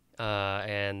anything,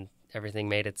 and everything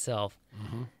made itself,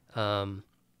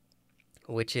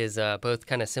 which is both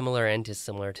kind of similar and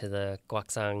dissimilar to the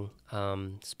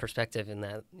Gwaksang's perspective, in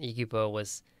that Yi Gyu-bo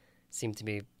seemed to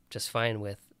be just fine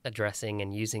with addressing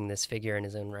and using this figure in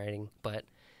his own writing, but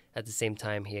at the same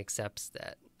time he accepts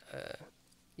that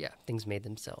things made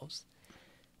themselves.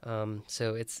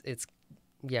 So it's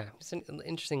an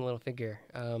interesting little figure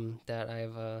that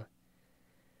I've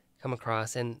come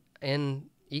across, and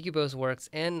Yi Gyu-bo's works,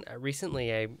 and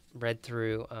recently I read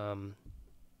through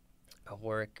a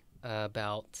work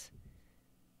about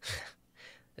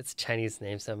it's a Chinese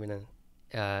name, so I'm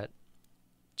gonna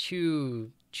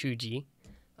Chuji.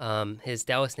 His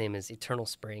Taoist name is Eternal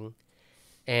Spring,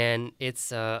 and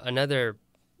it's another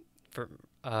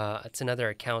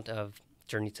account of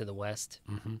Journey to the West.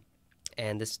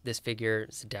 And this figure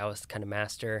is a Taoist kind of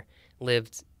master. He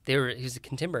was a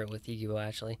contemporary with Yi Gyu-bo,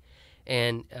 actually,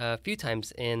 and a few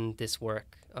times in this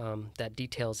work that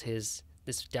details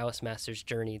this Taoist master's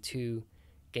journey to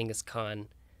Genghis Khan,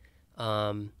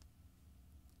 and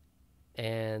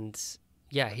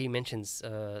he mentions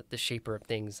the shaper of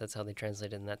things. That's how they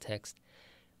translate it in that text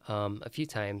a few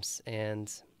times.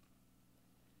 And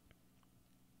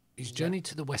his journey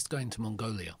to the West, going to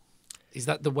Mongolia. Is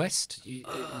that the West?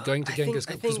 Going to Genghis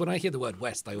Khan? Because when I hear the word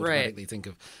West, I automatically think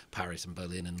of Paris and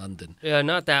Berlin and London. Yeah,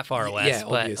 not that far west. Yeah,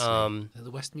 obviously. The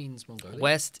West means Mongolia?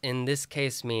 West, in this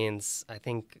case, means, I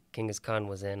think Genghis Khan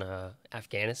was in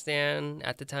Afghanistan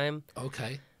at the time.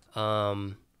 Okay.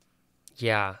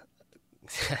 Yeah.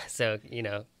 So,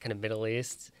 kind of Middle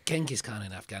East. Genghis Khan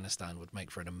in Afghanistan would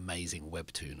make for an amazing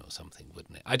webtoon or something,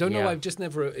 wouldn't it? I don't know. I've just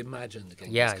never imagined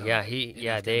Genghis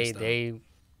Khan.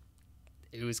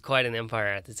 It was quite an empire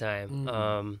at the time.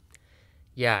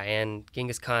 And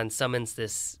Genghis Khan summons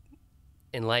this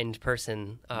enlightened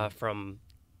person from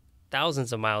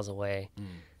thousands of miles away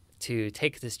to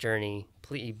take this journey.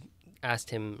 He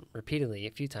asked him repeatedly,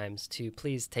 a few times, to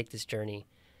please take this journey.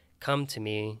 Come to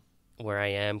me where I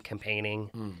am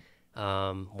campaigning,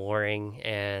 warring,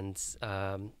 and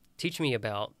teach me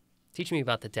about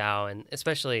the Tao. And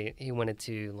especially, he wanted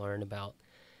to learn about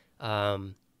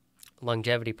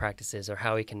longevity practices, or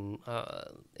how he can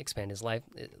expand his life,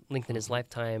 lengthen his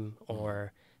lifetime,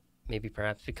 or maybe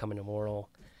perhaps become an immortal.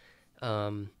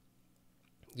 So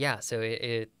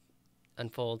it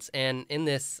unfolds, and in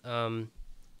this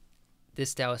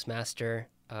this Taoist master,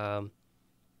 I'll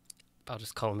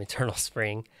just call him Eternal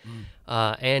Spring,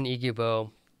 and Yi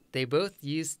Gyu-bo, they both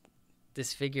used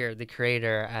this figure, the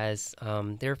creator, as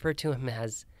they refer to him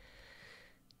as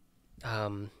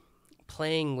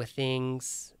playing with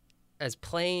things,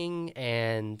 playing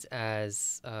and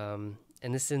as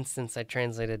in this instance I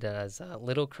translated it as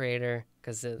little creator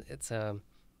because it's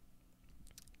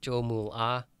Jomul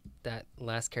Ah. That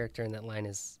last character in that line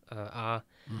is Ah.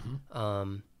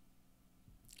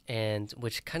 And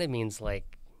which kind of means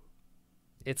like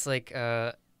it's like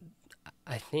I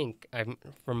think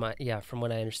from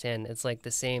what I understand, it's like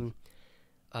the same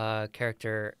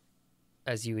character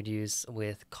as you would use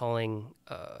with calling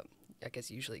I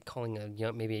guess usually calling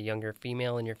maybe a younger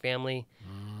female in your family,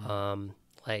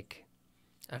 like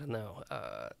I don't know,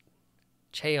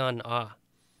 Cheon Ah,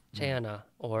 Cheona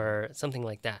or something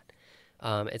like that.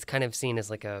 It's kind of seen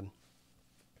as like a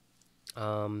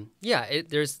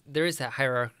there is that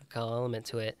hierarchical element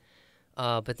to it,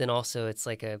 but then also it's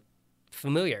like a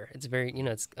familiar. It's very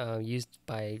it's used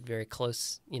by very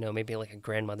close maybe like a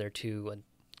grandmother to a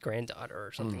granddaughter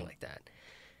or something like that.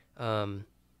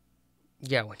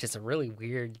 Which is a really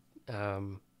weird.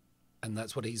 And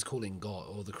that's what he's calling God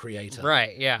or the creator,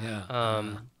 right?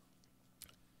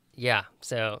 Yeah.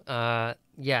 So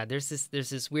there's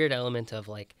this weird element of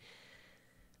like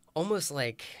almost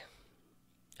like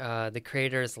the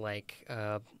creator's like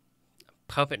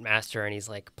puppet master, and he's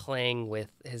like playing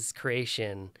with his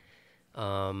creation,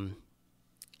 and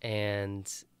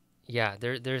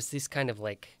there's this kind of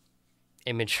like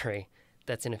imagery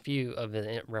that's in a few of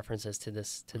the references to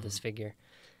this figure,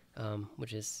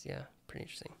 which is pretty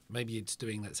interesting. Maybe it's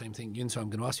doing that same thing. Yun, so I'm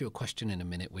going to ask you a question in a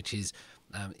minute, which is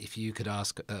if you could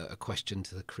ask a question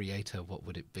to the creator, what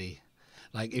would it be?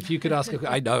 Like if you could ask,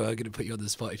 I know I'm going to put you on the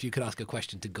spot. If you could ask a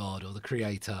question to God or the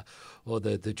creator or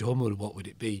the Jomul, what would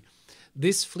it be?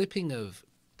 This flipping of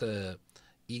the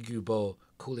Yi Gyu-bo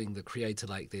calling the creator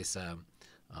like this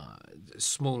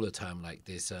smaller term, like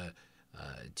this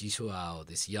Jisuao,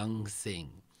 this young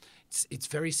thing. It's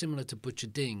very similar to Butcher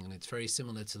Ding, and it's very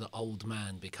similar to the old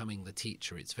man becoming the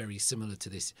teacher. It's very similar to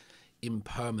this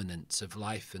impermanence of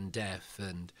life and death,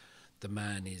 and the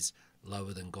man is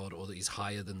lower than God or that he's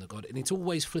higher than the God. And it's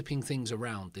always flipping things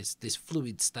around, this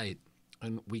fluid state.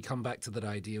 And we come back to that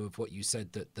idea of what you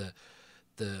said, that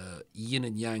the yin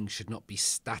and yang should not be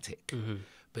static,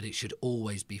 but it should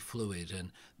always be fluid.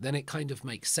 And then it kind of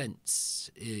makes sense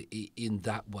in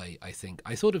that way, I think.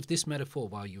 I thought of this metaphor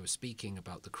while you were speaking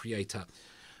about the creator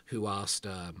who asked,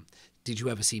 did you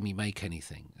ever see me make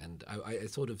anything? And I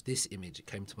thought of this image. It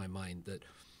came to my mind that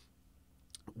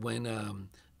when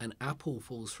an apple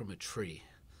falls from a tree,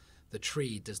 the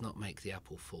tree does not make the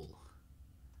apple fall.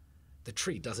 The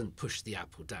tree doesn't push the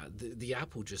apple down. The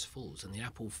apple just falls, and the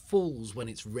apple falls when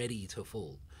it's ready to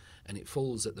fall, and it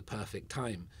falls at the perfect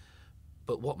time.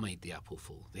 But what made the apple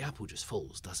fall? The apple just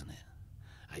falls, doesn't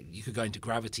it? You could go into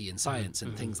gravity and science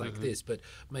and things like this, but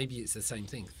maybe it's the same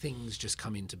thing. Things just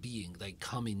come into being. They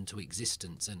come into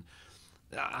existence. And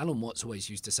Alan Watts always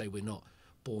used to say we're not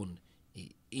born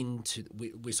into,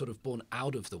 we're sort of born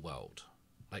out of the world.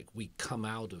 Like we come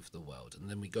out of the world and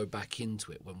then we go back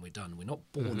into it when we're done. We're not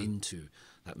born into,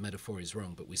 that metaphor is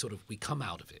wrong, but we come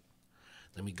out of it.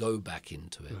 Then we go back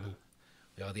into it.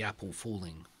 We are the apple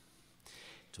falling.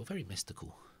 It's all very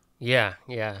mystical. Yeah.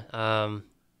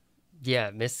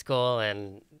 Mystical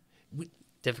and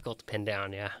difficult to pin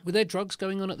down, Were there drugs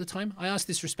going on at the time? I ask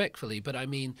this respectfully, but I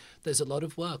mean, there's a lot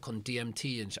of work on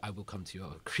DMT, and I will come to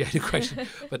your creative question,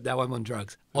 but now I'm on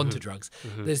drugs, onto drugs.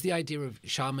 There's the idea of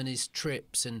shamanist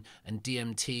trips and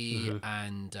DMT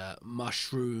and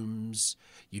mushrooms.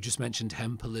 You just mentioned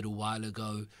hemp a little while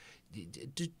ago.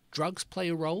 Do drugs play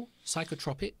a role?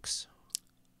 Psychotropics?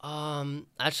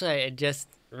 Actually, I just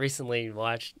recently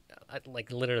watched, like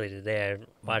literally today, I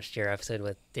watched your episode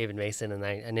with David Mason, and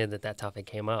I knew that topic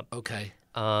came up. Okay.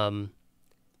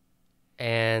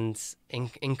 And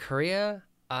in Korea,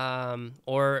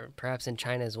 or perhaps in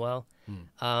China as well,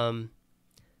 I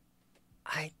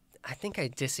think I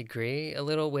disagree a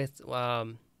little with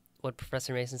what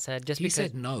Professor Mason said. He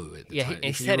said no at the time.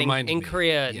 He said in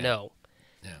Korea, no.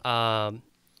 Yeah.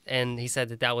 And he said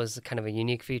that was kind of a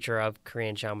unique feature of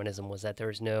Korean shamanism, was that there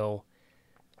was no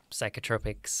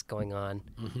psychotropics going on.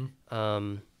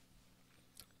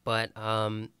 But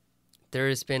there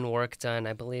has been work done,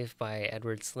 I believe, by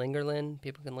Edward Slingerland.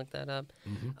 People can look that up.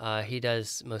 He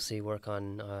does mostly work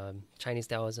on Chinese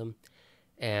Taoism.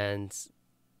 And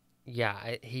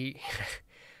I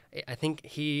think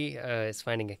he is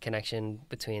finding a connection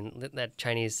between that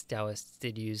Chinese Taoists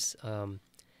did use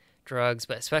drugs,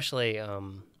 but especially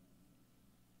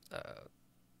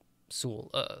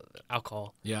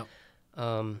alcohol. Yeah.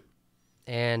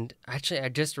 And actually, I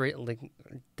just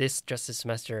this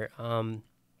semester,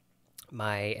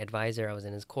 my advisor, I was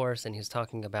in his course, and he was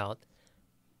talking about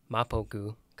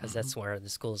Mapogu, because that's where the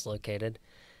school is located.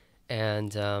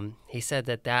 And he said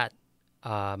that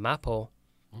mapo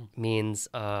means,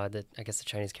 I guess the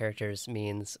Chinese characters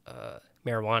means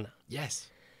marijuana. Yes.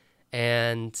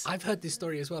 And I've heard this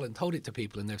story as well and told it to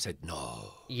people, and they've said,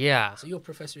 no. Yeah. So your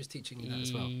professor is teaching you that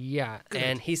as well? Yeah. Good.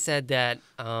 And he said that,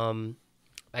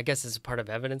 I guess as a part of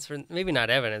evidence, for maybe not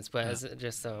evidence, but as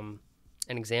just an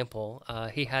example,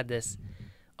 he had this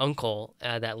uncle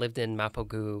that lived in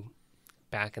Mapogu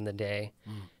back in the day.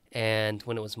 And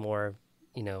when it was more,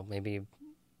 maybe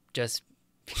just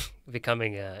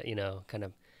becoming a, kind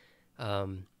of,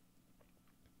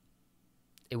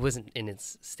 it wasn't in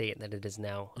its state that it is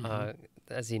now.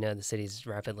 As you know, the city's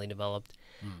rapidly developed,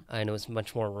 and it was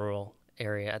much more rural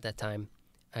area at that time.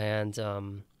 And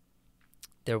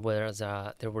there was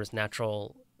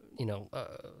natural,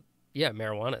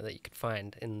 marijuana that you could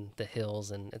find in the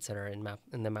hills and et cetera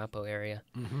in the Mapo area.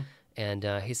 And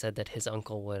he said that his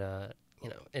uncle would,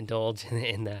 indulge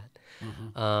in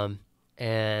that.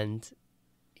 And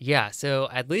yeah, so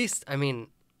at least, I mean,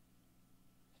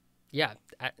 yeah,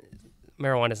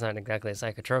 marijuana is not exactly a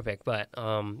psychotropic, but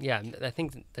I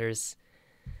think there's...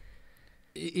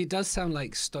 It does sound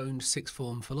like stoned sixth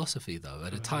form philosophy, though,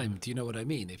 at a time. Do you know what I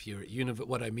mean? If you're at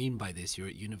what I mean by this, you're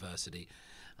at university,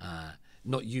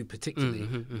 not you particularly,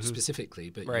 specifically,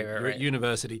 but you're at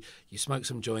university, you smoke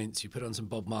some joints, you put on some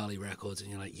Bob Marley records, and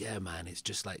you're like, yeah, man, it's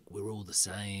just like we're all the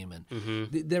same. And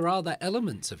there are that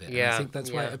elements of it. Yeah. And I think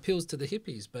that's why it appeals to the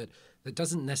hippies, but that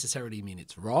doesn't necessarily mean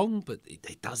it's wrong, but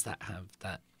it does have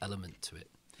that element to it.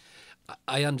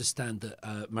 I understand that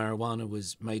marijuana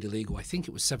was made illegal. I think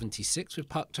it was 76 with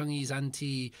Park Chung-hee's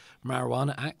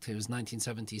Anti-Marijuana Act. It was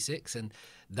 1976, and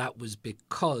that was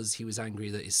because he was angry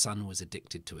that his son was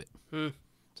addicted to it. So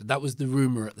that was the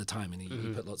rumor at the time, and he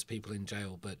put lots of people in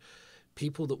jail. But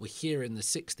people that were here in the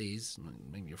 60s,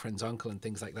 maybe your friend's uncle and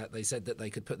things like that, they said that they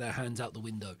could put their hands out the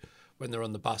window when they're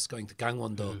on the bus going to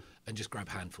Gangwon-do and just grab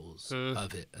handfuls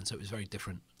of it. And so it was very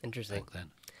different back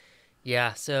then.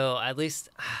 Yeah, so at least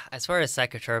as far as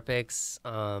psychotropics,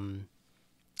 I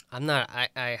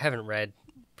haven't read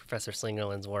Professor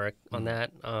Slingerland's work on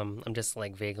that. I'm just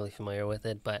like vaguely familiar with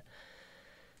it, but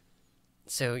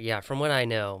so yeah, from what I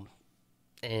know,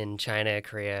 in China,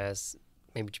 Korea,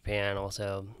 maybe Japan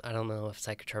also, I don't know if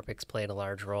psychotropics played a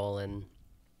large role in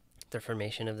the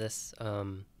formation of this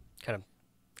kind of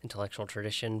intellectual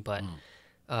tradition, but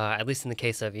at least in the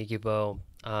case of Yi Gyu-bo,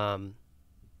 I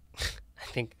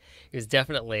think he was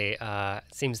definitely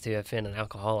seems to have been an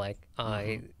alcoholic.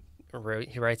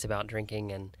 He writes about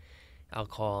drinking and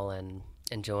alcohol and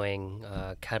enjoying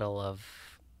a kettle of,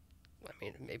 I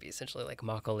mean, maybe essentially like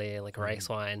makgeolli, like rice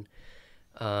wine,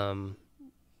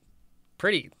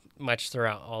 pretty much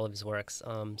throughout all of his works.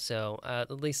 So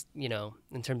at least,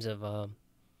 in terms of,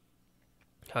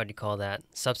 how do you call that,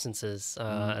 substances,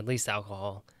 at least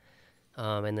alcohol,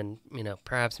 and then,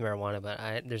 perhaps marijuana, but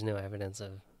there's no evidence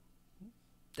of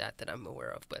that I'm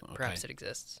aware of, but perhaps it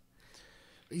exists.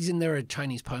 Isn't there a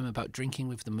Chinese poem about drinking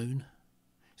with the moon?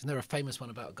 Isn't there a famous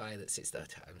one about a guy that sits there?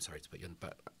 I'm sorry to put you on,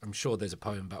 but I'm sure there's a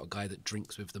poem about a guy that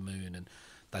drinks with the moon, and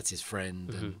that's his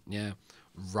friend. And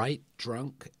write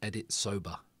drunk, edit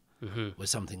sober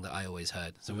was something that I always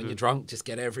heard. So when you're drunk, just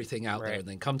get everything out there, and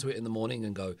then come to it in the morning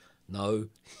and go, no,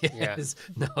 yes,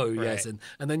 no, yes, and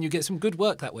then you get some good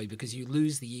work that way, because you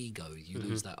lose the ego, you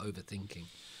lose that overthinking.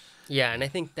 Yeah, and I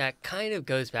think that kind of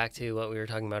goes back to what we were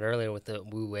talking about earlier with the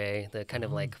Wu-wei, the kind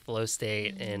of like flow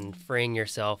state and freeing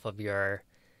yourself of your,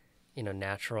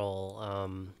 natural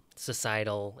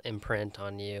societal imprint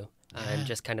on you, and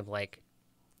just kind of like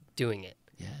doing it.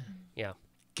 Yeah.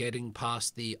 Getting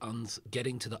past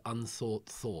getting to the unthought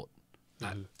thought,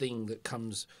 that thing that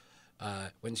comes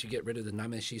once you get rid of the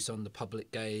nameshison, the public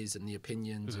gaze and the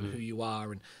opinions and who you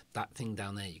are, and that thing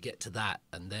down there, you get to that,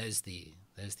 and there's the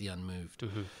unmoved.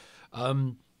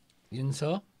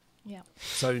 Yunso? Yeah.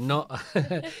 So not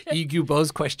Yi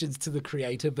Gyu-bo's questions to the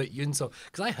creator, but Yunso,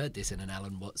 because I heard this in an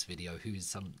Alan Watts video, who's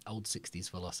some old 60s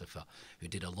philosopher who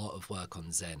did a lot of work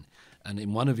on Zen. And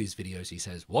in one of his videos, he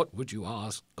says, what would you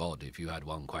ask God if you had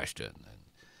one question? And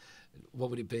what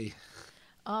would it be?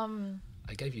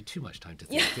 I gave you too much time to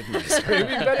think, didn't I? So it'd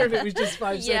be better if it was just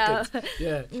 5 seconds.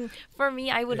 Yeah. For me,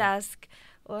 I would ask,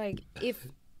 like, if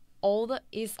all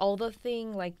the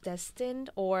thing like destined,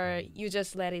 or you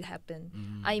just let it happen.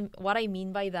 What I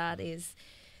mean by that is,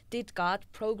 did God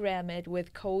program it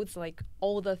with codes, like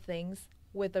all the things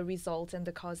with the results and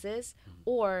the causes,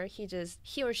 or he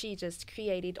or she just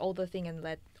created all the thing and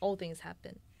let all things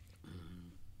happen?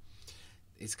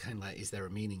 It's kind of like, is there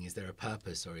a meaning, is there a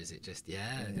purpose, or is it just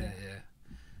yeah,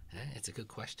 it's a good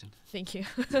question. Thank you.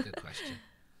 It's a good question.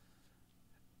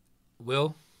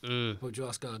 Will, what would you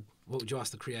ask God? What would you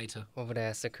ask the creator? What would I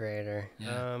ask the creator?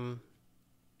 Yeah.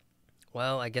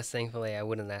 Well, I guess thankfully I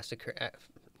wouldn't ask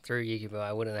through Yi Gyu-bo,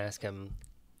 I wouldn't ask him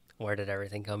where did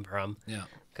everything come from. Yeah.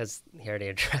 Because he already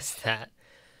addressed that.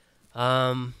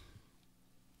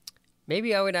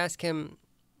 Maybe I would ask him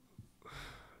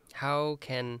how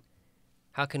can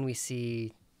we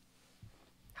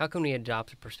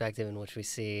adopt a perspective in which we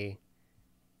see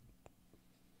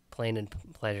pain and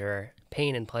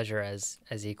pleasure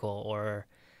as equal, or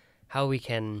how we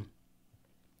can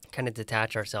kind of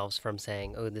detach ourselves from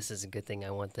saying, oh, this is a good thing,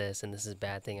 I want this, and this is a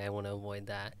bad thing, I want to avoid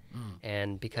that.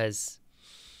 And because,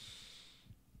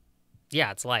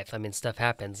 yeah, it's life. I mean, stuff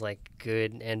happens, like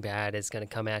good and bad is going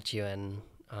to come at you, and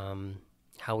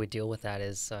how we deal with that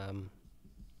is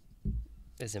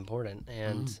important.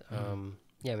 And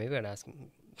yeah, maybe I'd ask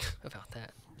him about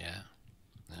that. Yeah.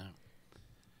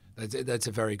 That's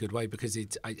a very good way, because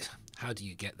how do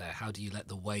you get there? How do you let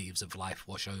the waves of life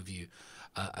wash over you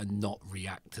and not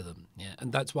react to them? Yeah,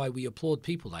 and that's why we applaud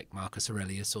people like Marcus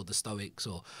Aurelius or the Stoics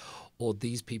or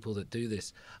these people that do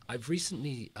this. I've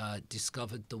recently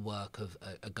discovered the work of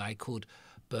a guy called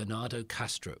Bernardo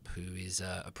Kastrup, who is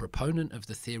a proponent of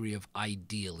the theory of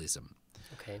idealism.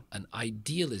 Okay. And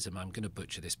idealism, I'm going to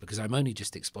butcher this because I'm only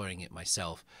just exploring it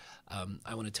myself.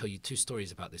 I want to tell you two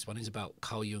stories about this. One is about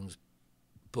Carl Jung's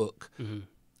book,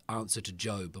 Answer to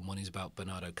Job, and one is about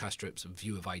Bernardo Kastrup's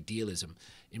view of idealism.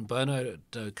 In Bernardo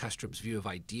Kastrup's view of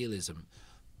idealism,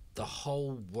 the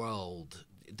whole world,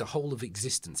 the whole of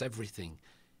existence, everything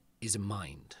is a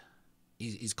mind,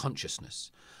 is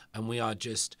consciousness. And we are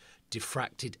just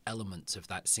diffracted elements of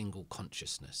that single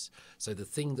consciousness. So the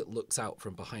thing that looks out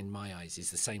from behind my eyes is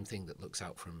the same thing that looks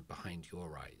out from behind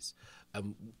your eyes.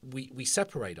 We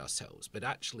separate ourselves, but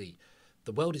actually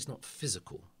the world is not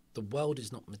physical. The world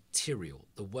is not material.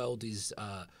 The world is,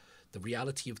 the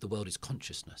reality of the world is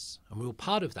consciousness. And we're all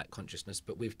part of that consciousness,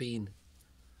 but we've been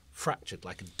fractured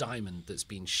like a diamond that's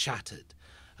been shattered.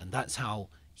 And that's how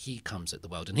he comes at the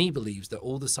world. And he believes that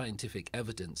all the scientific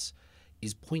evidence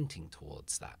is pointing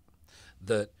towards that.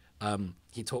 That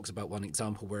he talks about one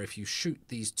example where if you shoot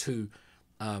these two,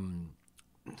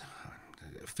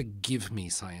 forgive me,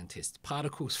 scientists,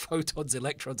 particles, photons,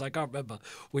 electrons, I can't remember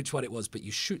which one it was, but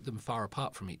you shoot them far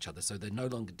apart from each other so they're no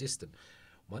longer distant.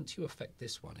 Once you affect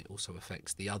this one, it also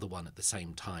affects the other one at the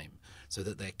same time, so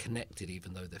that they're connected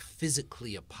even though they're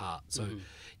physically apart. So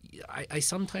I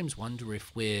sometimes wonder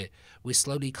if we're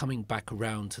slowly coming back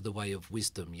around to the way of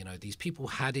wisdom. You know, these people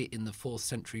had it in the 4th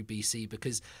century BC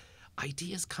because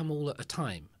ideas come all at a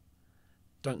time,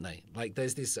 don't they? Like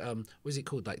there's this, what is it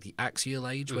called? Like the axial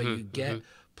age, where you get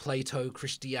Plato,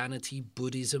 Christianity,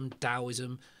 Buddhism,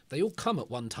 Taoism. They all come at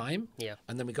one time,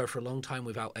 and then we go for a long time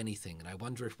without anything. And I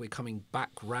wonder if we're coming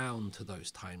back round to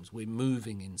those times. We're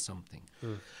moving in something.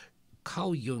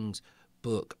 Carl Jung's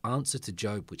book, Answer to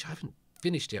Job, which I haven't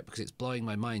finished yet because it's blowing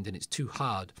my mind and it's too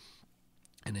hard.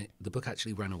 And the book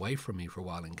actually ran away from me for a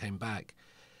while and came back.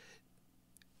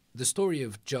 The story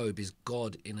of Job is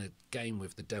God in a game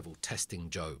with the devil testing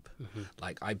Job.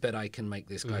 Like, I bet I can make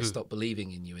this guy stop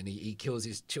believing in you. And he kills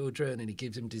his children and he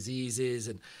gives him diseases.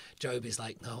 And Job is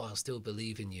like, no, I'll still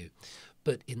believe in you.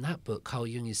 But in that book, Carl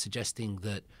Jung is suggesting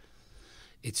that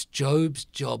it's Job's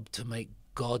job to make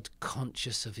God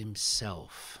conscious of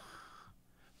himself.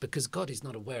 Because God is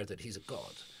not aware that he's a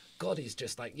God. God is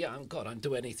just like, yeah, I'm God. I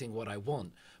do anything what I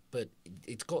want. But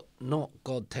it's not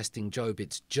God testing Job.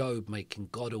 It's Job making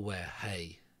God aware,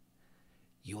 hey,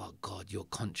 you are God, you're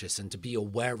conscious, and to be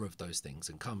aware of those things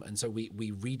and come. And so we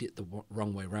read it the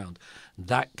wrong way around.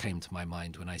 That came to my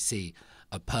mind when I see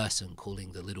a person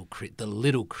calling the little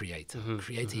creator,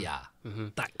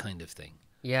 that kind of thing.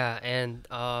 Yeah, and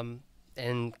kind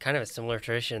of a similar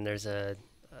tradition, there's I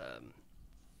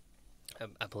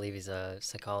believe he's a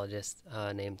psychologist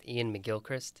named Ian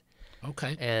McGilchrist.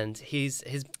 Okay. And his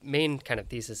main kind of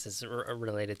thesis is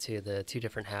related to the two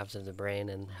different halves of the brain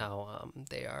and how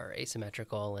they are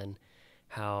asymmetrical, and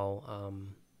how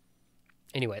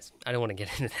anyways, I don't want to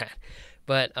get into that.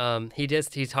 But he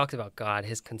talks about God,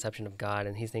 his conception of God,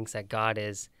 and he thinks that God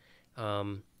is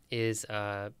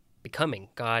becoming.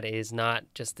 God is not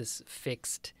just this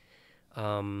fixed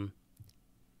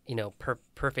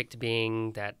perfect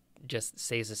being that just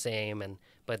stays the same,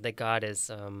 but that God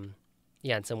is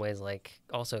in some ways, like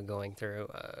also going through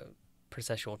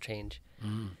processual change.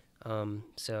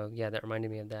 So yeah, that reminded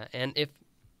me of that. And if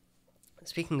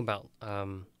speaking about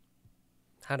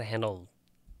how to handle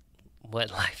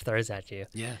what life throws at you,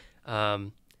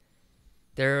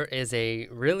 there is a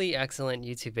really excellent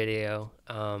YouTube video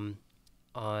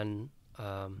on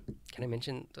can I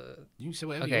mention the? You can say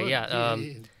whatever Okay, you want.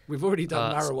 yeah. We've already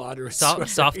done marijuana.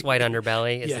 Soft White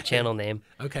Underbelly is the channel name.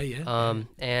 Okay, yeah.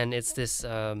 And it's this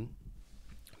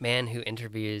man who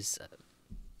interviews,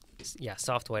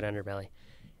 Soft White Underbelly.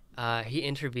 He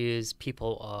interviews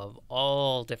people of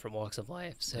all different walks of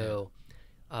life. So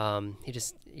he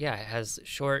just, has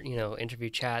short, interview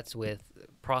chats with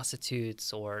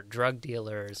prostitutes or drug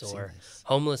dealers or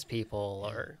homeless people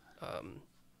or,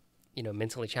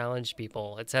 mentally challenged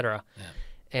people, etc. Yeah.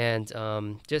 And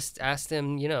just ask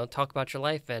them, talk about your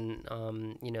life. And,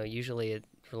 usually it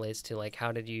relates to like,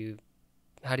 how did you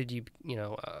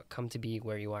come to be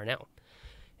where you are now?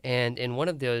 And in one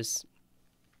of those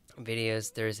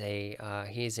videos, there's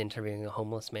he's interviewing a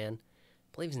homeless man.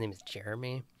 I believe his name is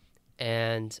Jeremy.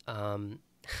 And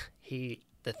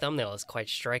the thumbnail is quite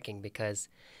striking because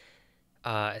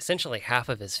essentially half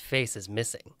of his face is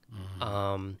missing.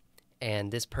 Mm-hmm.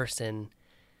 And this person,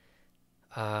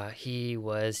 he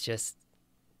was just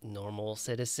normal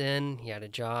citizen. He had a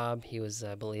job. He was,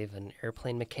 I believe, an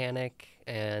airplane mechanic.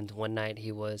 And one night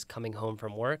he was coming home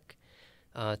from work,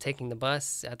 taking the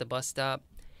bus at the bus stop.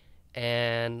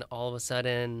 And all of a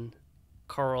sudden,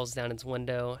 car rolls down its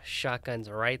window. Shotgun's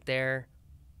right there.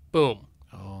 Boom.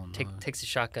 Oh, no. Takes a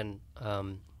shotgun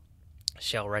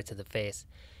shell right to the face.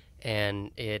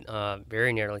 And it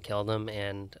very nearly killed him.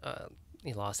 And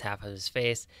he lost half of his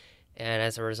face. And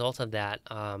as a result of that,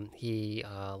 he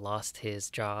lost his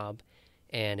job.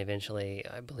 And eventually,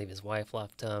 I believe his wife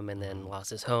left him and then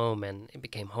lost his home and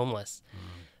became homeless.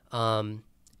 All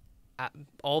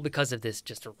because of this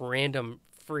just random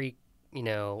freak,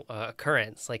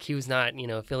 occurrence. Like he was not,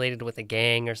 affiliated with a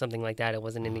gang or something like that. It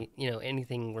wasn't any,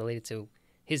 anything related to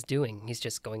his doing. He's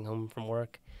just going home from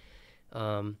work.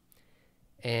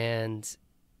 And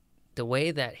the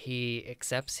way that he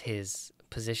accepts his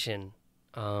position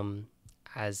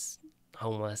as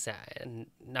homeless, and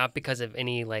not because of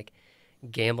any like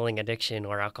gambling addiction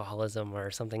or alcoholism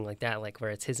or something like that, like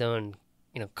where it's his own,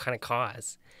 kind of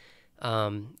cause.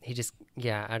 He just,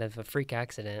 out of a freak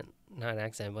accident, not an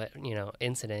accident, but,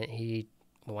 incident, he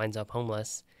winds up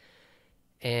homeless.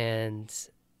 And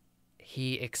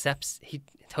he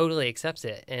totally accepts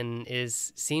it and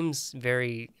seems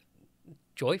very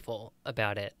joyful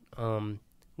about it.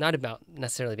 Not about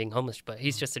necessarily being homeless, but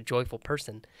he's just a joyful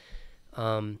person.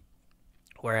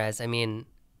 Whereas, for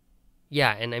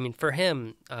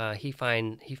him, he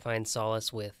finds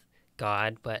solace with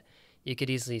God, but you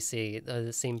could easily see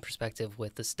the same perspective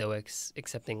with the Stoics,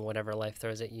 accepting whatever life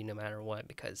throws at you no matter what,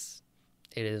 because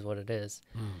it is what it is.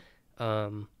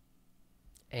 And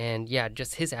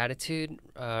just his attitude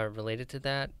related to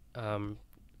that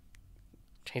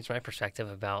changed my perspective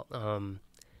about,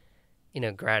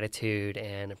 gratitude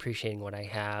and appreciating what I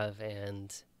have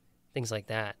and things like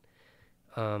that.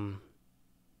 I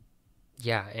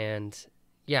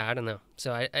don't know.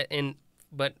 So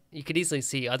but you could easily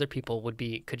see other people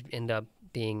could end up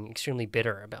being extremely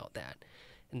bitter about that,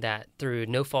 and that through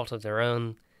no fault of their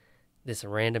own, this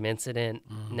random incident,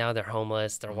 now they're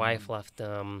homeless, their wife left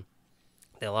them,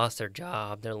 they lost their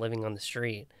job, they're living on the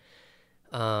street.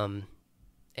 And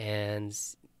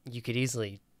you could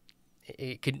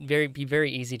it could be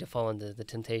very easy to fall into the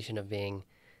temptation of being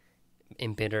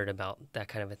embittered about that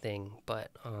kind of a thing.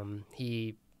 But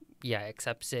he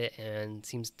accepts it and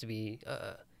seems to be,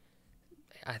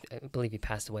 I believe he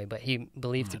passed away, but he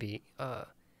believed to be,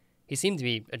 he seemed to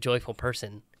be a joyful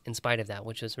person in spite of that,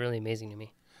 which was really amazing to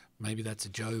me. Maybe that's a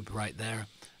Job right there.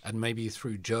 And maybe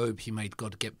through Job, he made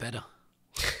God get better.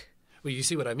 Well, you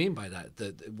see what I mean by that?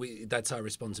 That's our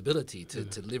responsibility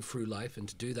to live through life and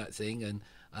to do that thing and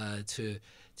to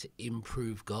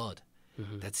improve God.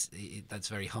 That's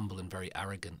very humble and very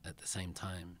arrogant at the same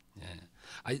time.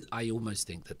 Yeah, I almost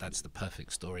think that's the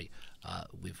perfect story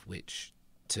with which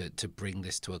to bring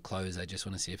this to a close. I just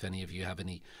want to see if any of you have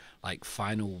any like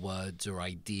final words or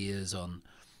ideas on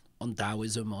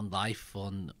Taoism, on life,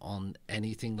 on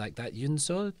anything like that.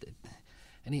 Yunso,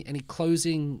 any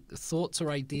closing thoughts or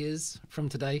ideas from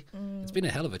today? It's been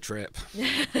a hell of a trip.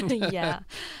 Yeah.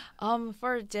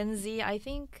 For Gen Z, I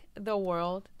think the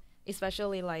world,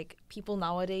 especially like people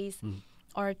nowadays,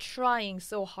 are trying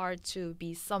so hard to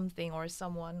be something or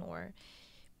someone or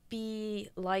be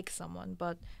like someone.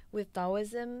 But with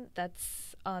Taoism,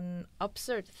 that's an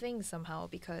absurd thing somehow,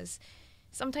 because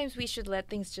sometimes we should let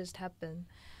things just happen.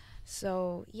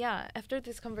 So yeah, after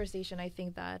this conversation, I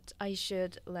think that I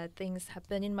should let things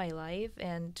happen in my life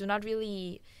and do not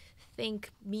really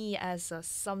think me as a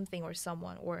something or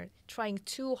someone or trying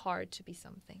too hard to be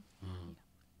something.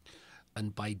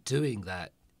 And by doing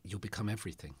that, you'll become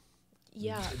everything.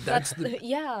 Yeah, that's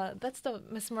the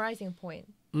mesmerizing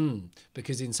point.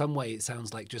 Because in some way it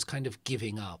sounds like just kind of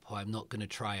giving up. Oh, I'm not going to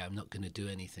try. I'm not going to do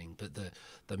anything. But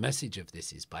the message of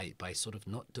this is by sort of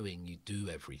not doing, you do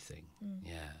everything.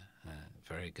 Yeah,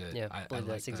 very good. Yeah, I that's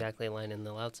like exactly a line in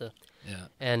the Lao Tzu. Yeah.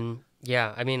 And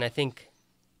yeah, I mean, I think,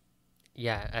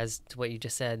 as to what you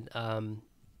just said,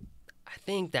 I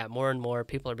think that more and more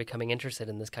people are becoming interested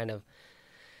in this kind of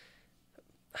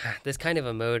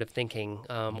a mode of thinking,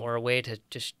 or a way to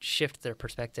just shift their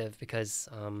perspective, because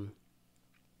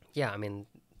I mean,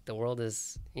 the world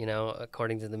is,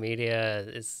 according to the media,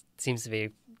 seems to be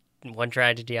one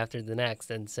tragedy after the next.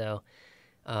 And so,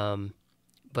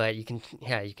 but you can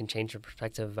change your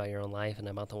perspective about your own life and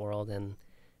about the world. And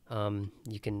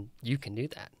you can do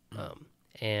that.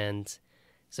 And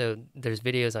so there's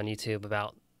videos on YouTube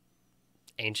about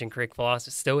ancient Greek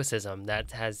philosophy, Stoicism,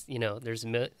 that has, there's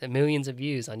millions of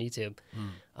views on YouTube.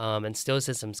 And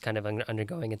Stoicism's kind of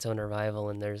undergoing its own revival.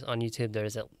 And on YouTube,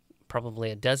 there's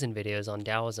probably a dozen videos on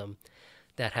Taoism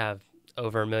that have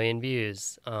over 1 million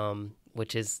views,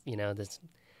 which is, this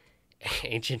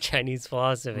ancient Chinese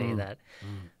philosophy that,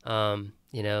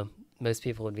 most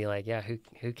people would be like, yeah,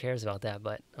 who cares about that?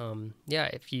 But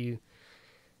if you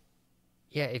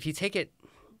take it,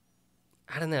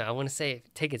 I don't know, I want to say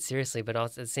take it seriously, but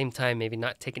also at the same time, maybe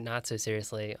not take it not so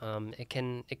seriously. It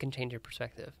can change your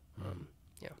perspective.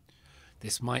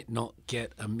 This might not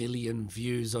get 1 million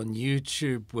views on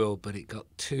YouTube, Will, but it got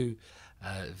 2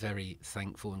 very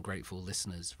thankful and grateful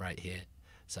listeners right here.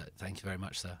 So thank you very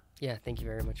much, sir. Yeah, thank you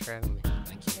very much for having me.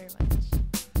 Thank you very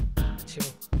much.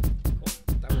 Chill.